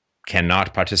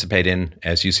cannot participate in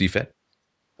as you see fit?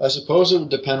 I suppose it would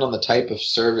depend on the type of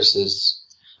services.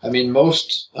 I mean,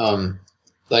 most,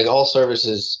 like all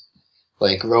services,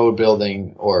 like road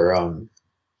building or,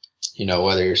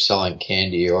 whether you're selling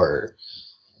candy or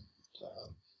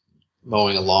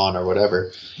mowing a lawn or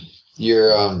whatever,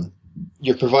 you're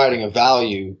providing a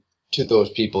value to those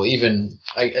people. Even,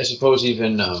 I suppose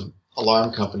even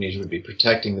alarm companies would be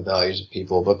protecting the values of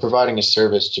people, but providing a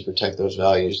service to protect those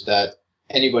values that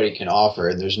anybody can offer,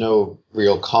 and there's no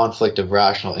real conflict of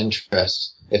rational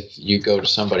interest if you go to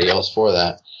somebody else for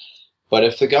that. But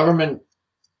if the government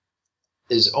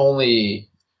is only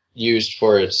used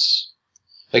for its,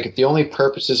 like if the only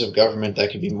purposes of government that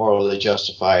can be morally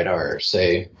justified are,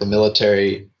 say, the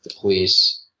military, the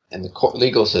police, and the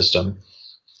legal system,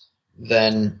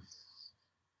 then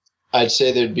I'd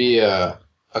say there'd be a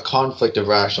conflict of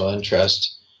rational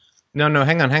interest. No,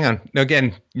 hang on.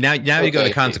 Again, now okay, you go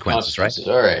to consequences, right?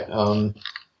 All right.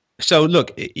 So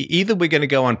look, either we're going to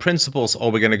go on principles or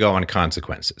we're going to go on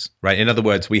consequences, right? In other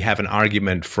words, we have an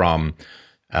argument from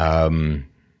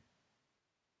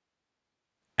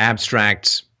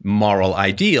abstract moral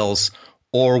ideals,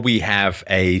 or we have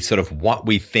a sort of what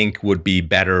we think would be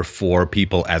better for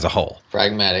people as a whole.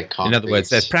 Pragmatic, concrete. In other words,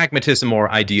 there's pragmatism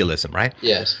or idealism, right?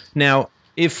 Yes. Now,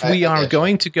 if we are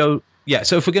going to go... Yeah,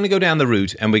 so if we're going to go down the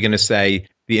route and we're going to say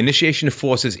the initiation of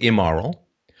force is immoral?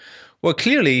 Well,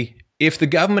 clearly, if the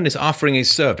government is offering a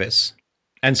service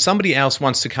and somebody else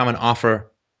wants to come and offer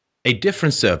a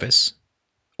different service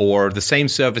or the same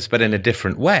service but in a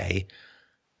different way,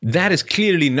 that is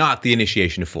clearly not the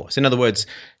initiation of force. In other words,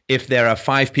 if there are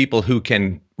 5 people who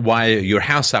can wire your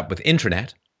house up with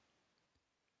internet,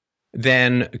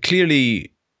 then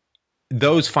clearly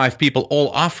those 5 people all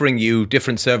offering you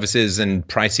different services and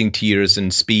pricing tiers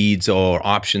and speeds or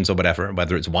options or whatever,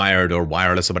 whether it's wired or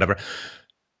wireless or whatever,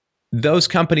 those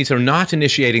companies are not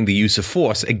initiating the use of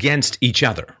force against each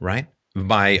other, right?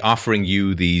 By offering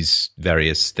you these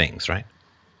various things, right?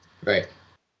 Right.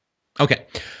 Okay.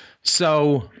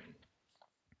 So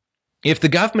if the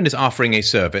government is offering a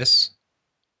service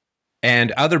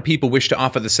and other people wish to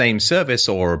offer the same service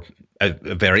or a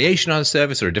variation on a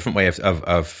service or a different way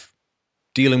of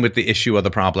dealing with the issue or the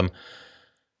problem,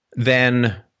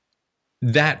 then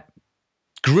that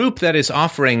group that is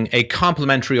offering a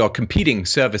complementary or competing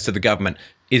service to the government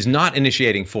is not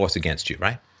initiating force against you,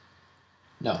 right?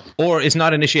 No. Or is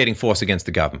not initiating force against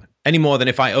the government. Any more than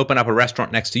if I open up a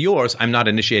restaurant next to yours, I'm not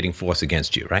initiating force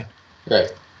against you, right?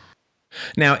 Right.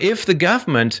 Now, if the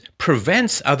government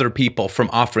prevents other people from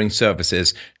offering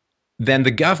services, then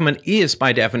the government is,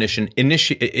 by definition,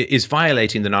 is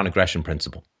violating the non-aggression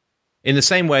principle. In the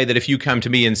same way that if you come to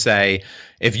me and say,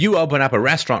 if you open up a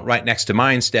restaurant right next to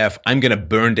mine, Steph, I'm going to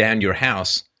burn down your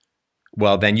house.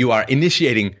 Well, then you are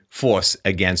initiating force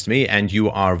against me and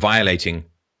you are violating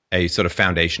a sort of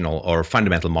foundational or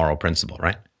fundamental moral principle,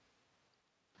 right?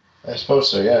 I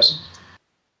suppose so, yes.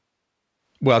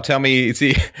 Well, tell me,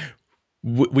 see,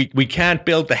 we can't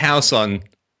build the house on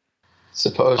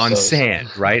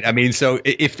sand, right? I mean, so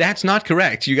if that's not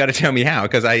correct, you got to tell me how,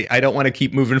 because I don't want to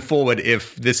keep moving forward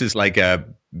if this is like a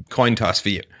coin toss for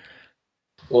you.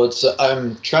 Well,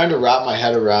 I'm trying to wrap my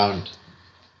head around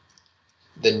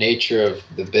the nature of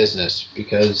the business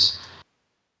because...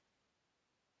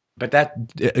 But that,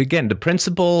 again, the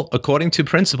principle, according to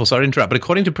principles, sorry to interrupt, but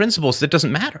according to principles, it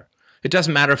doesn't matter. It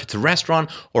doesn't matter if it's a restaurant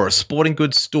or a sporting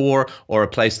goods store or a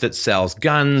place that sells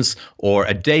guns or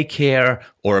a daycare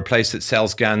or a place that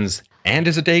sells guns and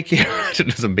is a daycare.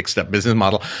 It's a mixed up business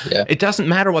model. Yeah. It doesn't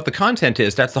matter what the content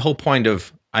is. That's the whole point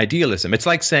of idealism. It's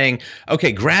like saying,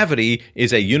 okay, gravity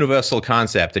is a universal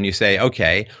concept. And you say,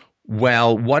 okay,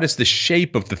 well, what is the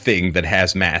shape of the thing that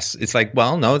has mass? It's like,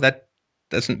 well, no,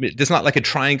 it's not like a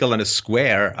triangle and a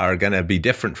square are going to be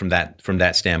different from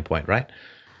that standpoint, right?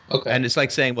 Okay. And it's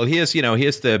like saying, well, here's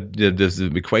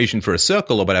the equation for a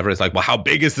circle or whatever. It's like, well, how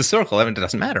big is the circle? I mean, it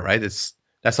doesn't matter, right? That's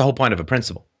the whole point of a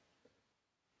principle.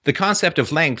 The concept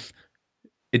of length,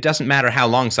 it doesn't matter how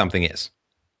long something is,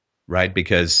 right?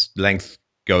 Because length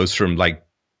goes from like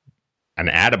an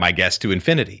atom, I guess, to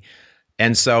infinity.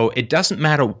 And so it doesn't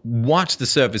matter what the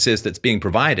service is that's being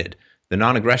provided. The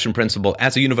non-aggression principle,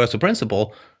 as a universal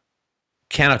principle,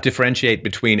 cannot differentiate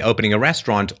between opening a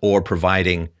restaurant or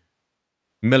providing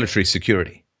military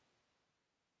security.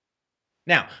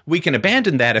 Now, we can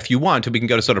abandon that if you want, and we can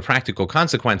go to sort of practical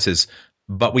consequences,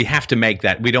 but we have to make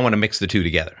that. We don't want to mix the two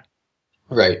together.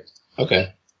 Right.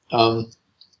 Okay. Now,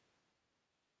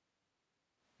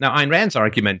 Ayn Rand's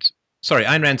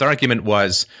argument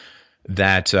was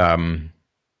that,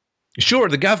 sure,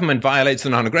 the government violates the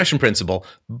non-aggression principle,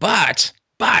 but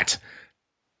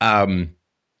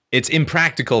it's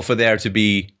impractical for there to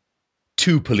be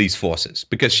 2 police forces,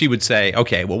 because she would say,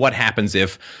 okay, well, what happens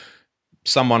if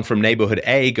someone from neighborhood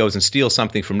A goes and steals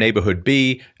something from neighborhood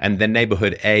B, and then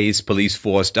neighborhood A's police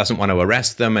force doesn't want to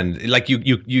arrest them, and like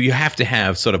you have to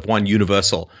have sort of one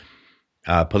universal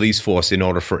police force in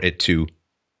order for it to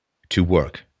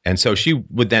work. And so she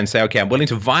would then say, okay, I'm willing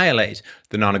to violate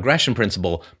the non-aggression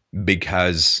principle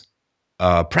because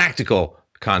practical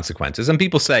consequences. And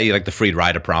people say like the free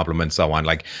rider problem and so on,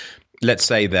 like, let's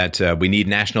say that we need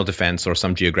national defense or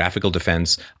some geographical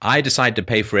defense. I decide to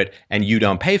pay for it and you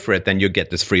don't pay for it, then you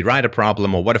get this free rider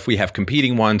problem. Or what if we have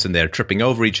competing ones and they're tripping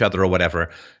over each other or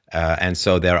whatever? And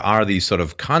so there are these sort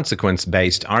of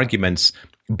consequence-based arguments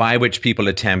by which people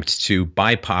attempt to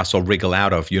bypass or wriggle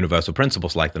out of universal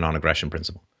principles like the non-aggression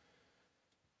principle.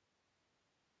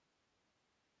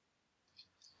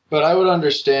 But I would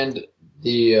understand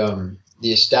the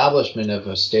establishment of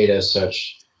a state as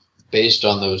such based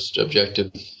on those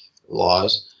objective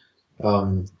laws.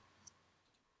 I'm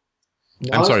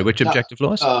sorry, which objective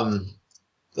laws?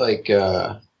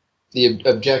 The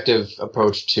objective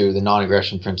approach to the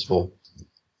non-aggression principle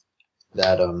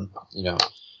that,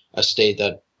 a state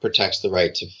that protects the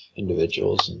rights of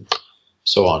individuals and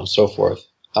so on and so forth.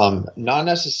 Not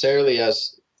necessarily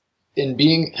as in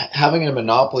having a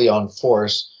monopoly on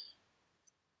force,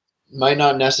 might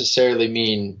not necessarily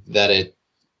mean that it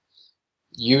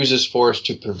uses force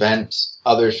to prevent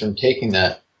others from taking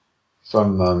that,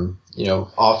 from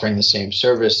offering the same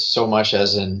service, so much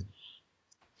as in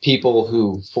people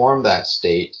who form that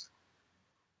state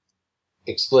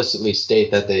explicitly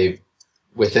state that they,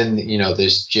 within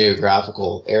this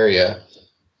geographical area,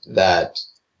 that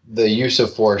the use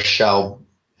of force shall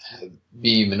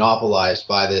be monopolized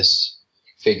by this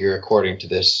figure according to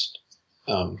this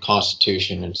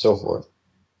constitution and so forth.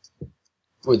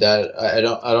 Would that, I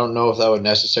don't know if that would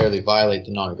necessarily violate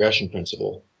the non-aggression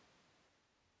principle.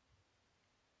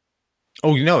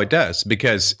 Oh, it does,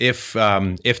 because if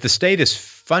the state is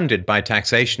funded by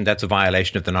taxation, that's a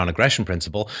violation of the non-aggression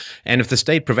principle, and if the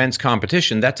state prevents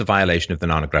competition, that's a violation of the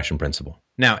non-aggression principle.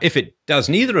 Now, if it does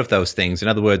neither of those things, in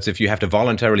other words, if you have to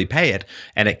voluntarily pay it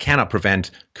and it cannot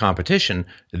prevent competition,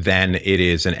 then it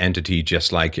is an entity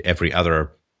just like every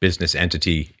other business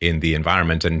entity in the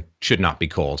environment and should not be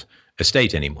called a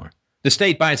state anymore. The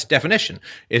state, by its definition,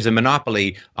 is a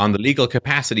monopoly on the legal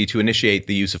capacity to initiate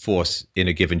the use of force in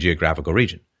a given geographical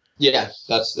region. Yeah,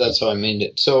 that's how I meant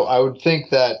it. So I would think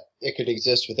that it could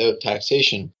exist without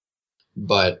taxation,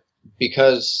 but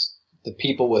because the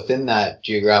people within that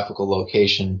geographical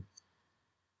location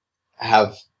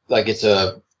have, like, it's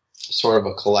a sort of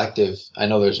a collective, I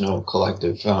know there's no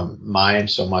collective mind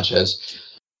so much as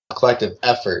a collective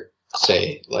effort,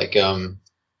 say, like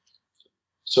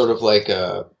sort of like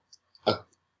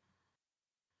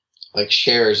like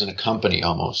shares in a company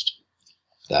almost,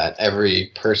 that every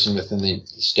person within the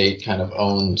state kind of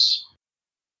owns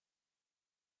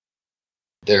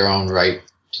their own right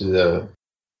to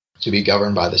be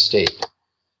governed by the state.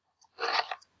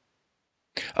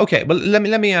 Okay, well,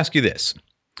 let me ask you this.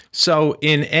 So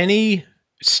in any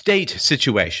state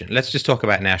situation, let's just talk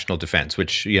about national defense,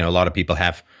 which, a lot of people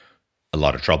have a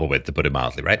lot of trouble with, to put it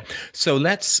mildly, right? So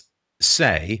let's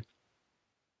say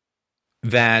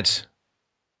that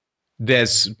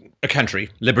there's a country,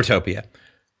 Libertopia,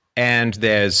 and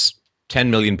there's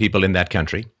 10 million people in that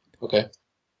country. Okay.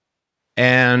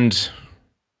 And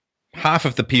half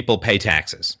of the people pay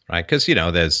taxes, right? Because,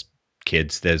 there's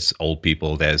kids, there's old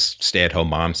people, there's stay-at-home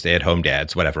moms, stay-at-home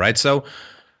dads, whatever, right? So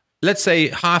let's say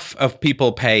half of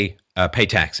people pay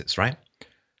taxes, right?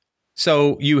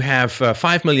 So you have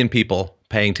 5 million people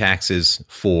paying taxes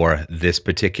for this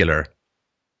particular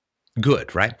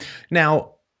good, right?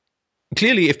 Now,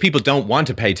 clearly, if people don't want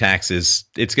to pay taxes,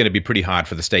 it's going to be pretty hard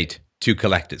for the state to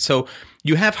collect it. So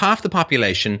you have half the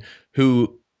population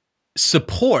who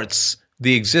supports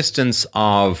the existence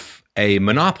of a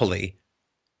monopoly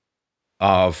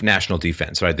of national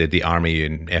defense, right? The Army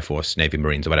and Air Force, Navy,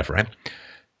 Marines, or whatever, right?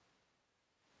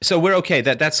 So we're okay.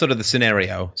 That's sort of the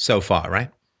scenario so far, right?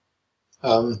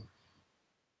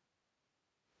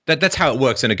 That's how it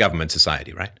works in a government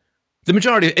society, right? The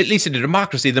majority, at least in a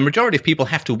democracy, the majority of people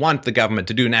have to want the government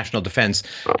to do national defense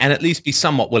and at least be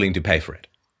somewhat willing to pay for it.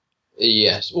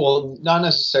 Yes. Well, not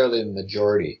necessarily the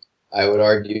majority. I would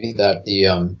argue that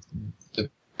the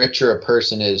richer a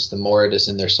person is, the more it is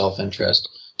in their self-interest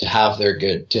to have their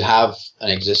good, to have an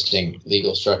existing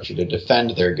legal structure to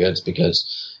defend their goods,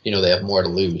 because, they have more to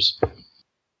lose.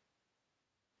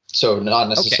 So not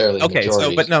necessarily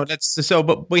majority.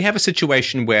 But we have a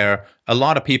situation where a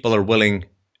lot of people are willing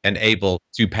and able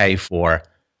to pay for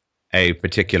a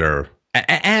particular,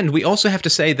 and we also have to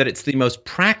say that it's the most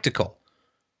practical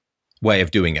way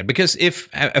of doing it, because if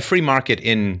a free market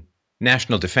in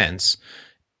national defense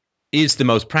is the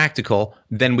most practical,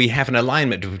 then we have an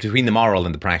alignment between the moral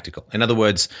and the practical. In other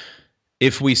words,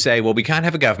 if we say, well, we can't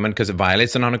have a government because it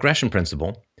violates the non-aggression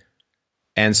principle,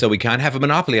 and so we can't have a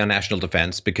monopoly on national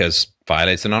defense because it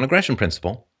violates the non-aggression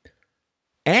principle,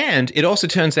 and it also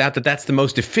turns out that that's the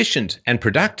most efficient and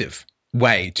productive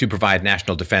way to provide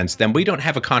national defense, then we don't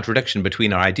have a contradiction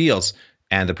between our ideals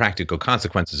and the practical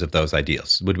consequences of those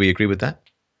ideals. Would we agree with that?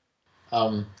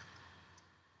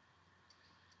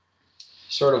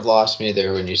 Sort of lost me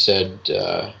there when you said...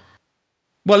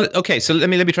 Well, okay, so let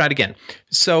me try it again.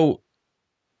 So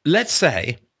let's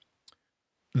say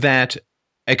that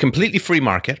a completely free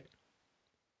market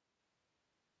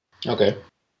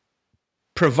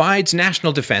provides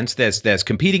national defense. There's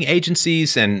competing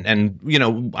agencies, and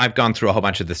I've gone through a whole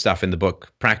bunch of the stuff in the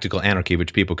book Practical Anarchy,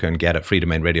 which people can get at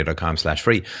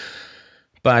freedomainradio.com/free.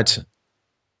 But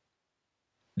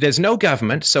there's no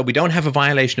government, so we don't have a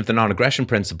violation of the non-aggression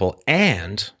principle,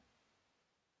 and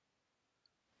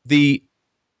the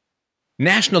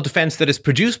national defense that is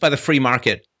produced by the free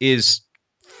market is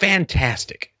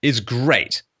fantastic, is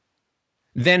great.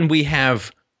 Then we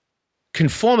have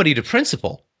conformity to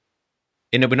principle,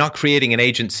 we're not creating an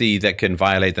agency that can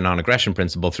violate the non-aggression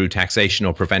principle through taxation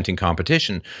or preventing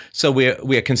competition. So we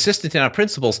are consistent in our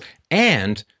principles,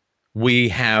 and we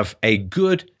have a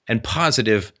good and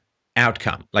positive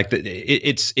outcome. Like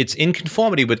it's in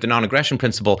conformity with the non-aggression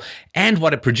principle, and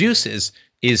what it produces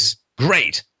is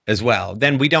great as well.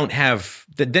 Then we don't have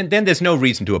then there's no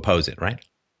reason to oppose it, right?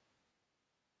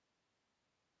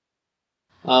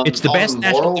 It's the best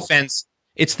national defense.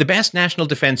 It's the best national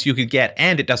defense you could get,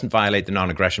 and it doesn't violate the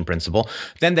non-aggression principle.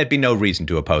 Then there'd be no reason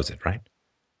to oppose it, right?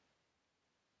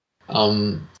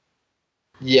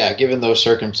 Yeah, given those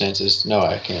circumstances, no,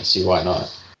 I can't see why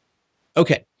not.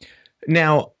 Okay.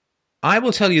 Now, I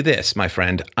will tell you this, my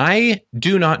friend. I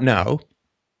do not know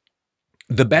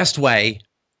the best way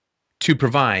to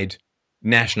provide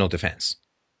national defense.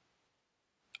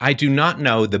 I do not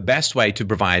know the best way to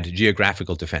provide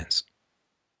geographical defense.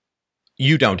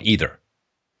 You don't either.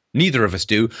 Neither of us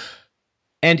do.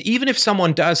 And even if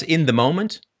someone does in the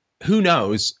moment, who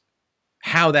knows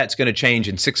how that's going to change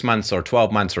in 6 months or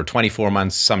 12 months or 24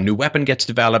 months. Some new weapon gets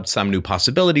developed, some new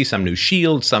possibility, some new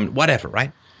shield, some whatever,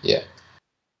 right? Yeah.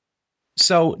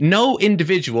 So no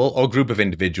individual or group of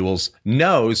individuals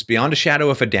knows beyond a shadow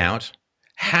of a doubt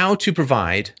how to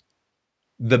provide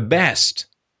the best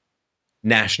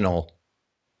national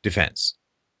defense.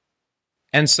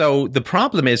 And so the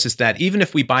problem is that even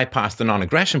if we bypass the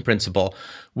non-aggression principle,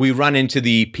 we run into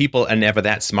the people are never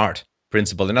that smart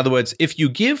principle. In other words, if you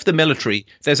give the military,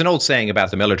 there's an old saying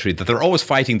about the military that they're always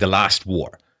fighting the last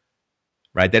war,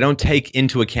 right? They don't take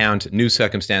into account new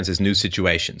circumstances, new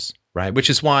situations, right? Which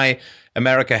is why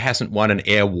America hasn't won an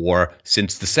air war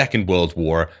since the Second World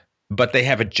War, but they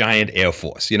have a giant air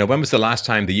force. You know, when was the last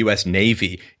time the U.S.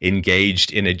 Navy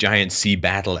engaged in a giant sea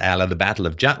battle, a la the Battle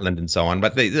of Jutland and so on?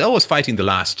 But they're always fighting the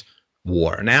last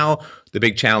war. Now, the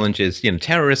big challenge is,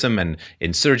 terrorism and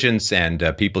insurgents and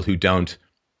people who don't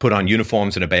put on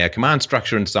uniforms and obey a command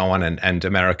structure and so on. And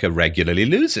America regularly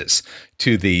loses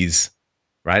to these,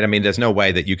 right? I mean, there's no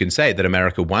way that you can say that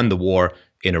America won the war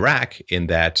in Iraq in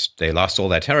that they lost all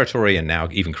that territory and now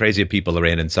even crazier people are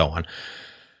in and so on.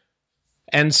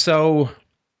 And so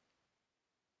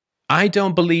I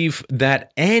don't believe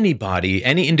that anybody,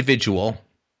 any individual,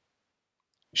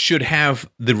 should have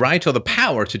the right or the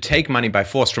power to take money by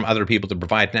force from other people to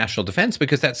provide national defense,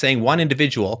 because that's saying one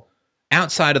individual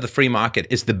outside of the free market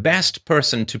is the best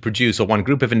person to produce, or one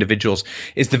group of individuals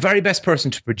is the very best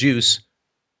person to produce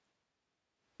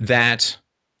that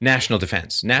national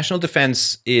defense. National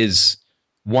defense is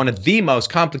one of the most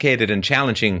complicated and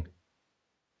challenging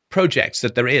projects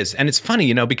that there is. And it's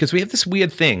funny, because we have this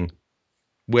weird thing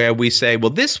where we say, well,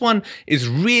 this one is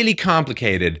really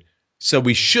complicated, so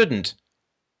we shouldn't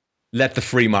let the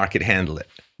free market handle it.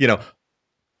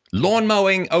 Lawn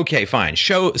mowing, okay, fine.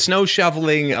 Snow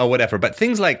shoveling or whatever. But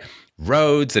things like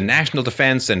roads and national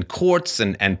defense and courts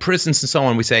and prisons and so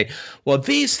on, we say, well,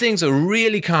 these things are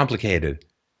really complicated,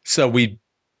 so we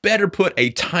better put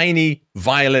a tiny,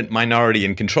 violent minority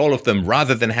in control of them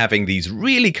rather than having these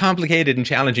really complicated and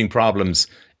challenging problems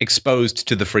exposed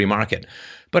to the free market.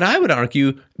 But I would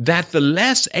argue that the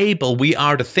less able we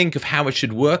are to think of how it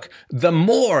should work, the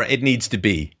more it needs to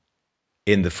be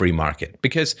in the free market.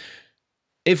 Because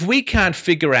if we can't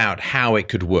figure out how it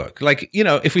could work, like,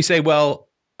 if we say, well,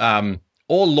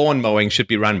 all lawn mowing should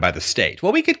be run by the state.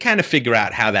 Well, we could kind of figure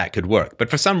out how that could work. But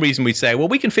for some reason, we say, well,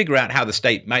 we can figure out how the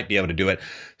state might be able to do it,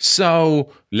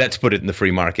 so let's put it in the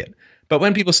free market. But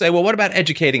when people say, well, what about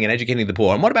educating the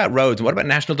poor? And what about roads? And what about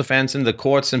national defense and the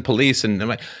courts and police?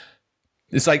 And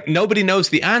it's like nobody knows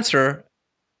the answer.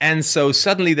 And so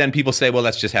suddenly then people say, well,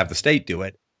 let's just have the state do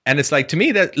it. And it's like, to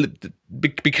me, that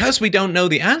because we don't know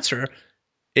the answer,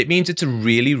 it means it's a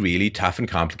really, really tough and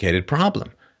complicated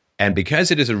problem. And because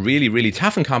it is a really, really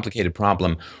tough and complicated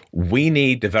problem, we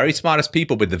need the very smartest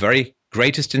people with the very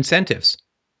greatest incentives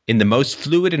in the most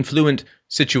fluid and fluent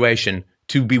situation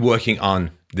to be working on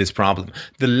this problem.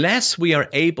 The less we are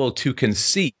able to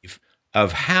conceive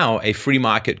of how a free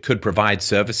market could provide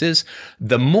services,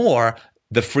 the more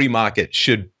the free market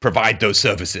should provide those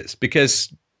services,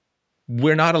 because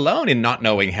we're not alone in not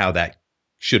knowing how that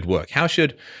should work. How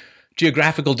should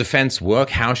geographical defense work?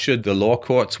 How should the law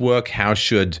courts work? How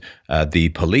should the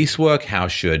police work? How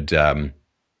should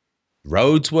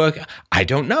roads work? I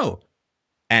don't know.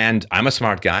 And I'm a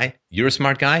smart guy. You're a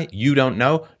smart guy. You don't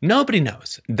know. Nobody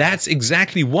knows. That's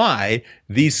exactly why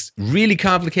these really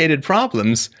complicated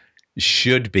problems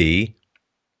should be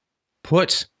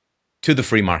put to the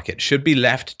free market, should be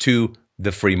left to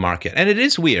the free market. And it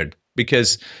is weird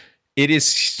because it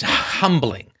is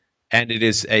humbling. And it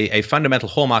is a fundamental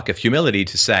hallmark of humility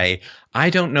to say, I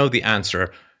don't know the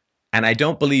answer, And I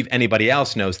don't believe anybody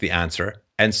else knows the answer.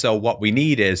 And so what we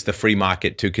need is the free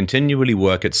market to continually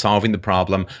work at solving the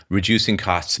problem, reducing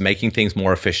costs, making things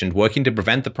more efficient, working to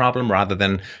prevent the problem rather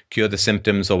than cure the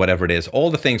symptoms or whatever it is.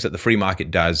 All the things that the free market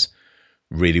does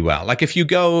really well. Like if you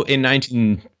go in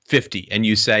 1950 and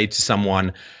you say to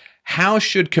someone, how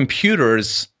should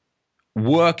computers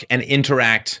work and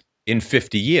interact in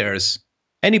 50 years?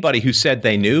 Anybody who said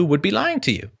they knew would be lying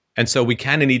to you. And so we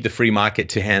kind of need the free market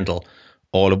to handle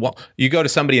all of what you go to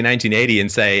somebody in 1980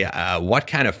 and say, what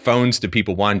kind of phones do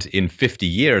people want in 50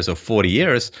 years or 40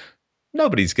 years?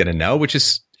 Nobody's going to know, which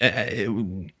is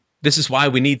this is why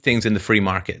we need things in the free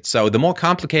market. So the more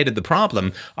complicated the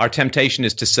problem, our temptation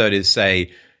is to sort of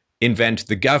say, invent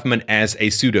the government as a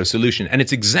pseudo solution. And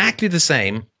it's exactly the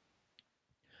same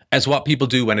as what people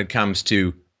do when it comes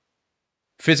to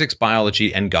physics,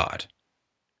 biology, and God.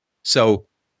 So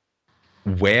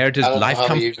where does life come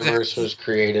from? The universe was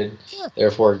created,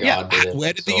 therefore God did it.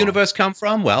 Where did the universe come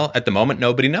from? Well, at the moment,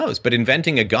 nobody knows. But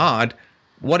inventing a God,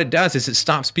 what it does is it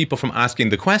stops people from asking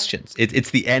the questions.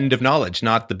 It's the end of knowledge,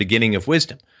 not the beginning of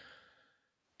wisdom.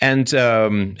 And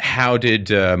how did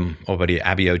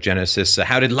abiogenesis?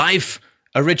 How did life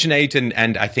originate?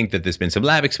 And I think that there's been some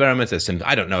lab experiments. There's some.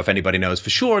 I don't know if anybody knows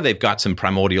for sure. They've got some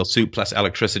primordial soup plus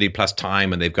electricity plus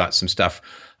time, and they've got some stuff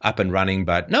up and running.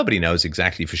 But nobody knows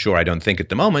exactly for sure. I don't think at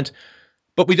the moment.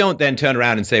 But we don't then turn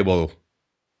around and say, well,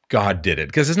 God did it,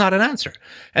 because it's not an answer.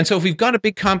 And so if we've got a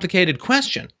big complicated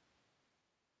question,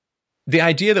 the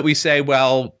idea that we say,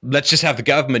 well, let's just have the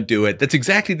government do it, that's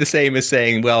exactly the same as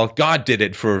saying, well, God did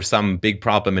it for some big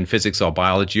problem in physics or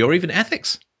biology or even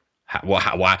ethics.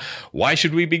 Why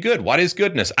should we be good? What is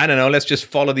goodness? I don't know. Let's just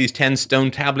follow these 10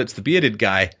 stone tablets the bearded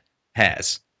guy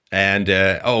has. And,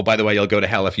 by the way, you'll go to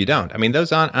hell if you don't. I mean,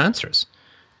 those aren't answers.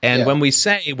 And when we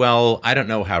say, well, I don't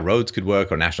know how roads could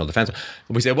work or national defense,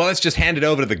 we say, well, let's just hand it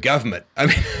over to the government. I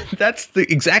mean, that's the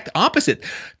exact opposite.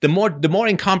 The more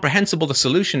incomprehensible the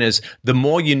solution is, the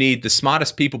more you need the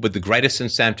smartest people with the greatest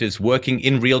incentives working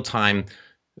in real time,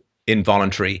 in a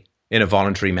voluntary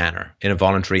manner, in a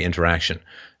voluntary interaction.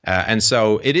 And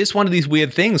so it is one of these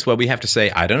weird things where we have to say,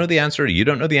 I don't know the answer, you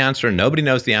don't know the answer, nobody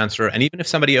knows the answer. And even if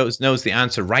somebody else knows the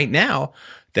answer right now,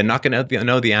 they're not going to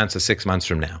know the answer 6 months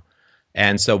from now.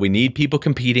 And so we need people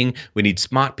competing. We need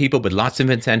smart people with lots of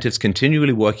incentives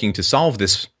continually working to solve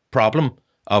this problem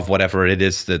of whatever it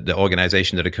is, the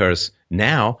organization that occurs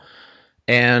now.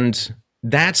 And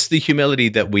that's the humility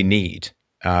that we need.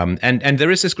 And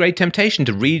there is this great temptation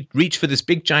to reach for this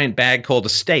big giant bag called the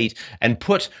state and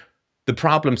put the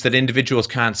problems that individuals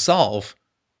can't solve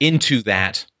into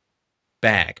that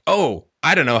bag. Oh,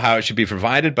 I don't know how it should be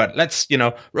provided, but let's,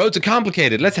 roads are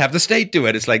complicated. Let's have the state do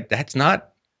it. It's like, that's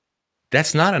not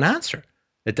an answer.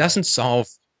 It doesn't solve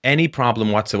any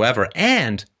problem whatsoever.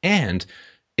 And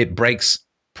it breaks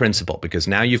principle, because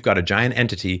now you've got a giant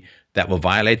entity that will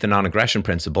violate the non-aggression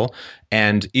principle.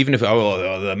 And even if,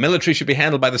 the military should be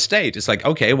handled by the state, it's like,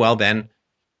 okay, well then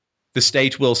the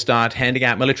state will start handing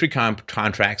out military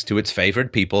contracts to its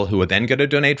favored people, who are then going to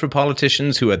donate for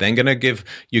politicians, who are then going to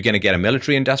you're going to get a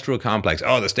military industrial complex.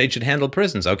 Oh, the state should handle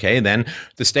prisons. Okay, and then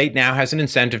the state now has an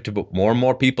incentive to put more and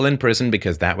more people in prison,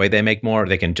 because that way they make more.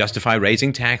 They can justify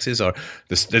raising taxes, or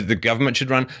the government should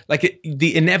run.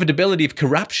 The inevitability of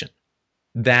corruption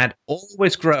that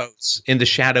always grows in the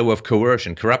shadow of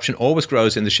coercion. Corruption always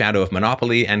grows in the shadow of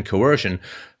monopoly and coercion.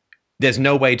 There's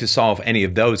no way to solve any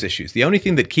of those issues. The only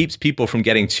thing that keeps people from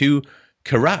getting too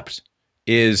corrupt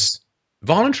is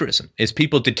voluntarism, is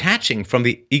people detaching from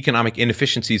the economic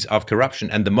inefficiencies of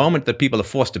corruption. And the moment that people are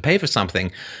forced to pay for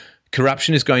something,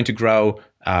 corruption is going to grow,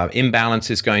 imbalance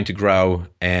is going to grow,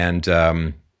 and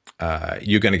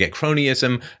you're going to get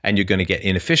cronyism, and you're going to get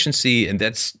inefficiency, and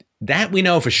that we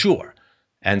know for sure.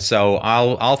 And so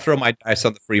I'll throw my dice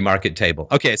on the free market table.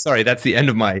 Okay, sorry, that's the end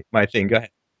of my thing. Go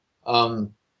ahead.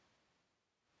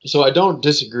 So I don't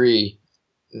disagree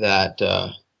that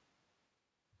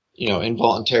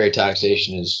involuntary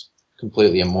taxation is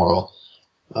completely immoral.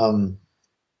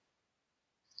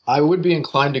 I would be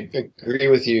inclined to agree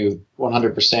with you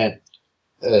 100%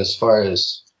 as far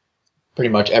as pretty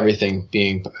much everything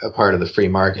being a part of the free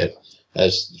market,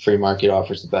 as the free market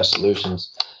offers the best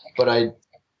solutions. But I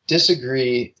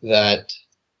disagree that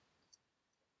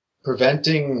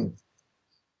preventing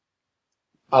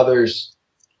others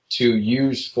to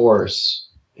use force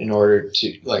in order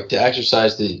to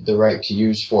exercise the right to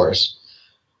use force,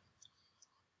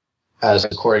 as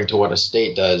according to what a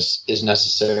state does, is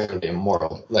necessarily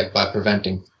immoral, by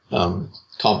preventing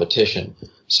competition.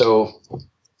 So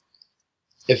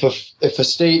if a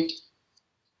state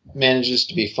manages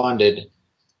to be funded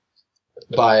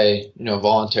by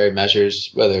voluntary measures,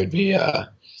 whether it be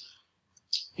a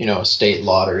state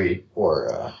lottery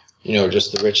or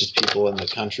just the richest people in the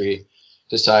country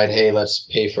decide, hey, let's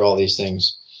pay for all these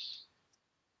things.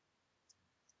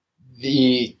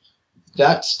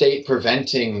 That state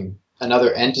preventing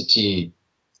another entity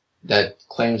that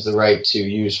claims the right to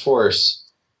use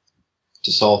force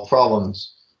to solve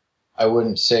problems, I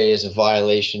wouldn't say is a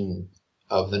violation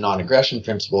of the non-aggression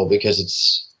principle, because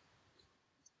it's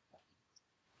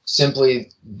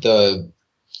simply the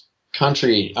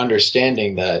country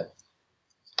understanding that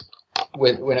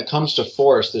when it comes to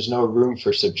force, there's no room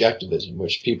for subjectivism,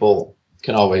 which people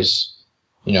can always,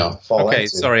 fall into. Okay,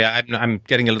 sorry, I'm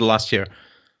getting a little lost here.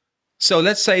 So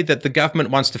let's say that the government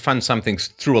wants to fund something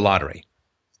through a lottery.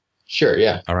 Sure,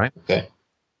 yeah. All right. Okay.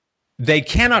 They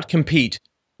cannot compete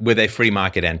with a free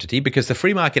market entity, because the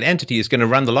free market entity is going to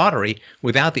run the lottery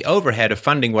without the overhead of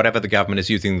funding whatever the government is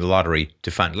using the lottery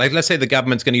to fund. Like, let's say the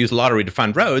government's going to use the lottery to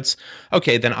fund roads.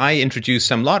 Okay, then I introduce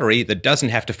some lottery that doesn't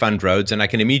have to fund roads, and I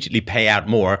can immediately pay out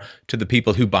more to the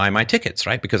people who buy my tickets,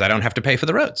 right? Because I don't have to pay for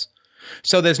the roads.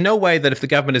 So there's no way that if the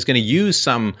government is going to use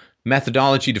some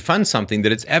methodology to fund something,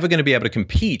 that it's ever going to be able to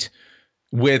compete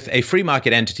with a free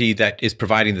market entity that is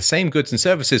providing the same goods and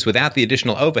services without the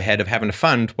additional overhead of having to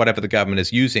fund whatever the government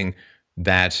is using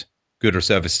that good or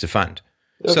service to fund.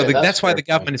 Okay, so that's why the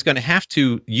government is going to have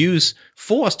to use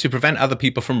force to prevent other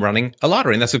people from running a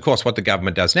lottery. And that's, of course, what the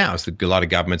government does now. Is a lot of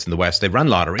governments in the West, they run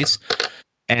lotteries,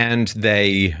 and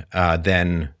they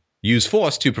then use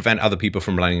force to prevent other people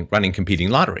from running competing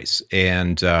lotteries.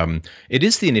 And it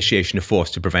is the initiation of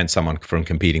force to prevent someone from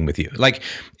competing with you. Like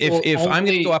if I'm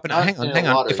going to go up and hang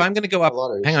on, if I'm going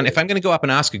to go up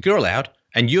and ask a girl out,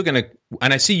 and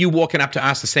I see you walking up to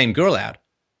ask the same girl out,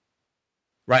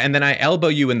 right? And then I elbow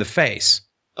you in the face.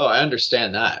 Oh, I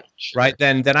understand that. Sure. Right?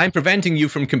 Then I'm preventing you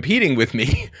from competing with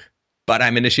me, but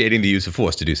I'm initiating the use of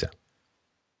force to do so.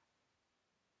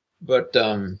 But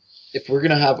if we're going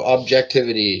to have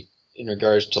objectivity in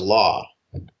regards to law,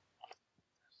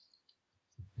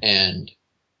 and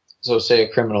so say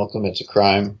a criminal commits a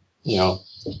crime,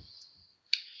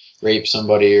 rape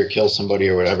somebody or kill somebody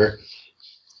or whatever,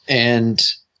 and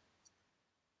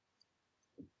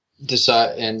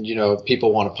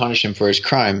people want to punish him for his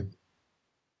crime,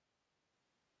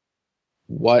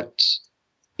 what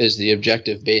is the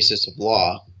objective basis of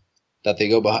law that they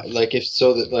go behind? Like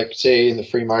say in the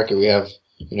free market we have,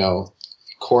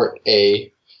 court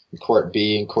A, court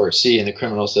B, and court C, and the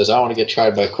criminal says, I want to get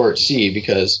tried by court C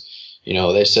because,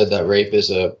 they said that rape is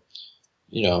it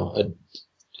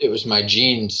was my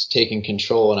genes taking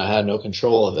control and I had no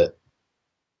control of it,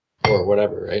 or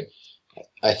whatever, right?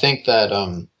 I think that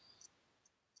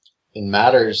in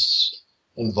matters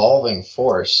involving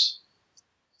force,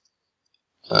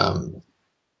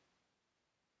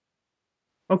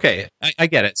 okay, I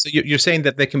get it. So you're saying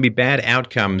that there can be bad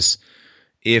outcomes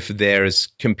if there's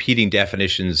competing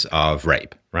definitions of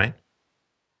rape, right?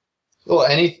 Well,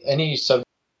 any sub.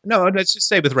 No, let's just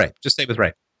stay with rape. Just stay with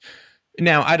rape.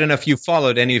 Now, I don't know if you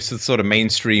followed any of the sort of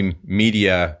mainstream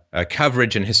media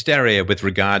coverage and hysteria with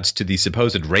regards to the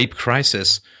supposed rape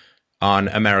crisis on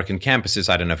American campuses.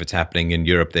 I don't know if it's happening in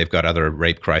Europe. They've got other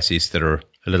rape crises that are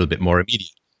a little bit more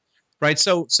immediate, right?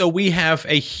 So we have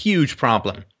a huge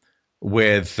problem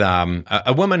with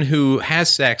a woman who has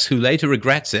sex who later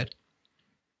regrets it,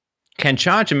 can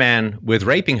charge a man with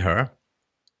raping her,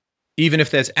 even if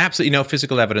there's absolutely no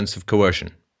physical evidence of coercion.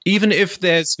 Even if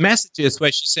there's messages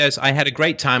where she says, I had a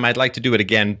great time, I'd like to do it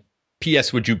again.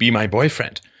 P.S. Would you be my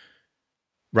boyfriend?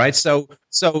 Right? So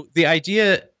the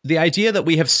idea that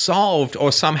we have solved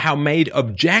or somehow made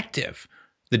objective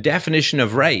the definition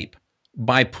of rape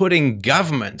by putting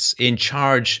governments in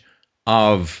charge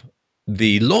of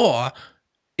the law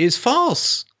is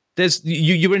false.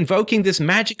 You're invoking this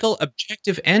magical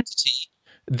objective entity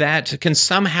that can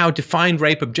somehow define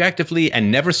rape objectively and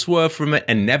never swerve from it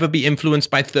and never be influenced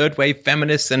by third wave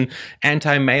feminists and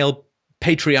anti-male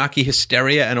patriarchy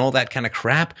hysteria and all that kind of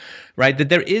crap, right? That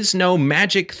there is no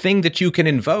magic thing that you can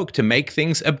invoke to make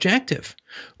things objective.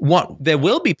 There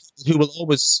will be people who will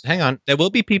always there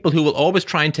will be people who will always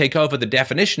try and take over the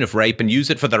definition of rape and use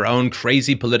it for their own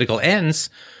crazy political ends.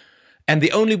 And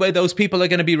the only way those people are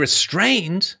going to be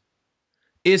restrained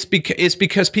is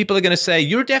because people are going to say,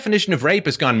 your definition of rape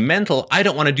has gone mental. I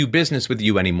don't want to do business with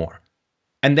you anymore.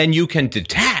 And then you can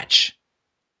detach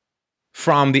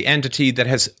from the entity that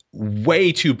has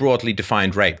way too broadly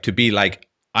defined rape to be like,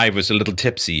 I was a little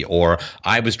tipsy, or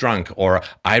I was drunk, or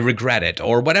I regret it,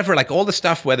 or whatever, like all the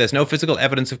stuff where there's no physical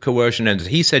evidence of coercion and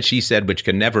he said, she said, which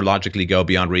can never logically go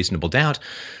beyond reasonable doubt.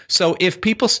 So if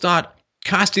people start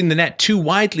casting the net too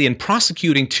widely and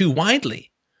prosecuting too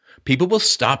widely, people will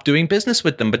stop doing business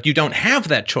with them. But you don't have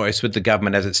that choice with the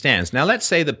government as it stands. Now, let's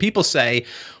say that people say,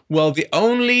 well, the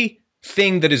only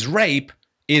thing that is rape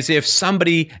is if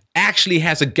somebody actually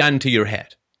has a gun to your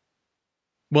head.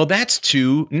 Well, that's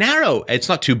too narrow. It's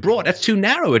not too broad. That's too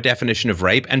narrow a definition of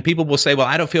rape. And people will say, well,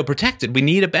 I don't feel protected. We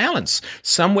need a balance.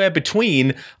 Somewhere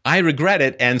between I regret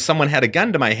it and someone had a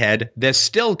gun to my head, there's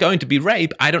still going to be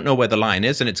rape. I don't know where the line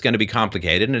is, and it's going to be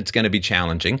complicated and it's going to be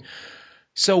challenging.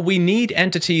 So we need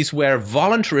entities where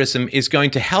voluntarism is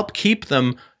going to help keep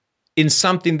them in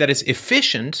something that is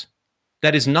efficient,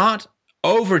 that is not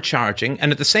overcharging,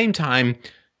 and at the same time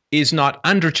is not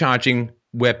undercharging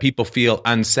where people feel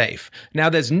unsafe. Now,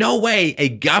 there's no way a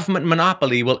government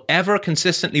monopoly will ever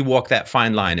consistently walk that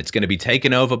fine line. It's going to be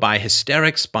taken over by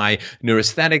hysterics, by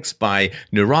neurasthenics, by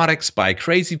neurotics, by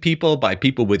crazy people, by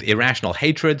people with irrational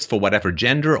hatreds for whatever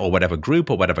gender or whatever group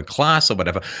or whatever class or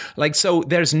whatever. So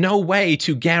there's no way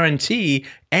to guarantee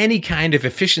any kind of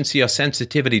efficiency or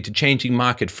sensitivity to changing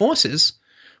market forces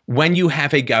when you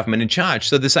have a government in charge.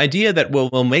 So this idea that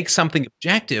we'll make something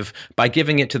objective by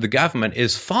giving it to the government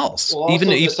is false. Well, also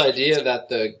this idea that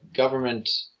the government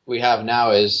we have now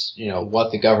is,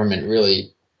 what the government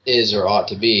really is or ought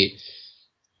to be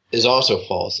is also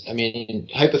false. I mean,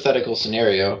 hypothetical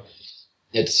scenario,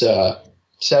 it's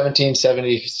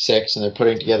 1776 and they're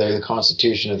putting together the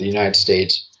Constitution of the United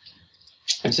States.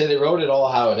 And say they wrote it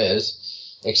all how it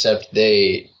is, except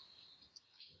they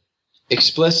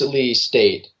explicitly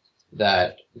state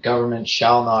that government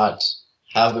shall not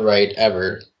have the right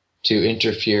ever to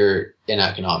interfere in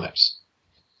economics.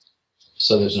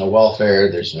 So there's no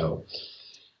welfare, there's no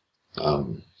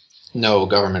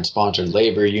government-sponsored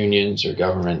labor unions or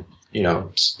government,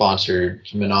 sponsored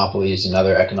monopolies and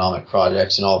other economic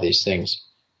projects and all these things.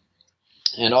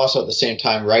 And also at the same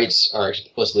time, rights are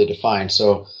explicitly defined.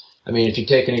 So, I mean, if you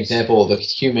take an example of the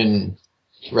Human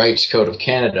Rights Code of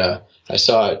Canada, I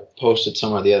saw it posted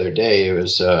somewhere the other day. It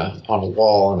was on a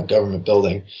wall in a government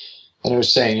building. And it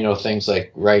was saying, things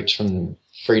like rights from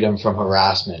freedom from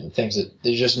harassment and things that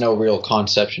there's just no real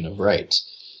conception of rights.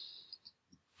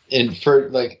 And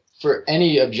for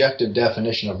any objective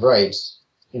definition of rights,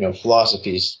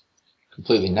 philosophy is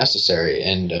completely necessary.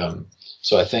 And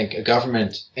so I think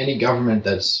any government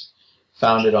that's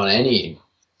founded on any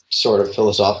sort of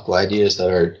philosophical ideas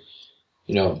that are,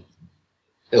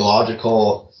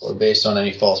 illogical or based on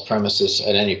any false premises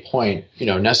at any point,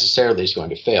 necessarily is going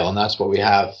to fail. And that's what we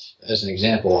have as an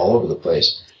example all over the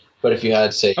place. But if you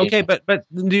had, say... Okay, but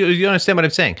do you understand what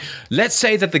I'm saying? Let's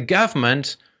say that the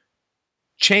government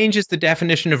changes the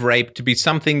definition of rape to be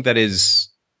something that is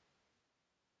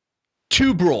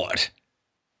too broad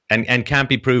and can't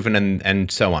be proven and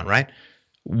so on, right?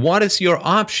 What is your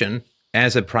option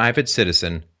as a private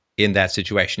citizen in that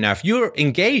situation? Now, if you're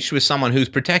engaged with someone who's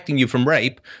protecting you from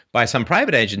rape by some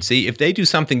private agency, if they do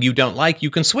something you don't like, you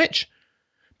can switch.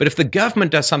 But if the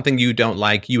government does something you don't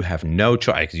like, you have no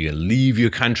choice. You leave your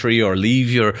country or leave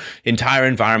your entire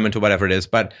environment or whatever it is,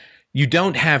 but you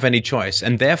don't have any choice.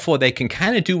 And therefore, they can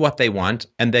kind of do what they want,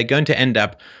 and they're going to end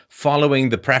up following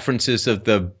the preferences of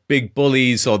the big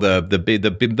bullies or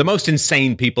the most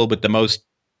insane people with the most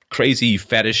crazy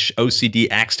fetish OCD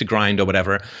axe to grind or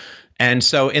whatever. And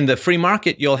so in the free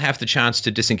market, you'll have the chance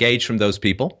to disengage from those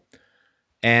people.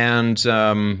 And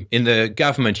in the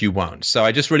government, you won't. So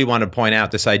I just really want to point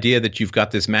out this idea that you've got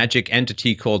this magic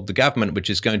entity called the government, which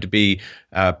is going to be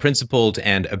principled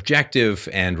and objective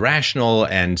and rational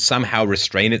and somehow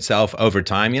restrain itself over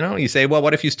time. You say, well,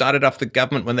 what if you started off the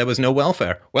government when there was no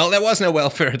welfare? Well, there was no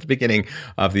welfare at the beginning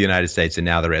of the United States, and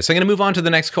now there is. So I'm going to move on to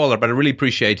the next caller, but I really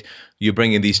appreciate you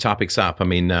bringing these topics up. I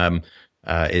mean,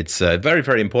 it's very,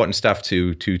 very important stuff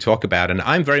to talk about. And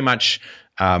I'm very much...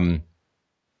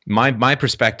 My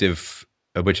perspective,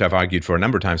 which I've argued for a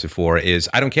number of times before, is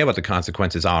I don't care what the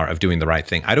consequences are of doing the right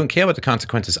thing. I don't care what the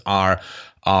consequences are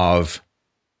of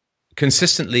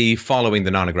consistently following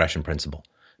the non-aggression principle,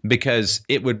 because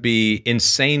it would be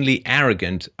insanely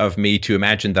arrogant of me to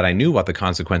imagine that I knew what the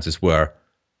consequences were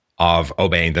of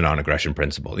obeying the non-aggression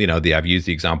principle. I've used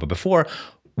the example before.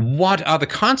 What are the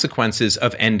consequences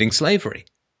of ending slavery?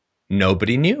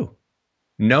 Nobody knew.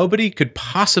 Nobody could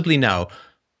possibly know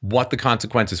what the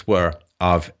consequences were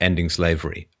of ending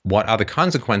slavery. What are the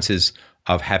consequences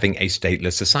of having a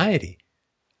stateless society?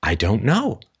 I don't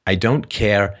know. I don't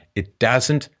care. It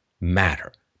doesn't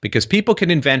matter, because people can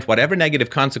invent whatever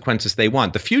negative consequences they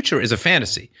want. The future is a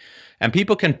fantasy, and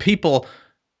people can people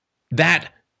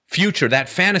that future, that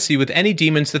fantasy, with any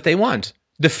demons that they want.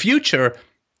 The future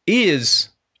is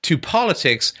to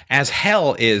politics as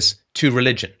hell is to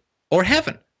religion or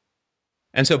heaven.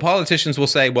 And so politicians will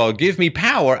say, well, give me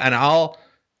power and I'll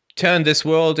turn this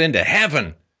world into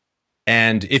heaven.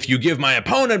 And if you give my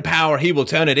opponent power, he will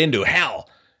turn it into hell.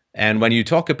 And when you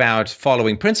talk about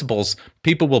following principles,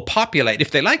 people will populate.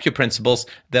 If they like your principles,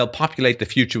 they'll populate the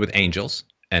future with angels,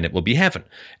 and it will be heaven.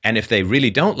 And if they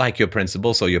really don't like your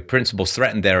principles, or your principles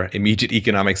threaten their immediate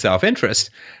economic self-interest,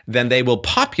 then they will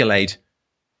populate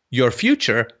your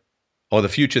future, or the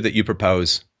future that you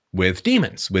propose, with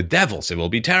demons, with devils. It will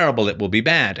be terrible. It will be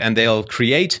bad. And they'll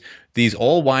create these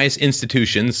all-wise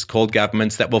institutions called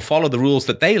governments that will follow the rules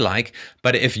that they like.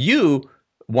 But if you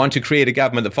want to create a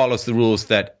government that follows the rules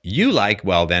that you like,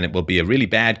 well, then it will be a really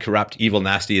bad, corrupt, evil,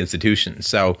 nasty institution.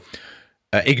 So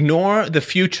ignore the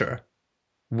future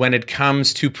when it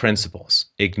comes to principles.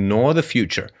 Ignore the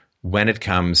future when it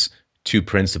comes to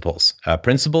principles.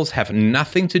 Principles have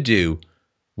nothing to do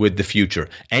with the future,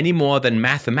 any more than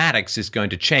mathematics is going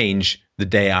to change the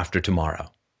day after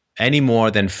tomorrow, any more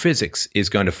than physics is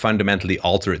going to fundamentally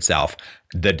alter itself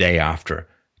the day after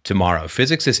tomorrow.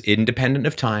 Physics is independent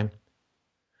of time.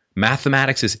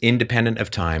 Mathematics is independent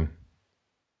of time.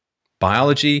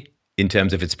 Biology, in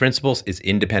terms of its principles, is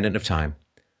independent of time.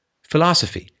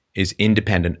 Philosophy is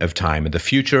independent of time. And the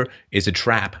future is a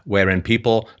trap wherein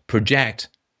people project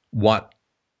what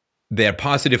their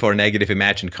positive or negative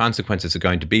imagined consequences are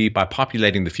going to be by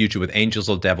populating the future with angels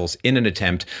or devils in an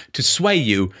attempt to sway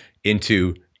you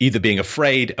into either being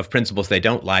afraid of principles they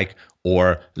don't like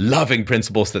or loving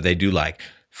principles that they do like.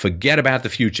 Forget about the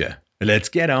future. Let's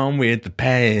get on with the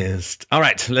past. All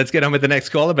right, let's get on with the next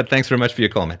caller, but thanks very much for your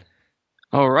call, man.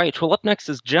 All right. Well, up next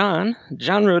is John.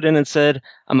 John wrote in and said,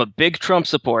 I'm a big Trump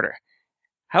supporter.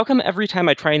 How come every time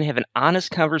I try and have an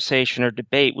honest conversation or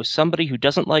debate with somebody who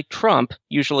doesn't like Trump,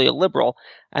 usually a liberal,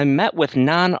 I'm met with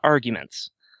non-arguments?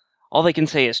 All they can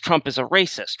say is Trump is a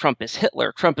racist, Trump is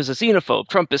Hitler, Trump is a xenophobe,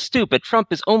 Trump is stupid,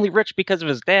 Trump is only rich because of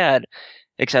his dad,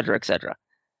 etc., etc.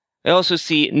 I also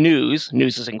see news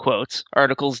is in quotes,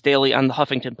 articles daily on the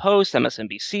Huffington Post,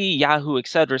 MSNBC, Yahoo,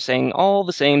 etc., saying all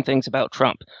the same things about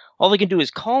Trump. All they can do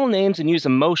is call names and use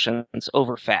emotions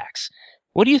over facts.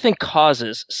 What do you think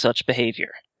causes such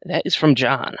behavior? That is from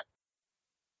John.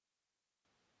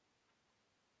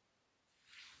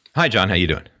 Hi, John. How you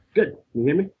doing? Good. Can you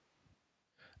hear me?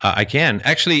 I can.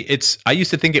 Actually, I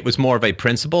used to think it was more of a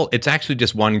principle. It's actually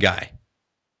just one guy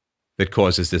that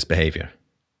causes this behavior.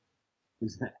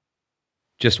 Who's that?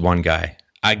 Just one guy.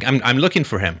 I'm looking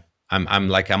for him.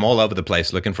 I'm all over the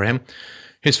place looking for him.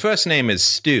 His first name is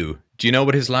Stu. Do you know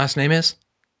what his last name is?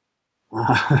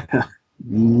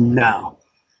 No.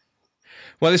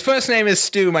 Well, his first name is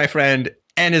Stu, my friend,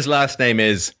 and his last name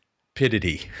is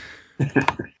Piddity.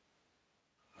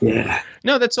 Yeah.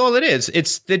 No, that's all it is.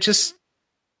 They're just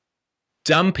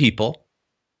dumb people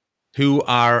who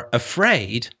are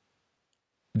afraid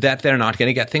that they're not going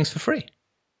to get things for free.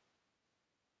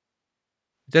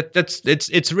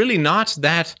 It's really not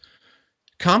that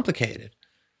complicated.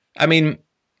 I mean,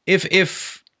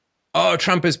 if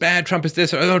Trump is bad, Trump is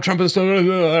this, or Trump is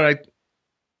all right.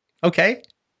 Okay.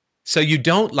 So you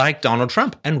don't like Donald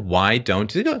Trump, and why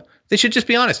don't you? They should just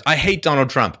be honest. I hate Donald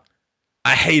Trump.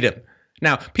 I hate him.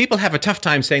 Now, people have a tough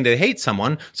time saying they hate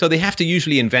someone, so they have to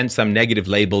usually invent some negative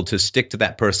label to stick to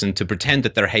that person to pretend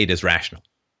that their hate is rational.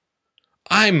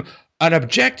 I'm an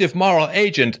objective moral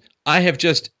agent. I have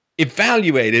just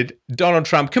evaluated Donald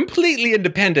Trump completely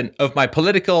independent of my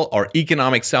political or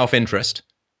economic self-interest.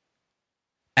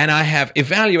 And I have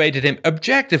evaluated him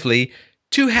objectively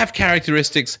to have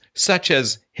characteristics such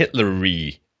as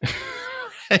Hitler-y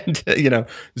and,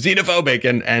 xenophobic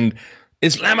and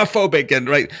Islamophobic and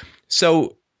right.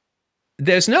 So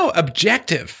there's no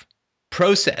objective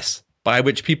process by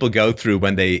which people go through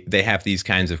when they have these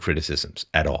kinds of criticisms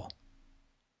at all.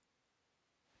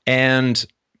 And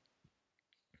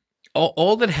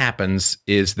all that happens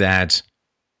is that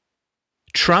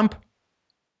Trump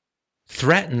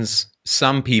threatens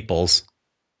some people's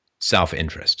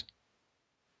self-interest.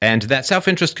 And that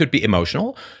self-interest could be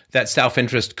emotional. That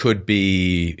self-interest could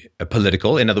be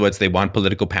political. In other words, they want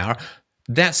political power.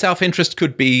 That self-interest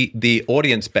could be the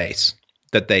audience base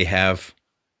that they have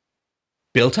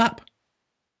built up.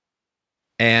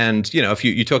 And, if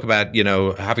you talk about,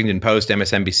 Huffington Post,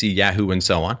 MSNBC, Yahoo, and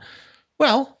so on,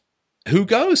 well, who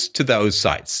goes to those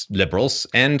sites? Liberals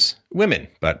and women,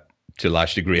 but to a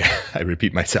large degree, I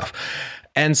repeat myself.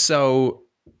 And so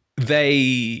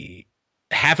they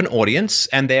have an audience,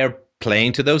 and they're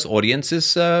playing to those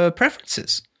audiences'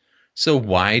 preferences. So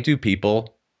why do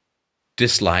people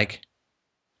dislike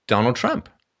Donald Trump?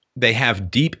 They have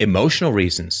deep emotional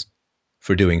reasons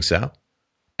for doing so.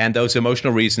 And those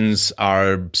emotional reasons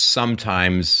are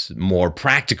sometimes more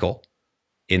practical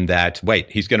in that,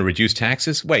 wait, he's going to reduce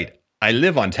taxes? Wait, I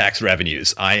live on tax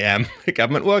revenues. I am a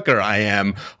government worker. I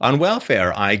am on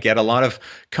welfare. I get a lot of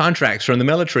contracts from the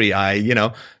military.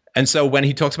 And so when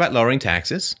he talks about lowering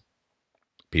taxes,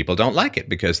 people don't like it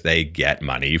because they get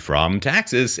money from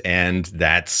taxes, and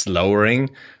that's lowering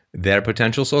their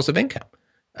potential source of income.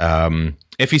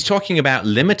 If he's talking about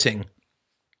limiting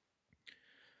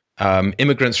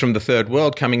immigrants from the third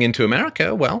world coming into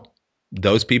America, well,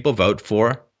 those people vote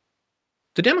for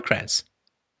the Democrats.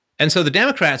 And so the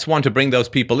Democrats want to bring those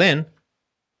people in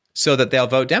so that they'll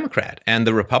vote Democrat. And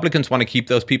the Republicans want to keep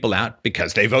those people out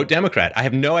because they vote Democrat. I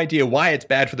have no idea why it's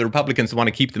bad for the Republicans to want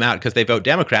to keep them out because they vote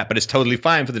Democrat, but it's totally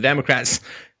fine for the Democrats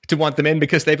to want them in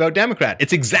because they vote Democrat.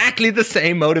 It's exactly the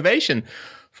same motivation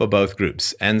for both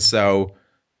groups. And so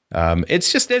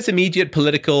it's just there's immediate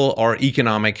political or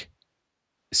economic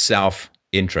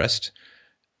self-interest.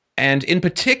 And in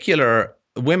particular,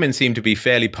 women seem to be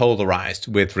fairly polarized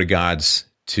with regards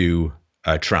to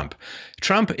Trump.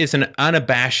 Trump is an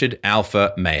unabashed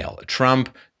alpha male. Trump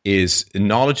is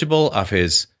knowledgeable of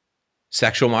his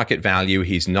sexual market value.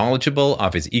 He's knowledgeable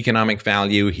of his economic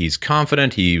value. He's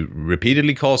confident. He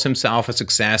repeatedly calls himself a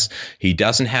success. He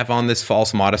doesn't have on this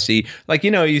false modesty. Like,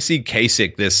 you see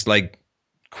Kasich, this like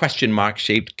question mark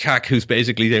shaped cuck who's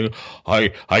basically saying,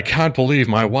 I can't believe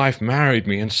my wife married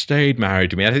me and stayed married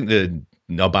to me. I think the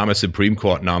Obama Supreme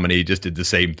Court nominee just did the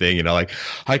same thing, like,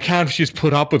 I can't, she's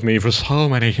put up with me for so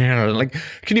many years. Like,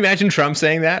 can you imagine Trump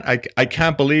saying that? I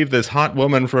can't believe this hot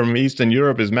woman from Eastern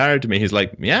Europe is married to me. He's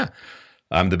like, yeah,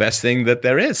 I'm the best thing that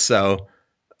there is. So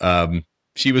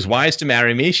she was wise to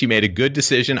marry me. She made a good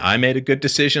decision. I made a good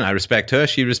decision. I respect her.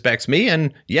 She respects me.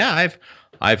 And yeah,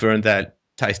 I've earned that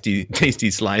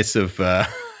tasty slice of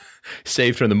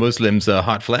saved from the Muslims'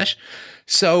 hot flesh.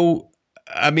 So,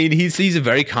 I mean, he's a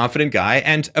very confident guy.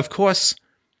 And of course,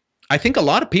 I think a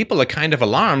lot of people are kind of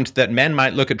alarmed that men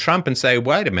might look at Trump and say,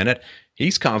 wait a minute,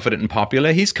 he's confident and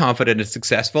popular. He's confident and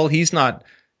successful. He's not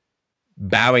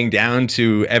bowing down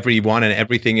to everyone and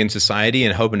everything in society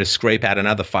and hoping to scrape out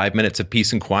another 5 minutes of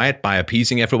peace and quiet by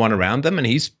appeasing everyone around them. And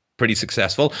he's pretty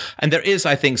successful. And there is,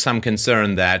 I think, some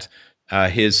concern that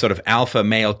his sort of alpha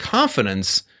male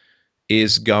confidence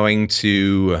is going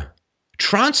to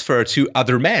transfer to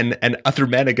other men, and other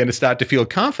men are going to start to feel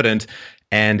confident.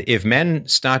 And if men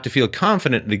start to feel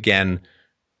confident again,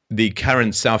 the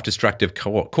current self-destructive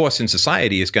course in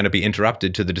society is going to be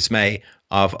interrupted to the dismay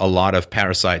of a lot of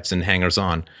parasites and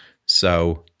hangers-on.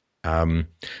 So,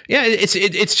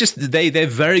 it's just they're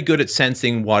very good at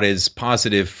sensing what is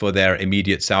positive for their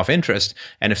immediate self-interest.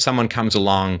 And if someone comes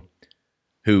along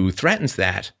who threatens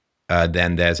that,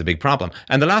 then there's a big problem.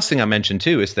 And the last thing I mentioned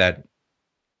too is that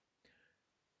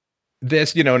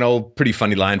there's, an old pretty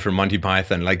funny line from Monty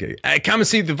Python, like, I come and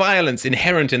see the violence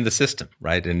inherent in the system,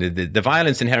 right? And the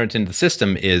violence inherent in the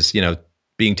system is,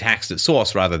 being taxed at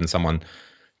source rather than someone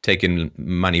taking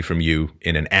money from you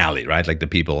in an alley, right? Like the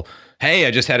people, hey,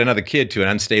 I just had another kid to an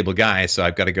unstable guy, so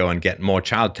I've got to go and get more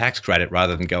child tax credit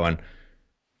rather than go and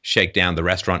shake down the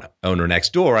restaurant owner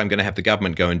next door. I'm going to have the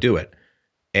government go and do it.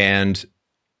 And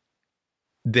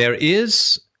there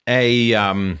is a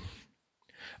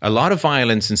lot of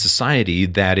violence in society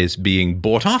that is being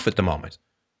bought off at the moment.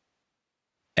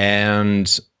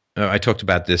 And I talked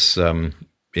about this in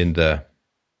the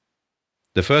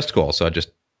first call, so I'll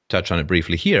just touch on it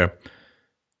briefly here.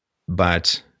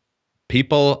 But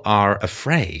people are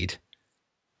afraid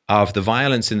of the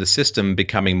violence in the system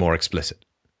becoming more explicit.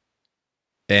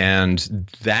 And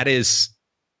that is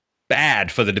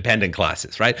bad for the dependent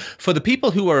classes, right? For the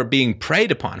people who are being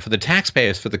preyed upon, for the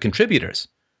taxpayers, for the contributors,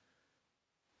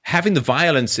 having the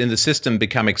violence in the system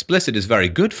become explicit is very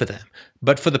good for them.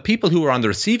 But for the people who are on the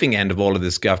receiving end of all of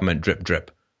this government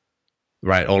drip,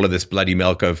 right, all of this bloody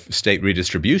milk of state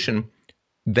redistribution,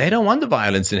 they don't want the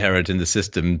violence inherent in the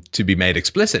system to be made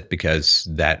explicit because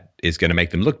that is going to make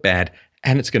them look bad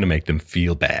and it's going to make them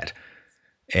feel bad.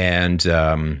 And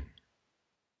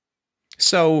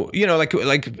so,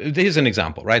 like here's an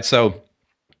example, right? So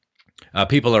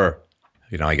people are,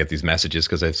 I get these messages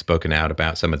because I've spoken out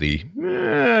about some of the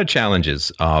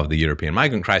challenges of the European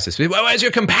migrant crisis. Well, where's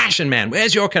your compassion, man?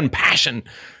 Where's your compassion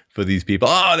for these people?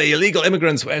 Oh, the illegal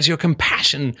immigrants. Where's your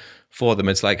compassion for them?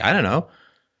 It's like, I don't know.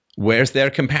 Where's their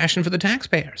compassion for the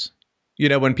taxpayers?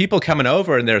 When people coming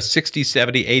over and there's 60,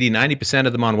 70, 80, 90%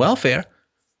 of them on welfare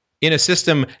in a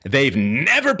system they've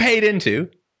never paid into,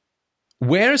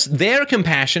 where's their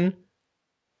compassion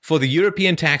for the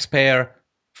European taxpayer,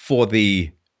 for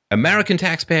the American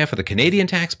taxpayer, for the Canadian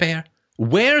taxpayer?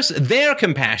 Where's their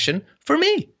compassion for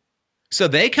me? So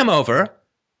they come over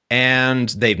and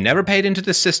they've never paid into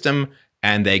the system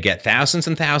and they get thousands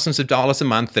and thousands of dollars a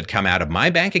month that come out of my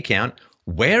bank account,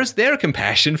 where's their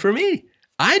compassion for me?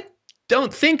 I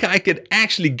don't think I could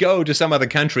actually go to some other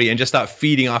country and just start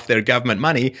feeding off their government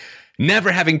money,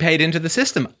 never having paid into the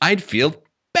system. I'd feel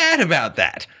bad about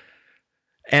that.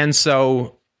 And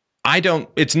so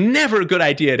it's never a good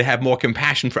idea to have more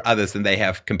compassion for others than they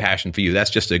have compassion for you. That's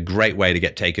just a great way to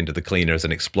get taken to the cleaners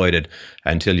and exploited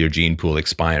until your gene pool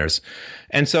expires.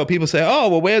 And so people say, oh,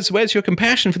 well, where's your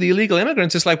compassion for the illegal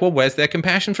immigrants? It's like, well, where's their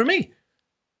compassion for me?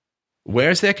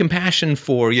 Where's their compassion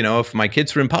for, if my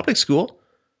kids were in public school,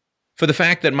 for the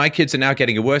fact that my kids are now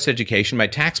getting a worse education, my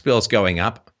tax bill's going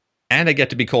up, and I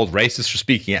get to be called racist for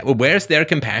speaking out? Well, where's their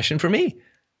compassion for me?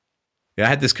 I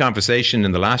had this conversation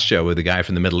in the last show with a guy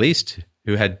from the Middle East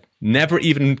who had never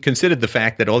even considered the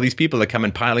fact that all these people are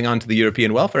coming piling onto the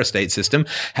European welfare state system,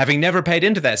 having never paid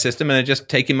into that system, and are just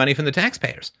taking money from the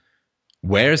taxpayers.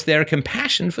 Where's their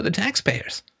compassion for the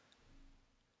taxpayers?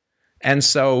 And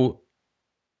so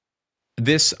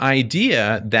this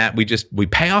idea that we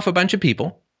pay off a bunch of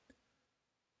people,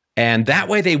 and that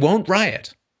way they won't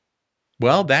riot.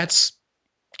 Well, that's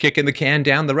kicking the can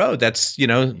down the road. That's,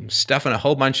 stuffing a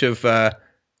whole bunch of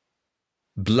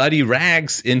bloody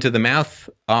rags into the mouth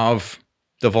of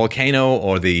the volcano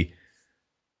or the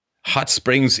hot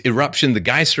springs eruption, the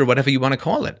geyser, whatever you want to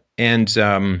call it.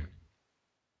 And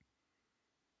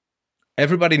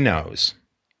everybody knows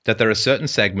that there are certain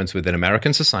segments within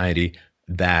American society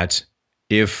that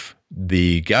if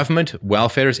the government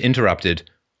welfare is interrupted,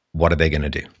 what are they going to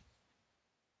do?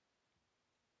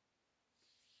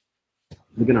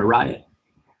 They're going to riot.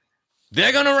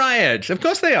 They're going to riot. Of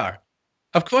course they are.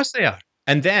 Of course they are.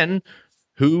 And then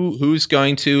who's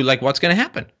going to, what's going to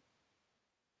happen?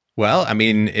 Well, I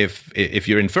mean, if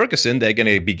you're in Ferguson, they're going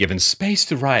to be given space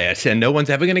to riot, and no one's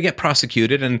ever going to get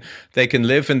prosecuted, and they can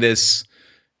live in this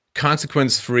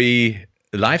consequence-free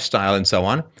lifestyle and so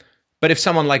on. But if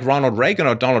someone like Ronald Reagan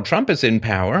or Donald Trump is in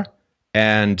power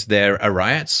and there are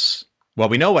riots, well,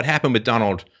 we know what happened with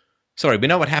Ronald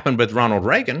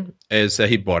Reagan is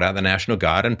he brought out the National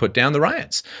Guard and put down the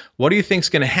riots. What do you think is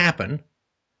going to happen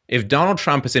if Donald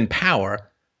Trump is in power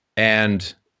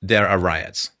and there are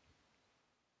riots?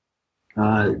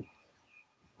 We'll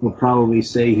probably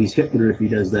say he's Hitler if he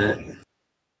does that.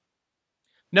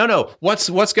 No. What's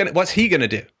he gonna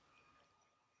do?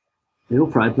 He'll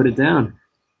probably put it down.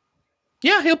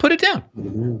 Yeah, he'll put it down.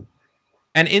 Mm-hmm.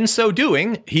 And in so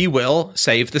doing, he will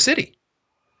save the city.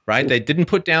 Right? They didn't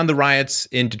put down the riots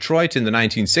in Detroit in the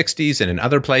 1960s and in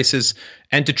other places.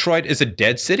 And Detroit is a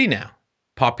dead city now,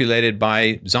 populated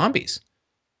by zombies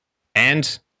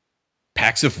and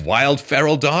packs of wild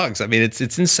feral dogs. I mean, it's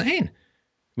insane.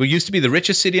 We used to be the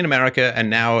richest city in America, and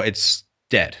now it's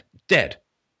dead.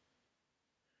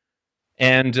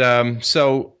 And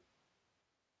so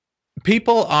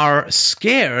people are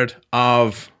scared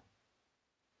of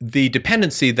the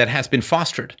dependency that has been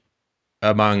fostered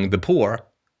among the poor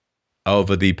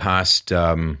over the past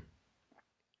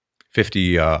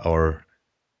 50 or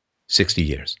 60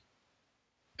 years.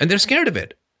 And they're scared of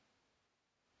it.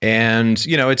 And,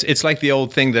 it's like the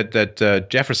old thing that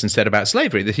Jefferson said about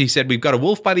slavery, that he said, we've got a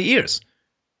wolf by the ears.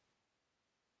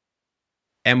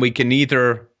 And we can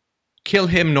neither kill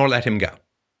him nor let him go.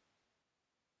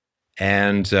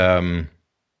 And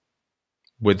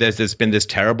there's been this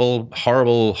terrible,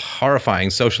 horrible, horrifying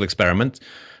social experiment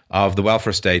of the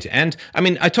welfare state. And I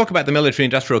mean, I talk about the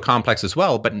military-industrial complex as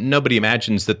well, but nobody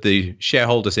imagines that the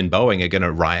shareholders in Boeing are going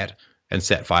to riot and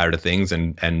set fire to things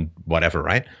and whatever,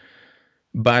 right?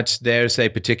 But there's a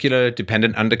particular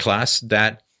dependent underclass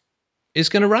that is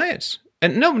going to riot.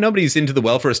 And nobody's into the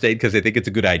welfare state because they think it's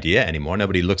a good idea anymore.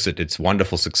 Nobody looks at its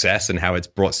wonderful success and how it's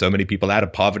brought so many people out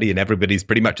of poverty, and everybody's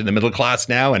pretty much in the middle class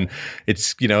now, and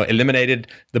it's, eliminated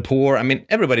the poor. I mean,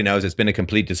 everybody knows it's been a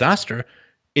complete disaster.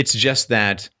 It's just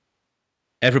that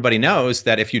everybody knows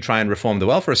that if you try and reform the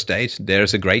welfare state,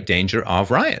 there's a great danger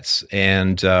of riots.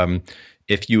 And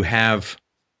if you have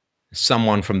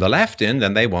someone from the left in,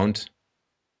 then they won't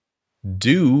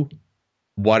do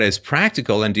what is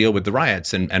practical and deal with the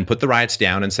riots and put the riots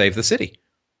down and save the city.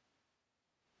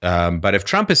 But if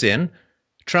Trump is in,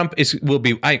 I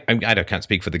can't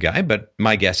speak for the guy, but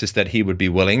my guess is that he would be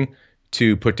willing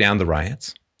to put down the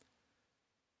riots.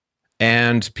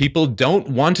 And people don't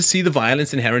want to see the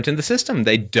violence inherent in the system.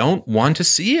 They don't want to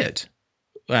see it.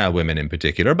 Well, women in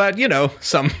particular, but,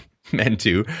 some men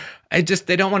too. They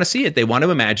don't want to see it. They want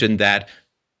to imagine that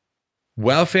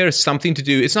welfare is something to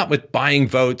do. It's not with buying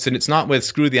votes, and it's not with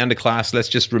screw the underclass, let's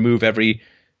just remove every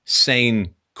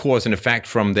sane cause and effect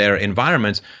from their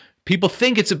environments. People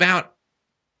think it's about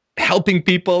helping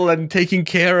people and taking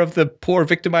care of the poor,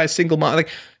 victimized single mom.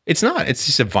 It's not. It's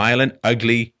just a violent,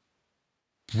 ugly,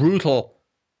 brutal,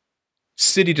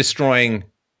 city-destroying,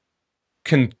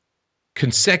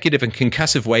 consecutive and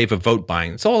concussive wave of vote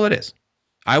buying. That's all it is.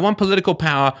 I want political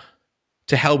power.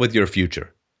 To hell with your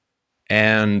future.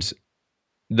 And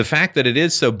the fact that it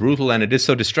is so brutal and it is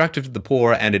so destructive to the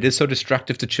poor and it is so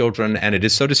destructive to children and it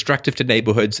is so destructive to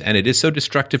neighborhoods and it is so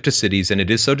destructive to cities and it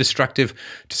is so destructive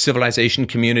to civilization,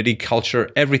 community, culture,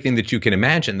 everything that you can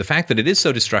imagine. The fact that it is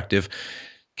so destructive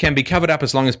can be covered up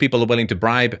as long as people are willing to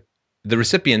bribe the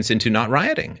recipients into not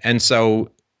rioting. And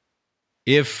so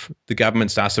if the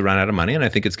government starts to run out of money, and I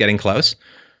think it's getting close,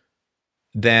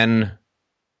 then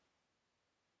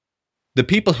the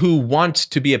people who want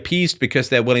to be appeased because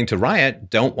they're willing to riot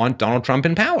don't want Donald Trump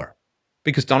in power,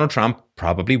 because Donald Trump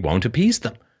probably won't appease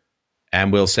them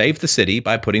and will save the city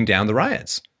by putting down the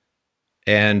riots.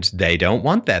 And they don't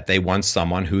want that. They want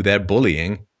someone who their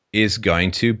bullying is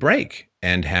going to break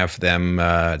and have them,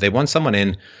 they want someone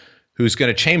in who's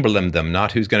going to Chamberlain them,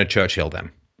 not who's going to Churchill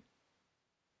them.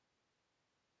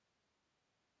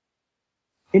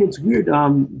 And it's weird.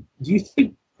 Do you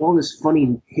think all this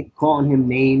funny calling him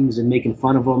names and making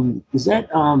fun of him, is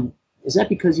that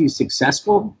because he's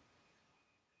successful?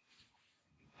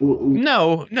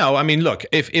 No. I mean, look,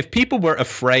 if people were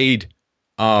afraid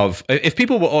of, if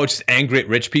people were all just angry at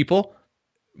rich people,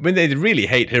 when they really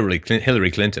hate Hillary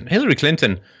Clinton,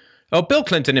 Bill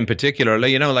Clinton in particular,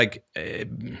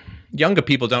 younger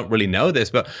people don't really know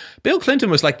this, but Bill Clinton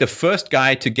was like the first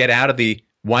guy to get out of the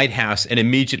White House and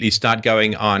immediately start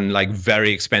going on like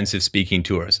very expensive speaking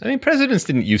tours. I mean, presidents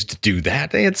didn't used to do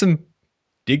that. They had some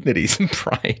dignity, some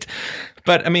pride.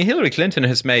 But I mean, Hillary Clinton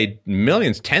has made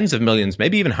millions, tens of millions,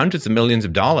 maybe even hundreds of millions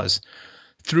of dollars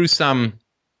through some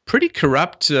pretty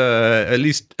corrupt, at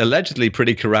least allegedly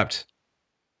pretty corrupt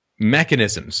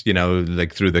mechanisms,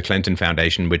 like through the Clinton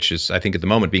Foundation, which is, I think, at the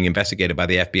moment being investigated by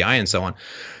the FBI and so on.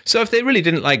 So if they really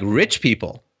didn't like rich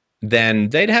people, then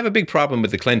they'd have a big problem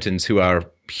with the Clintons, who are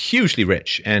hugely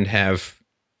rich and have,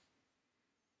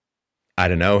 I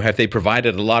don't know, have they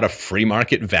provided a lot of free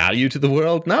market value to the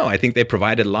world? No, I think they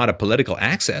provided a lot of political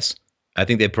access. I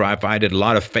think they provided a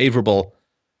lot of favorable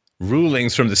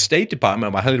rulings from the State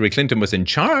Department while Hillary Clinton was in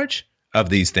charge of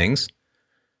these things.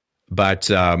 But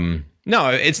no,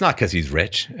 it's not because he's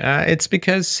rich. It's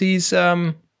because he's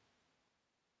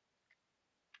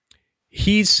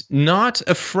not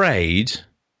afraid.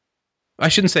 I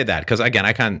shouldn't say that because, again,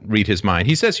 I can't read his mind.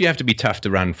 He says you have to be tough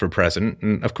to run for president,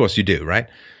 and of course you do, right?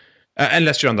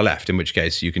 Unless you're on the left, in which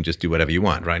case you can just do whatever you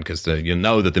want, right? Because you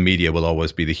know that the media will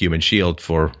always be the human shield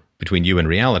between you and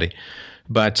reality.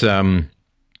 But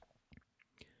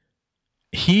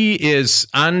he is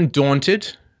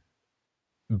undaunted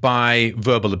by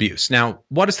verbal abuse. Now,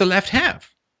 what does the left have?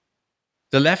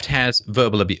 The left has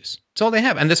verbal abuse. That's all they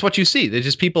have. And that's what you see. They're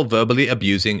just people verbally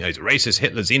abusing. It's racist,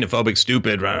 Hitler, xenophobic,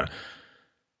 stupid. Rah.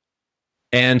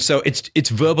 And so it's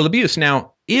verbal abuse.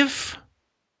 Now, if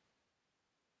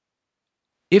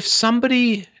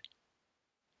somebody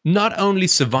not only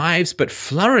survives but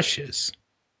flourishes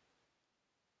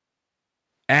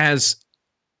as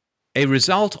a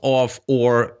result of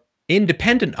or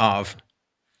independent of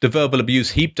the verbal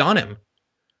abuse heaped on him,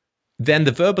 then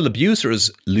the verbal abusers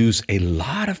lose a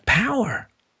lot of power.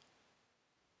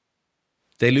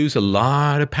 They lose a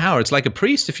lot of power. It's like a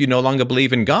priest. If you no longer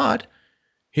believe in God,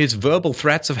 his verbal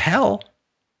threats of hell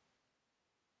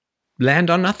land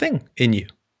on nothing in you.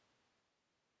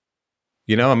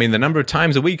 I mean, the number of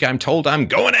times a week I'm told I'm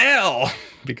going to hell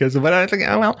because of what I think.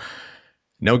 Oh, well,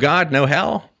 no God, no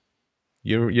hell.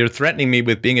 You're threatening me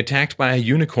with being attacked by a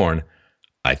unicorn.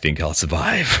 I think I'll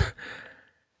survive.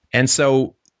 And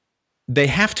so they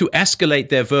have to escalate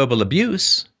their verbal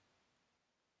abuse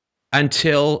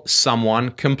until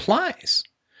someone complies.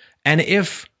 And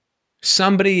if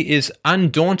somebody is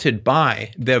undaunted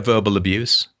by their verbal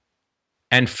abuse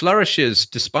and flourishes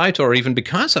despite or even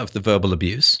because of the verbal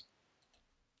abuse,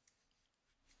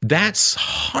 that's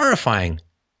horrifying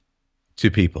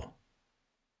to people.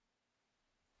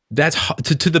 That's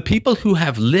to the people who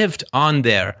have lived on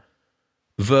their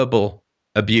verbal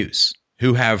abuse,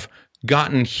 who have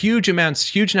gotten huge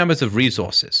numbers of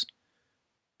resources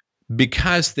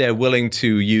because they're willing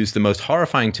to use the most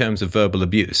horrifying terms of verbal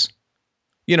abuse.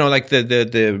 Like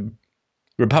the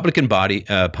Republican Party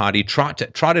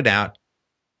trotted out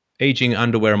aging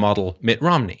underwear model Mitt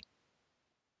Romney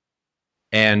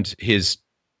and his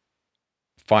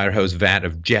fire hose vat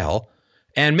of gel,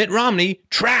 and Mitt Romney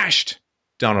trashed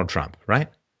Donald Trump, right?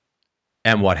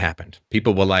 And what happened?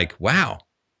 People were like, wow,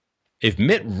 if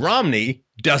Mitt Romney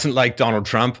doesn't like Donald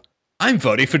Trump, I'm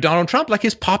voting for Donald Trump. Like,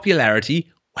 his popularity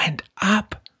went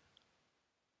up.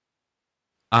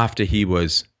 after he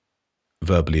was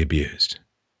verbally abused.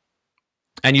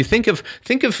 And you think of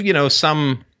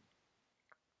some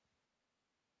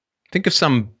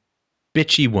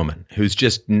bitchy woman who's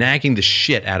just nagging the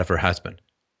shit out of her husband,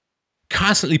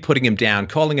 constantly putting him down,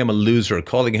 calling him a loser,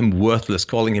 calling him worthless,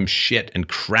 calling him shit and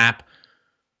crap,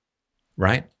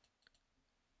 right?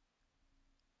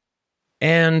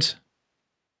 And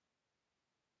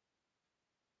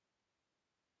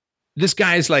this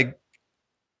guy's like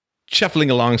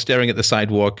shuffling along, staring at the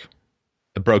sidewalk,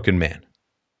 a broken man.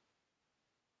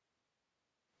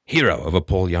 Hero of a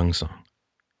Paul Young song.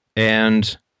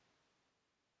 And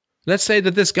let's say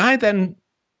that this guy then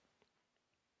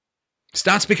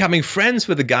starts becoming friends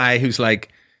with a guy who's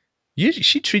like,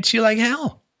 she treats you like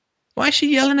hell. Why is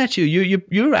she yelling at you?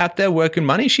 You're out there working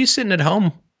money. She's sitting at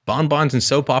home, bonbons and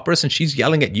soap operas, and she's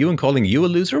yelling at you and calling you a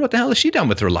loser. What the hell has she done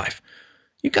with her life?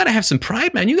 You got to have some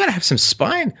pride, man. You got to have some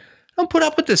spine. Don't put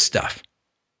up with this stuff.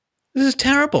 This is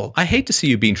terrible. I hate to see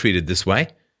you being treated this way.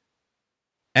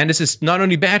 And this is not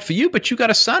only bad for you, but you got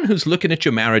a son who's looking at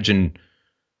your marriage, and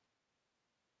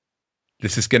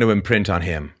this is going to imprint on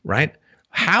him, right?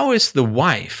 How is the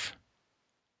wife,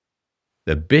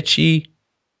 the bitchy,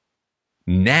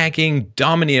 nagging,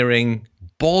 domineering,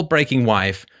 ball-breaking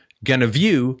wife, going to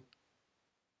view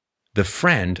the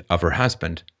friend of her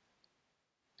husband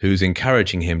who's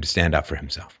encouraging him to stand up for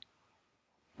himself?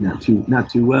 Not too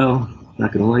well.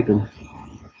 Not going to like him.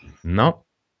 No,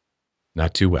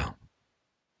 not too well.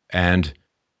 And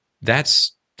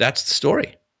that's the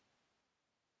story,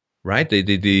 right?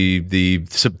 The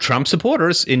Trump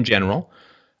supporters in general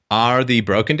are the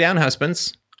broken down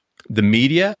husbands. The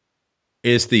media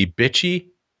is the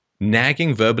bitchy,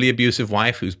 nagging, verbally abusive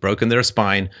wife who's broken their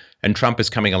spine, and Trump is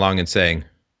coming along and saying,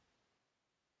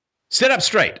 sit up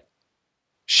straight,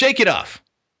 shake it off,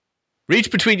 reach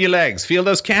between your legs, feel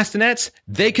those castanets?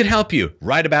 They could help you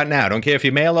right about now. Don't care if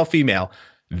you're male or female.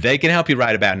 They can help you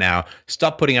right about now.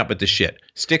 Stop putting up with this shit.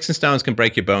 Sticks and stones can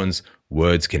break your bones.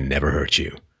 Words can never hurt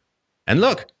you. And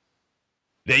look,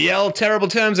 they yell terrible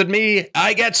terms at me.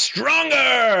 I get stronger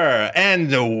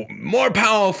and more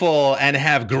powerful and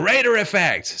have greater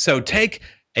effect. So take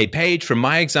a page from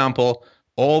my example.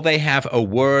 All they have are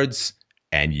words,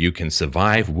 and you can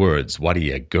survive words. What are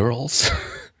you, girls?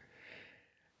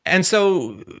 And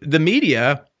so the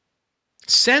media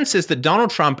senses that Donald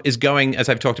Trump is going, as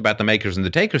I've talked about the makers and the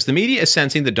takers, the media is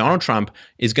sensing that Donald Trump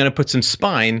is going to put some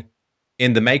spine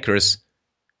in the makers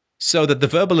so that the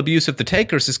verbal abuse of the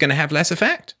takers is going to have less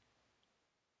effect.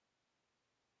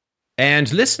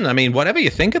 And listen, I mean, whatever you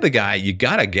think of the guy, you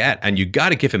got to get, and you got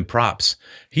to give him props.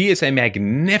 He is a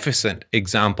magnificent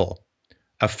example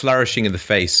of flourishing in the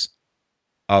face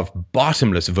of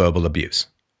bottomless verbal abuse.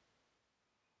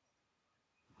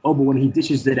 Oh, but when he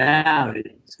dishes it out,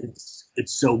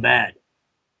 it's so bad.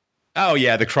 Oh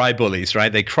yeah, the cry bullies,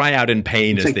 right? They cry out in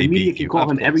pain it's as like they the media beat can you. call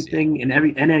him everything and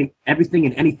everything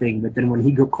and anything, but then when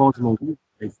he calls him a loser,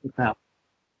 they flip out.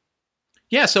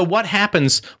 Yeah. So what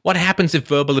happens? What happens if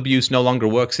verbal abuse no longer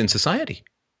works in society?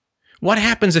 What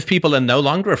happens if people are no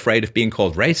longer afraid of being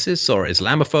called racist or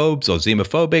Islamophobes or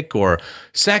xenophobic or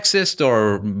sexist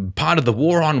or part of the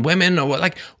war on women? Or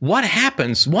what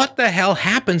happens? What the hell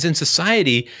happens in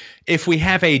society if we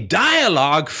have a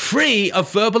dialogue free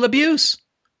of verbal abuse?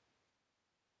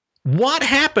 What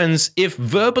happens if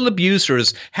verbal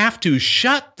abusers have to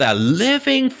shut the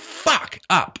living fuck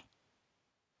up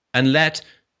and let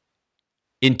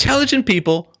intelligent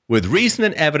people with reason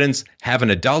and evidence have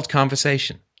an adult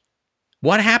conversation?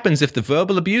 What happens if the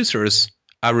verbal abusers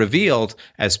are revealed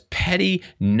as petty,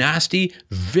 nasty,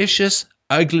 vicious,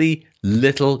 ugly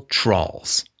little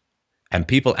trolls? And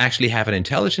people actually have an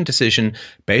intelligent decision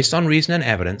based on reason and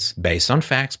evidence, based on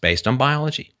facts, based on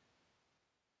biology.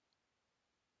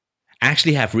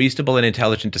 Actually have reasonable and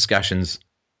intelligent discussions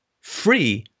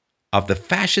free of the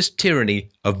fascist tyranny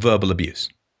of verbal abuse.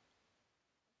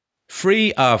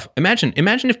 Free of, imagine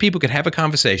if people could have a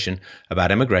conversation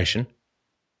about immigration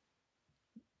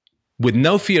with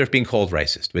no fear of being called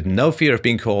racist, with no fear of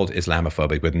being called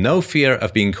Islamophobic, with no fear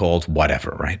of being called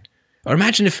whatever, right? Or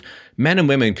imagine if men and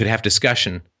women could have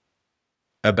discussion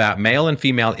about male and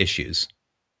female issues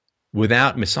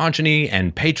without misogyny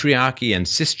and patriarchy and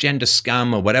cisgender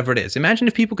scum or whatever it is. Imagine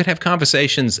if people could have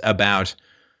conversations about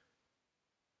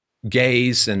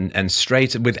gays and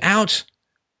straights without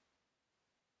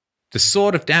the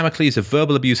sword of Damocles of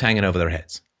verbal abuse hanging over their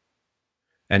heads.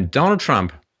 And Donald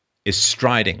Trump is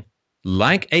striding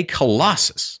like a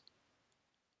colossus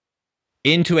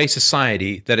into a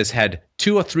society that has had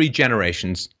 2 or 3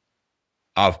 generations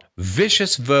of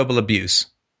vicious verbal abuse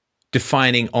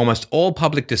defining almost all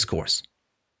public discourse.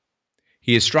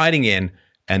 He is striding in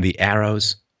and the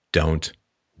arrows don't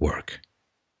work.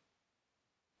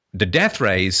 The death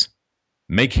rays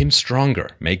make him stronger,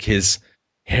 make his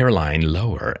hairline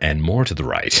lower and more to the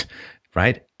right,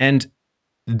 right? And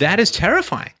that is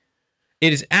terrifying.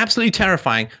 It is absolutely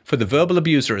terrifying for the verbal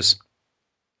abusers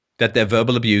that their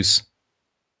verbal abuse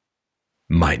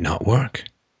might not work.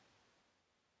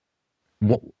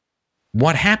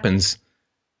 What happens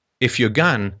if your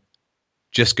gun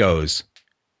just goes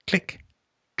click,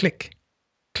 click,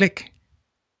 click?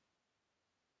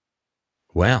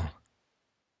 Well,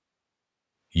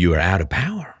 you are out of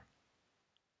power.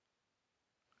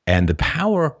 And the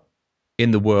power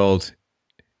in the world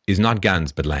is not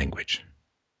guns, but language.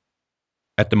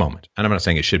 At the moment. And I'm not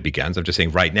saying it should be guns. I'm just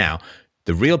saying right now,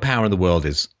 the real power in the world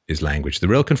is language. The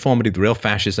real conformity, the real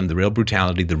fascism, the real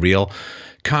brutality, the real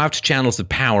carved channels of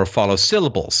power follow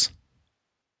syllables,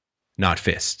 not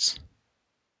fists.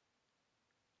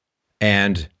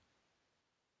 And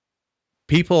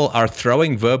people are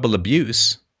throwing verbal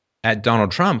abuse at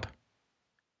Donald Trump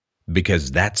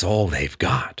because that's all they've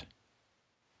got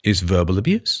is verbal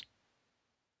abuse.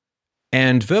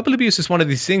 And verbal abuse is one of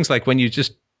these things like when you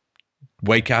just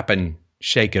wake up and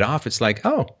shake it off, it's like,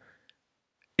 oh,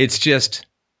 it's just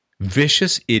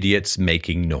vicious idiots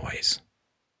making noise.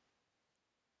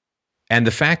 And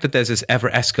the fact that there's this ever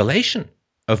escalation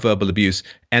of verbal abuse,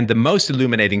 and the most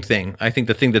illuminating thing, I think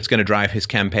the thing that's going to drive his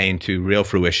campaign to real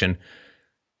fruition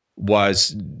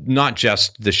was not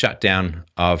just the shutdown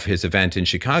of his event in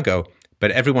Chicago,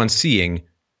 but everyone seeing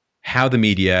how the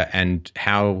media and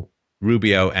how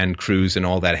Rubio and Cruz and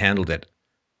all that handled it.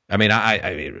 I mean,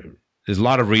 there's a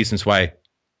lot of reasons why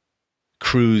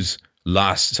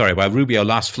why Rubio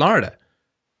lost Florida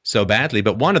so badly,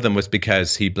 but one of them was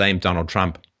because he blamed Donald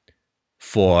Trump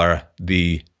for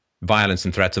the violence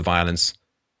and threats of violence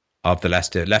of the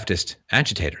leftist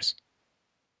agitators.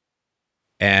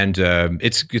 And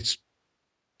it's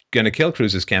going to kill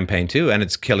Cruz's campaign too, and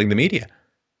it's killing the media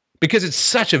because it's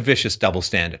such a vicious double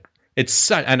standard.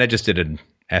 And I just did an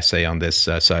essay on this,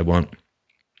 so I won't.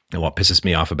 What pisses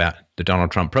me off about the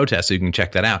Donald Trump protests, so you can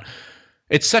check that out.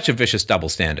 It's such a vicious double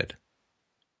standard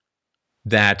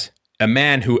that a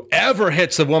man who ever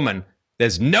hits a woman,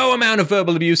 there's no amount of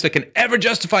verbal abuse that can ever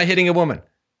justify hitting a woman.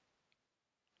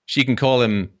 She can call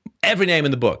him every name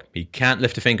in the book. He can't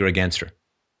lift a finger against her.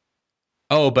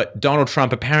 Oh, but Donald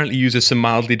Trump apparently uses some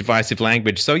mildly divisive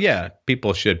language, so yeah,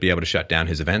 people should be able to shut down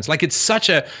his events. Like, it's such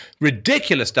a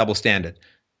ridiculous double standard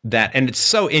and it's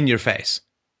so in your face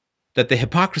that the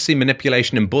hypocrisy,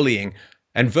 manipulation, and bullying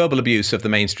and verbal abuse of the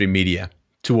mainstream media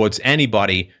towards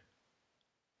anybody,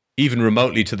 even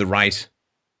remotely to the right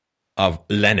of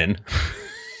Lenin,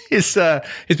 is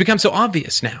become so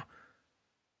obvious now.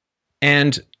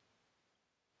 And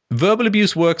verbal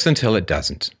abuse works until it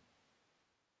doesn't.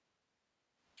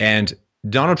 And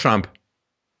Donald Trump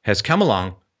has come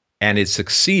along and is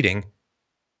succeeding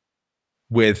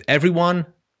with everyone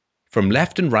from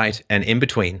left and right and in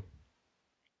between,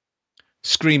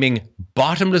 screaming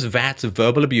bottomless vats of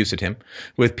verbal abuse at him,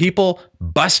 with people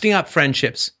busting up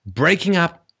friendships, breaking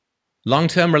up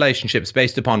long-term relationships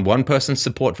based upon one person's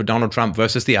support for Donald Trump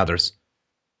versus the others.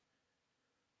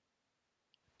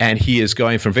 And he is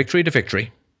going from victory to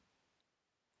victory,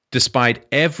 despite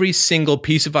every single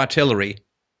piece of artillery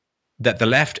that the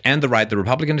left and the right, the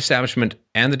Republican establishment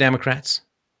and the Democrats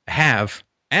have,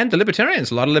 and the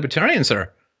libertarians. A lot of libertarians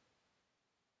are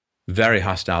very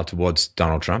hostile towards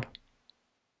Donald Trump.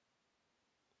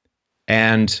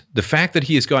 And the fact that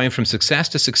he is going from success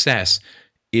to success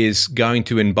is going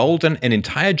to embolden an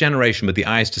entire generation with the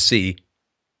eyes to see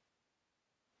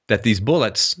that these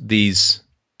bullets, these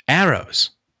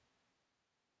arrows,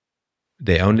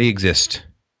 they only exist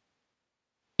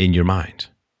in your mind.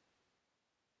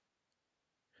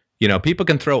 You know, people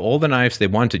can throw all the knives they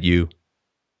want at you,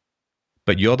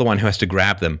 but you're the one who has to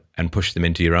grab them and push them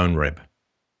into your own rib.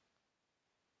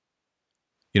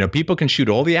 You know, people can shoot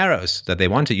all the arrows that they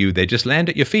want at you. They just land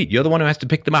at your feet. You're the one who has to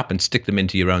pick them up and stick them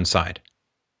into your own side.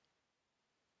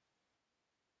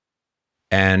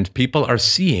 And people are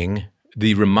seeing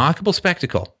the remarkable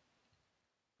spectacle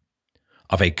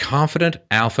of a confident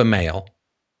alpha male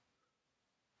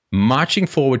marching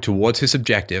forward towards his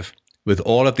objective with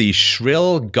all of these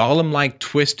shrill, Gollum-like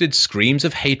twisted screams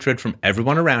of hatred from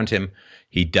everyone around him.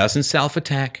 He doesn't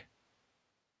self-attack.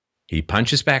 He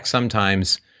punches back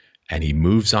sometimes, and he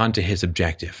moves on to his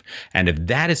objective. And if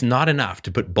that is not enough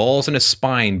to put balls and a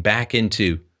spine back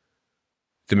into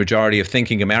the majority of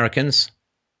thinking Americans,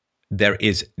 there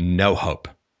is no hope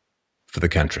for the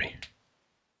country.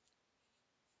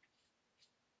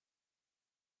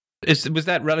 Was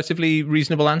that relatively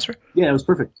reasonable answer? Yeah, it was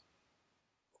perfect.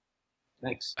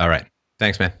 Thanks. All right.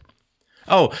 Thanks, man.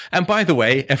 Oh, and by the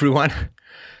way, everyone,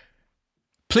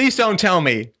 please don't tell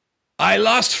me I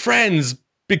lost friends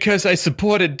because I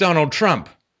supported Donald Trump.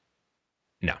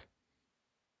 No.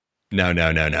 No,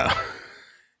 no, no, no.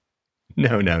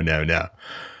 No, no, no, no.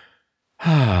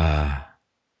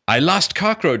 I lost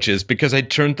cockroaches because I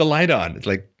turned the light on. It's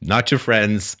like, not your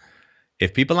friends.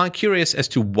 If people aren't curious as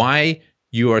to why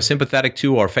you are sympathetic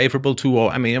to or favorable to,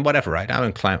 or I mean, whatever, right? I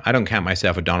don't count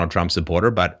myself a Donald Trump supporter,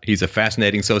 but he's a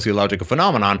fascinating sociological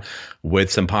phenomenon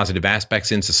with some positive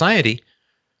aspects in society.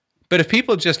 But if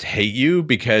people just hate you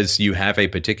because you have a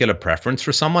particular preference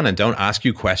for someone and don't ask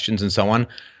you questions and so on,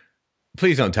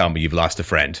 please don't tell me you've lost a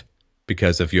friend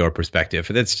because of your perspective.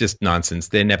 That's just nonsense.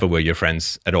 They never were your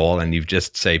friends at all, and you've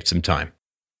just saved some time.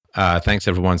 Thanks,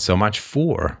 everyone, so much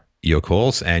for your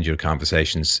calls and your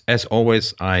conversations. As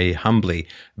always, I humbly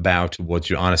bow towards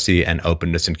your honesty and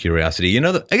openness and curiosity. You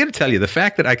know, I got to tell you, the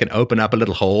fact that I can open up a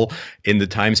little hole in the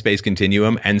time-space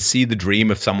continuum and see the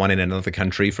dream of someone in another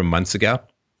country from months ago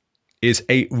is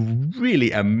a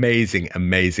really amazing,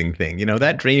 amazing thing. You know,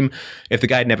 that dream, if the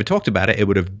guy had never talked about it, it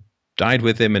would have died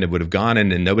with him and it would have gone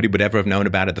and nobody would ever have known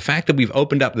about it. The fact that we've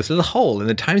opened up this little hole in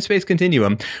the time-space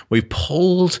continuum, we've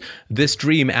pulled this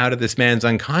dream out of this man's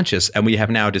unconscious and we have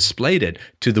now displayed it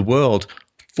to the world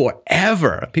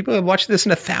forever. People have watched this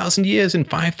in 1,000 years, in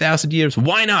 5,000 years.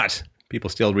 Why not?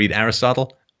 People still read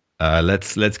Aristotle.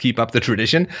 Let's keep up the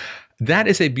tradition. That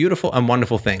is a beautiful and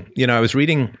wonderful thing. You know, I was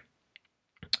reading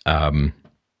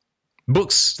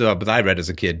books that I read as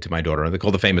a kid to my daughter. They're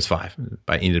called The Famous Five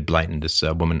by Enid Blyton, this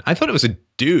woman. I thought it was a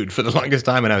dude for the longest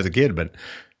time when I was a kid, but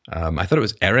I thought it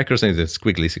was Eric or something, the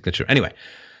squiggly signature. Anyway,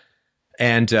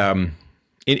 and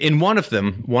in one of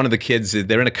them, one of the kids,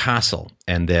 they're in a castle,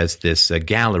 and there's this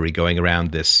gallery going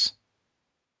around this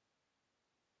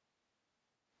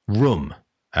room,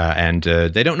 and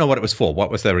they don't know what it was for.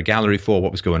 What was there a gallery for?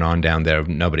 What was going on down there?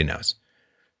 Nobody knows.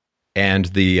 And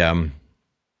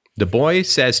the boy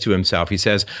says to himself, he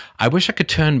says, I wish I could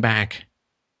turn back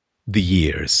the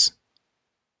years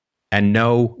and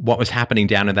know what was happening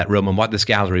down in that room and what this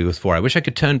gallery was for. I wish I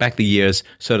could turn back the years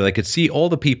so that I could see all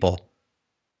the people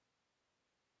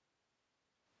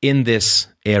in this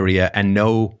area and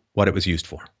know what it was used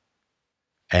for.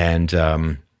 And,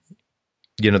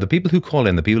 you know, the people who call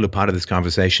in, the people who are part of this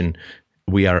conversation,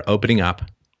 we are opening up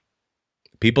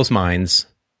people's minds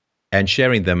and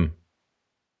sharing them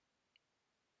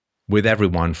with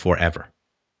everyone forever.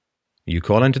 You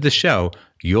call into the show,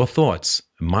 your thoughts,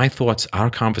 my thoughts, our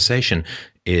conversation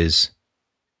is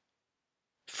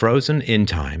frozen in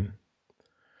time,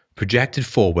 projected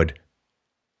forward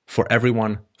for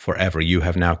everyone forever. You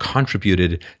have now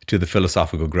contributed to the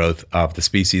philosophical growth of the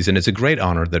species, and it's a great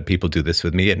honor that people do this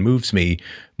with me. It moves me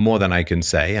more than I can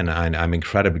say, and I'm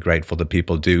incredibly grateful that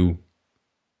people do.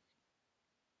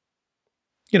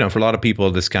 You know, for a lot of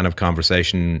people, this kind of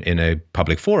conversation in a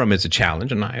public forum is a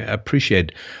challenge, and I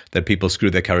appreciate that people screw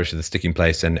their courage to the sticking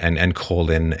place and call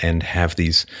in and have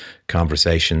these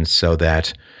conversations so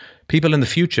that people in the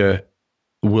future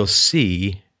will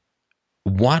see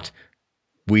what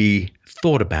we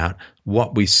thought about,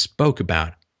 what we spoke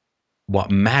about,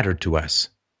 what mattered to us.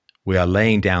 We are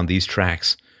laying down these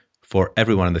tracks for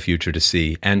everyone in the future to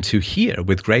see and to hear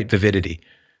with great vividity.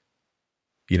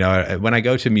 You know, when I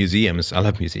go to museums, I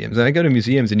love museums, and I go to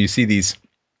museums and you see these,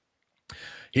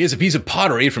 here's a piece of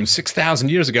pottery from 6,000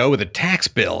 years ago with a tax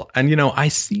bill. And, you know, I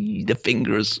see the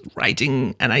fingers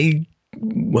writing and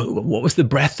what was the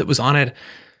breath that was on it?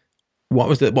 What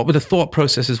were the thought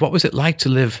processes? What was it like to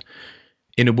live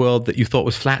in a world that you thought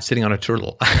was flat sitting on a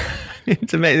turtle?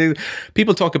 It's amazing.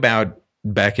 People talk about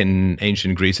back in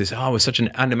ancient Greece, they say, oh, it was such an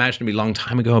unimaginably long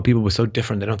time ago. People were so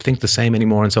different. They don't think the same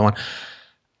anymore and so on.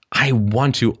 I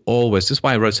want to always, this is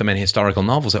why I wrote so many historical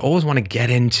novels, I always want to get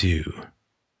into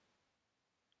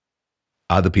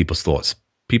other people's thoughts,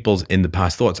 people's in the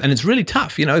past thoughts. And it's really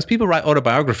tough, you know, as people write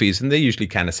autobiographies, and they're usually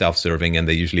kind of self-serving, and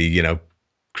they usually, you know,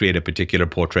 create a particular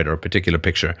portrait or a particular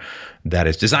picture that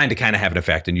is designed to kind of have an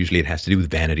effect. And usually it has to do with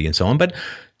vanity and so on. But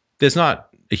there's not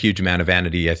a huge amount of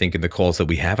vanity, I think, in the calls that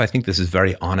we have. I think this is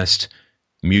very honest,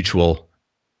 mutual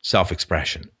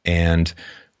self-expression. And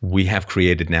we have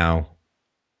created now,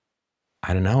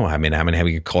 I don't know. I mean, how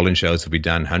many call-in shows have we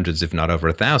done? Hundreds, if not over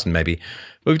 1,000, maybe.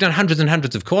 But we've done hundreds and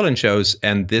hundreds of call-in shows,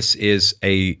 and this is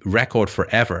a record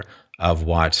forever of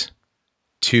what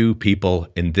two people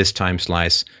in this time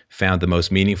slice found the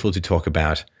most meaningful to talk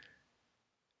about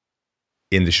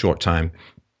in the short time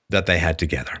that they had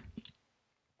together.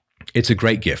 It's a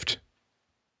great gift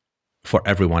for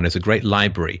everyone. It's a great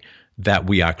library that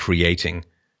we are creating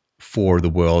for the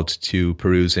world to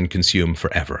peruse and consume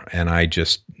forever. And I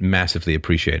just massively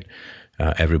appreciate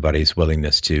everybody's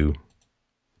willingness to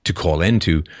call in,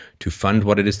 to fund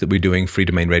what it is that we're doing,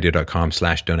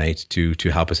 freedomainradio.com/donate to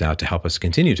help us out, to help us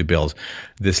continue to build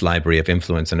this library of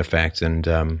influence and effect.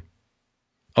 And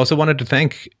also wanted to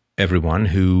thank everyone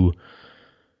who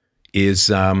is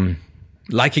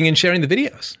liking and sharing the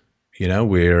videos. You know,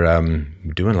 we're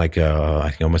doing like I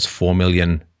think almost 4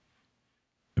 million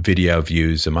video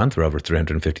views a month. We're over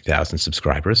 350,000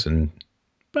 subscribers, and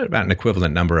about an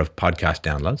equivalent number of podcast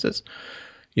downloads. That's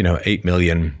 8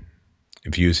 million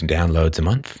views and downloads a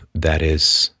month. That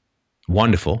is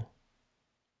wonderful.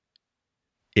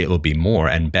 It will be more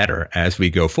and better as we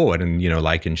go forward, and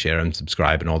like and share and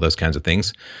subscribe and all those kinds of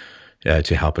things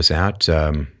to help us out.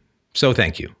 So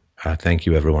thank you. Thank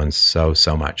you, everyone, so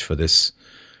much for this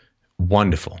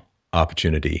wonderful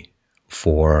opportunity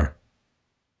for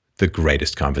the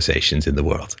greatest conversations in the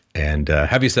world. And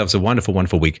have yourselves a wonderful,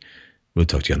 wonderful week. We'll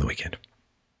talk to you on the weekend.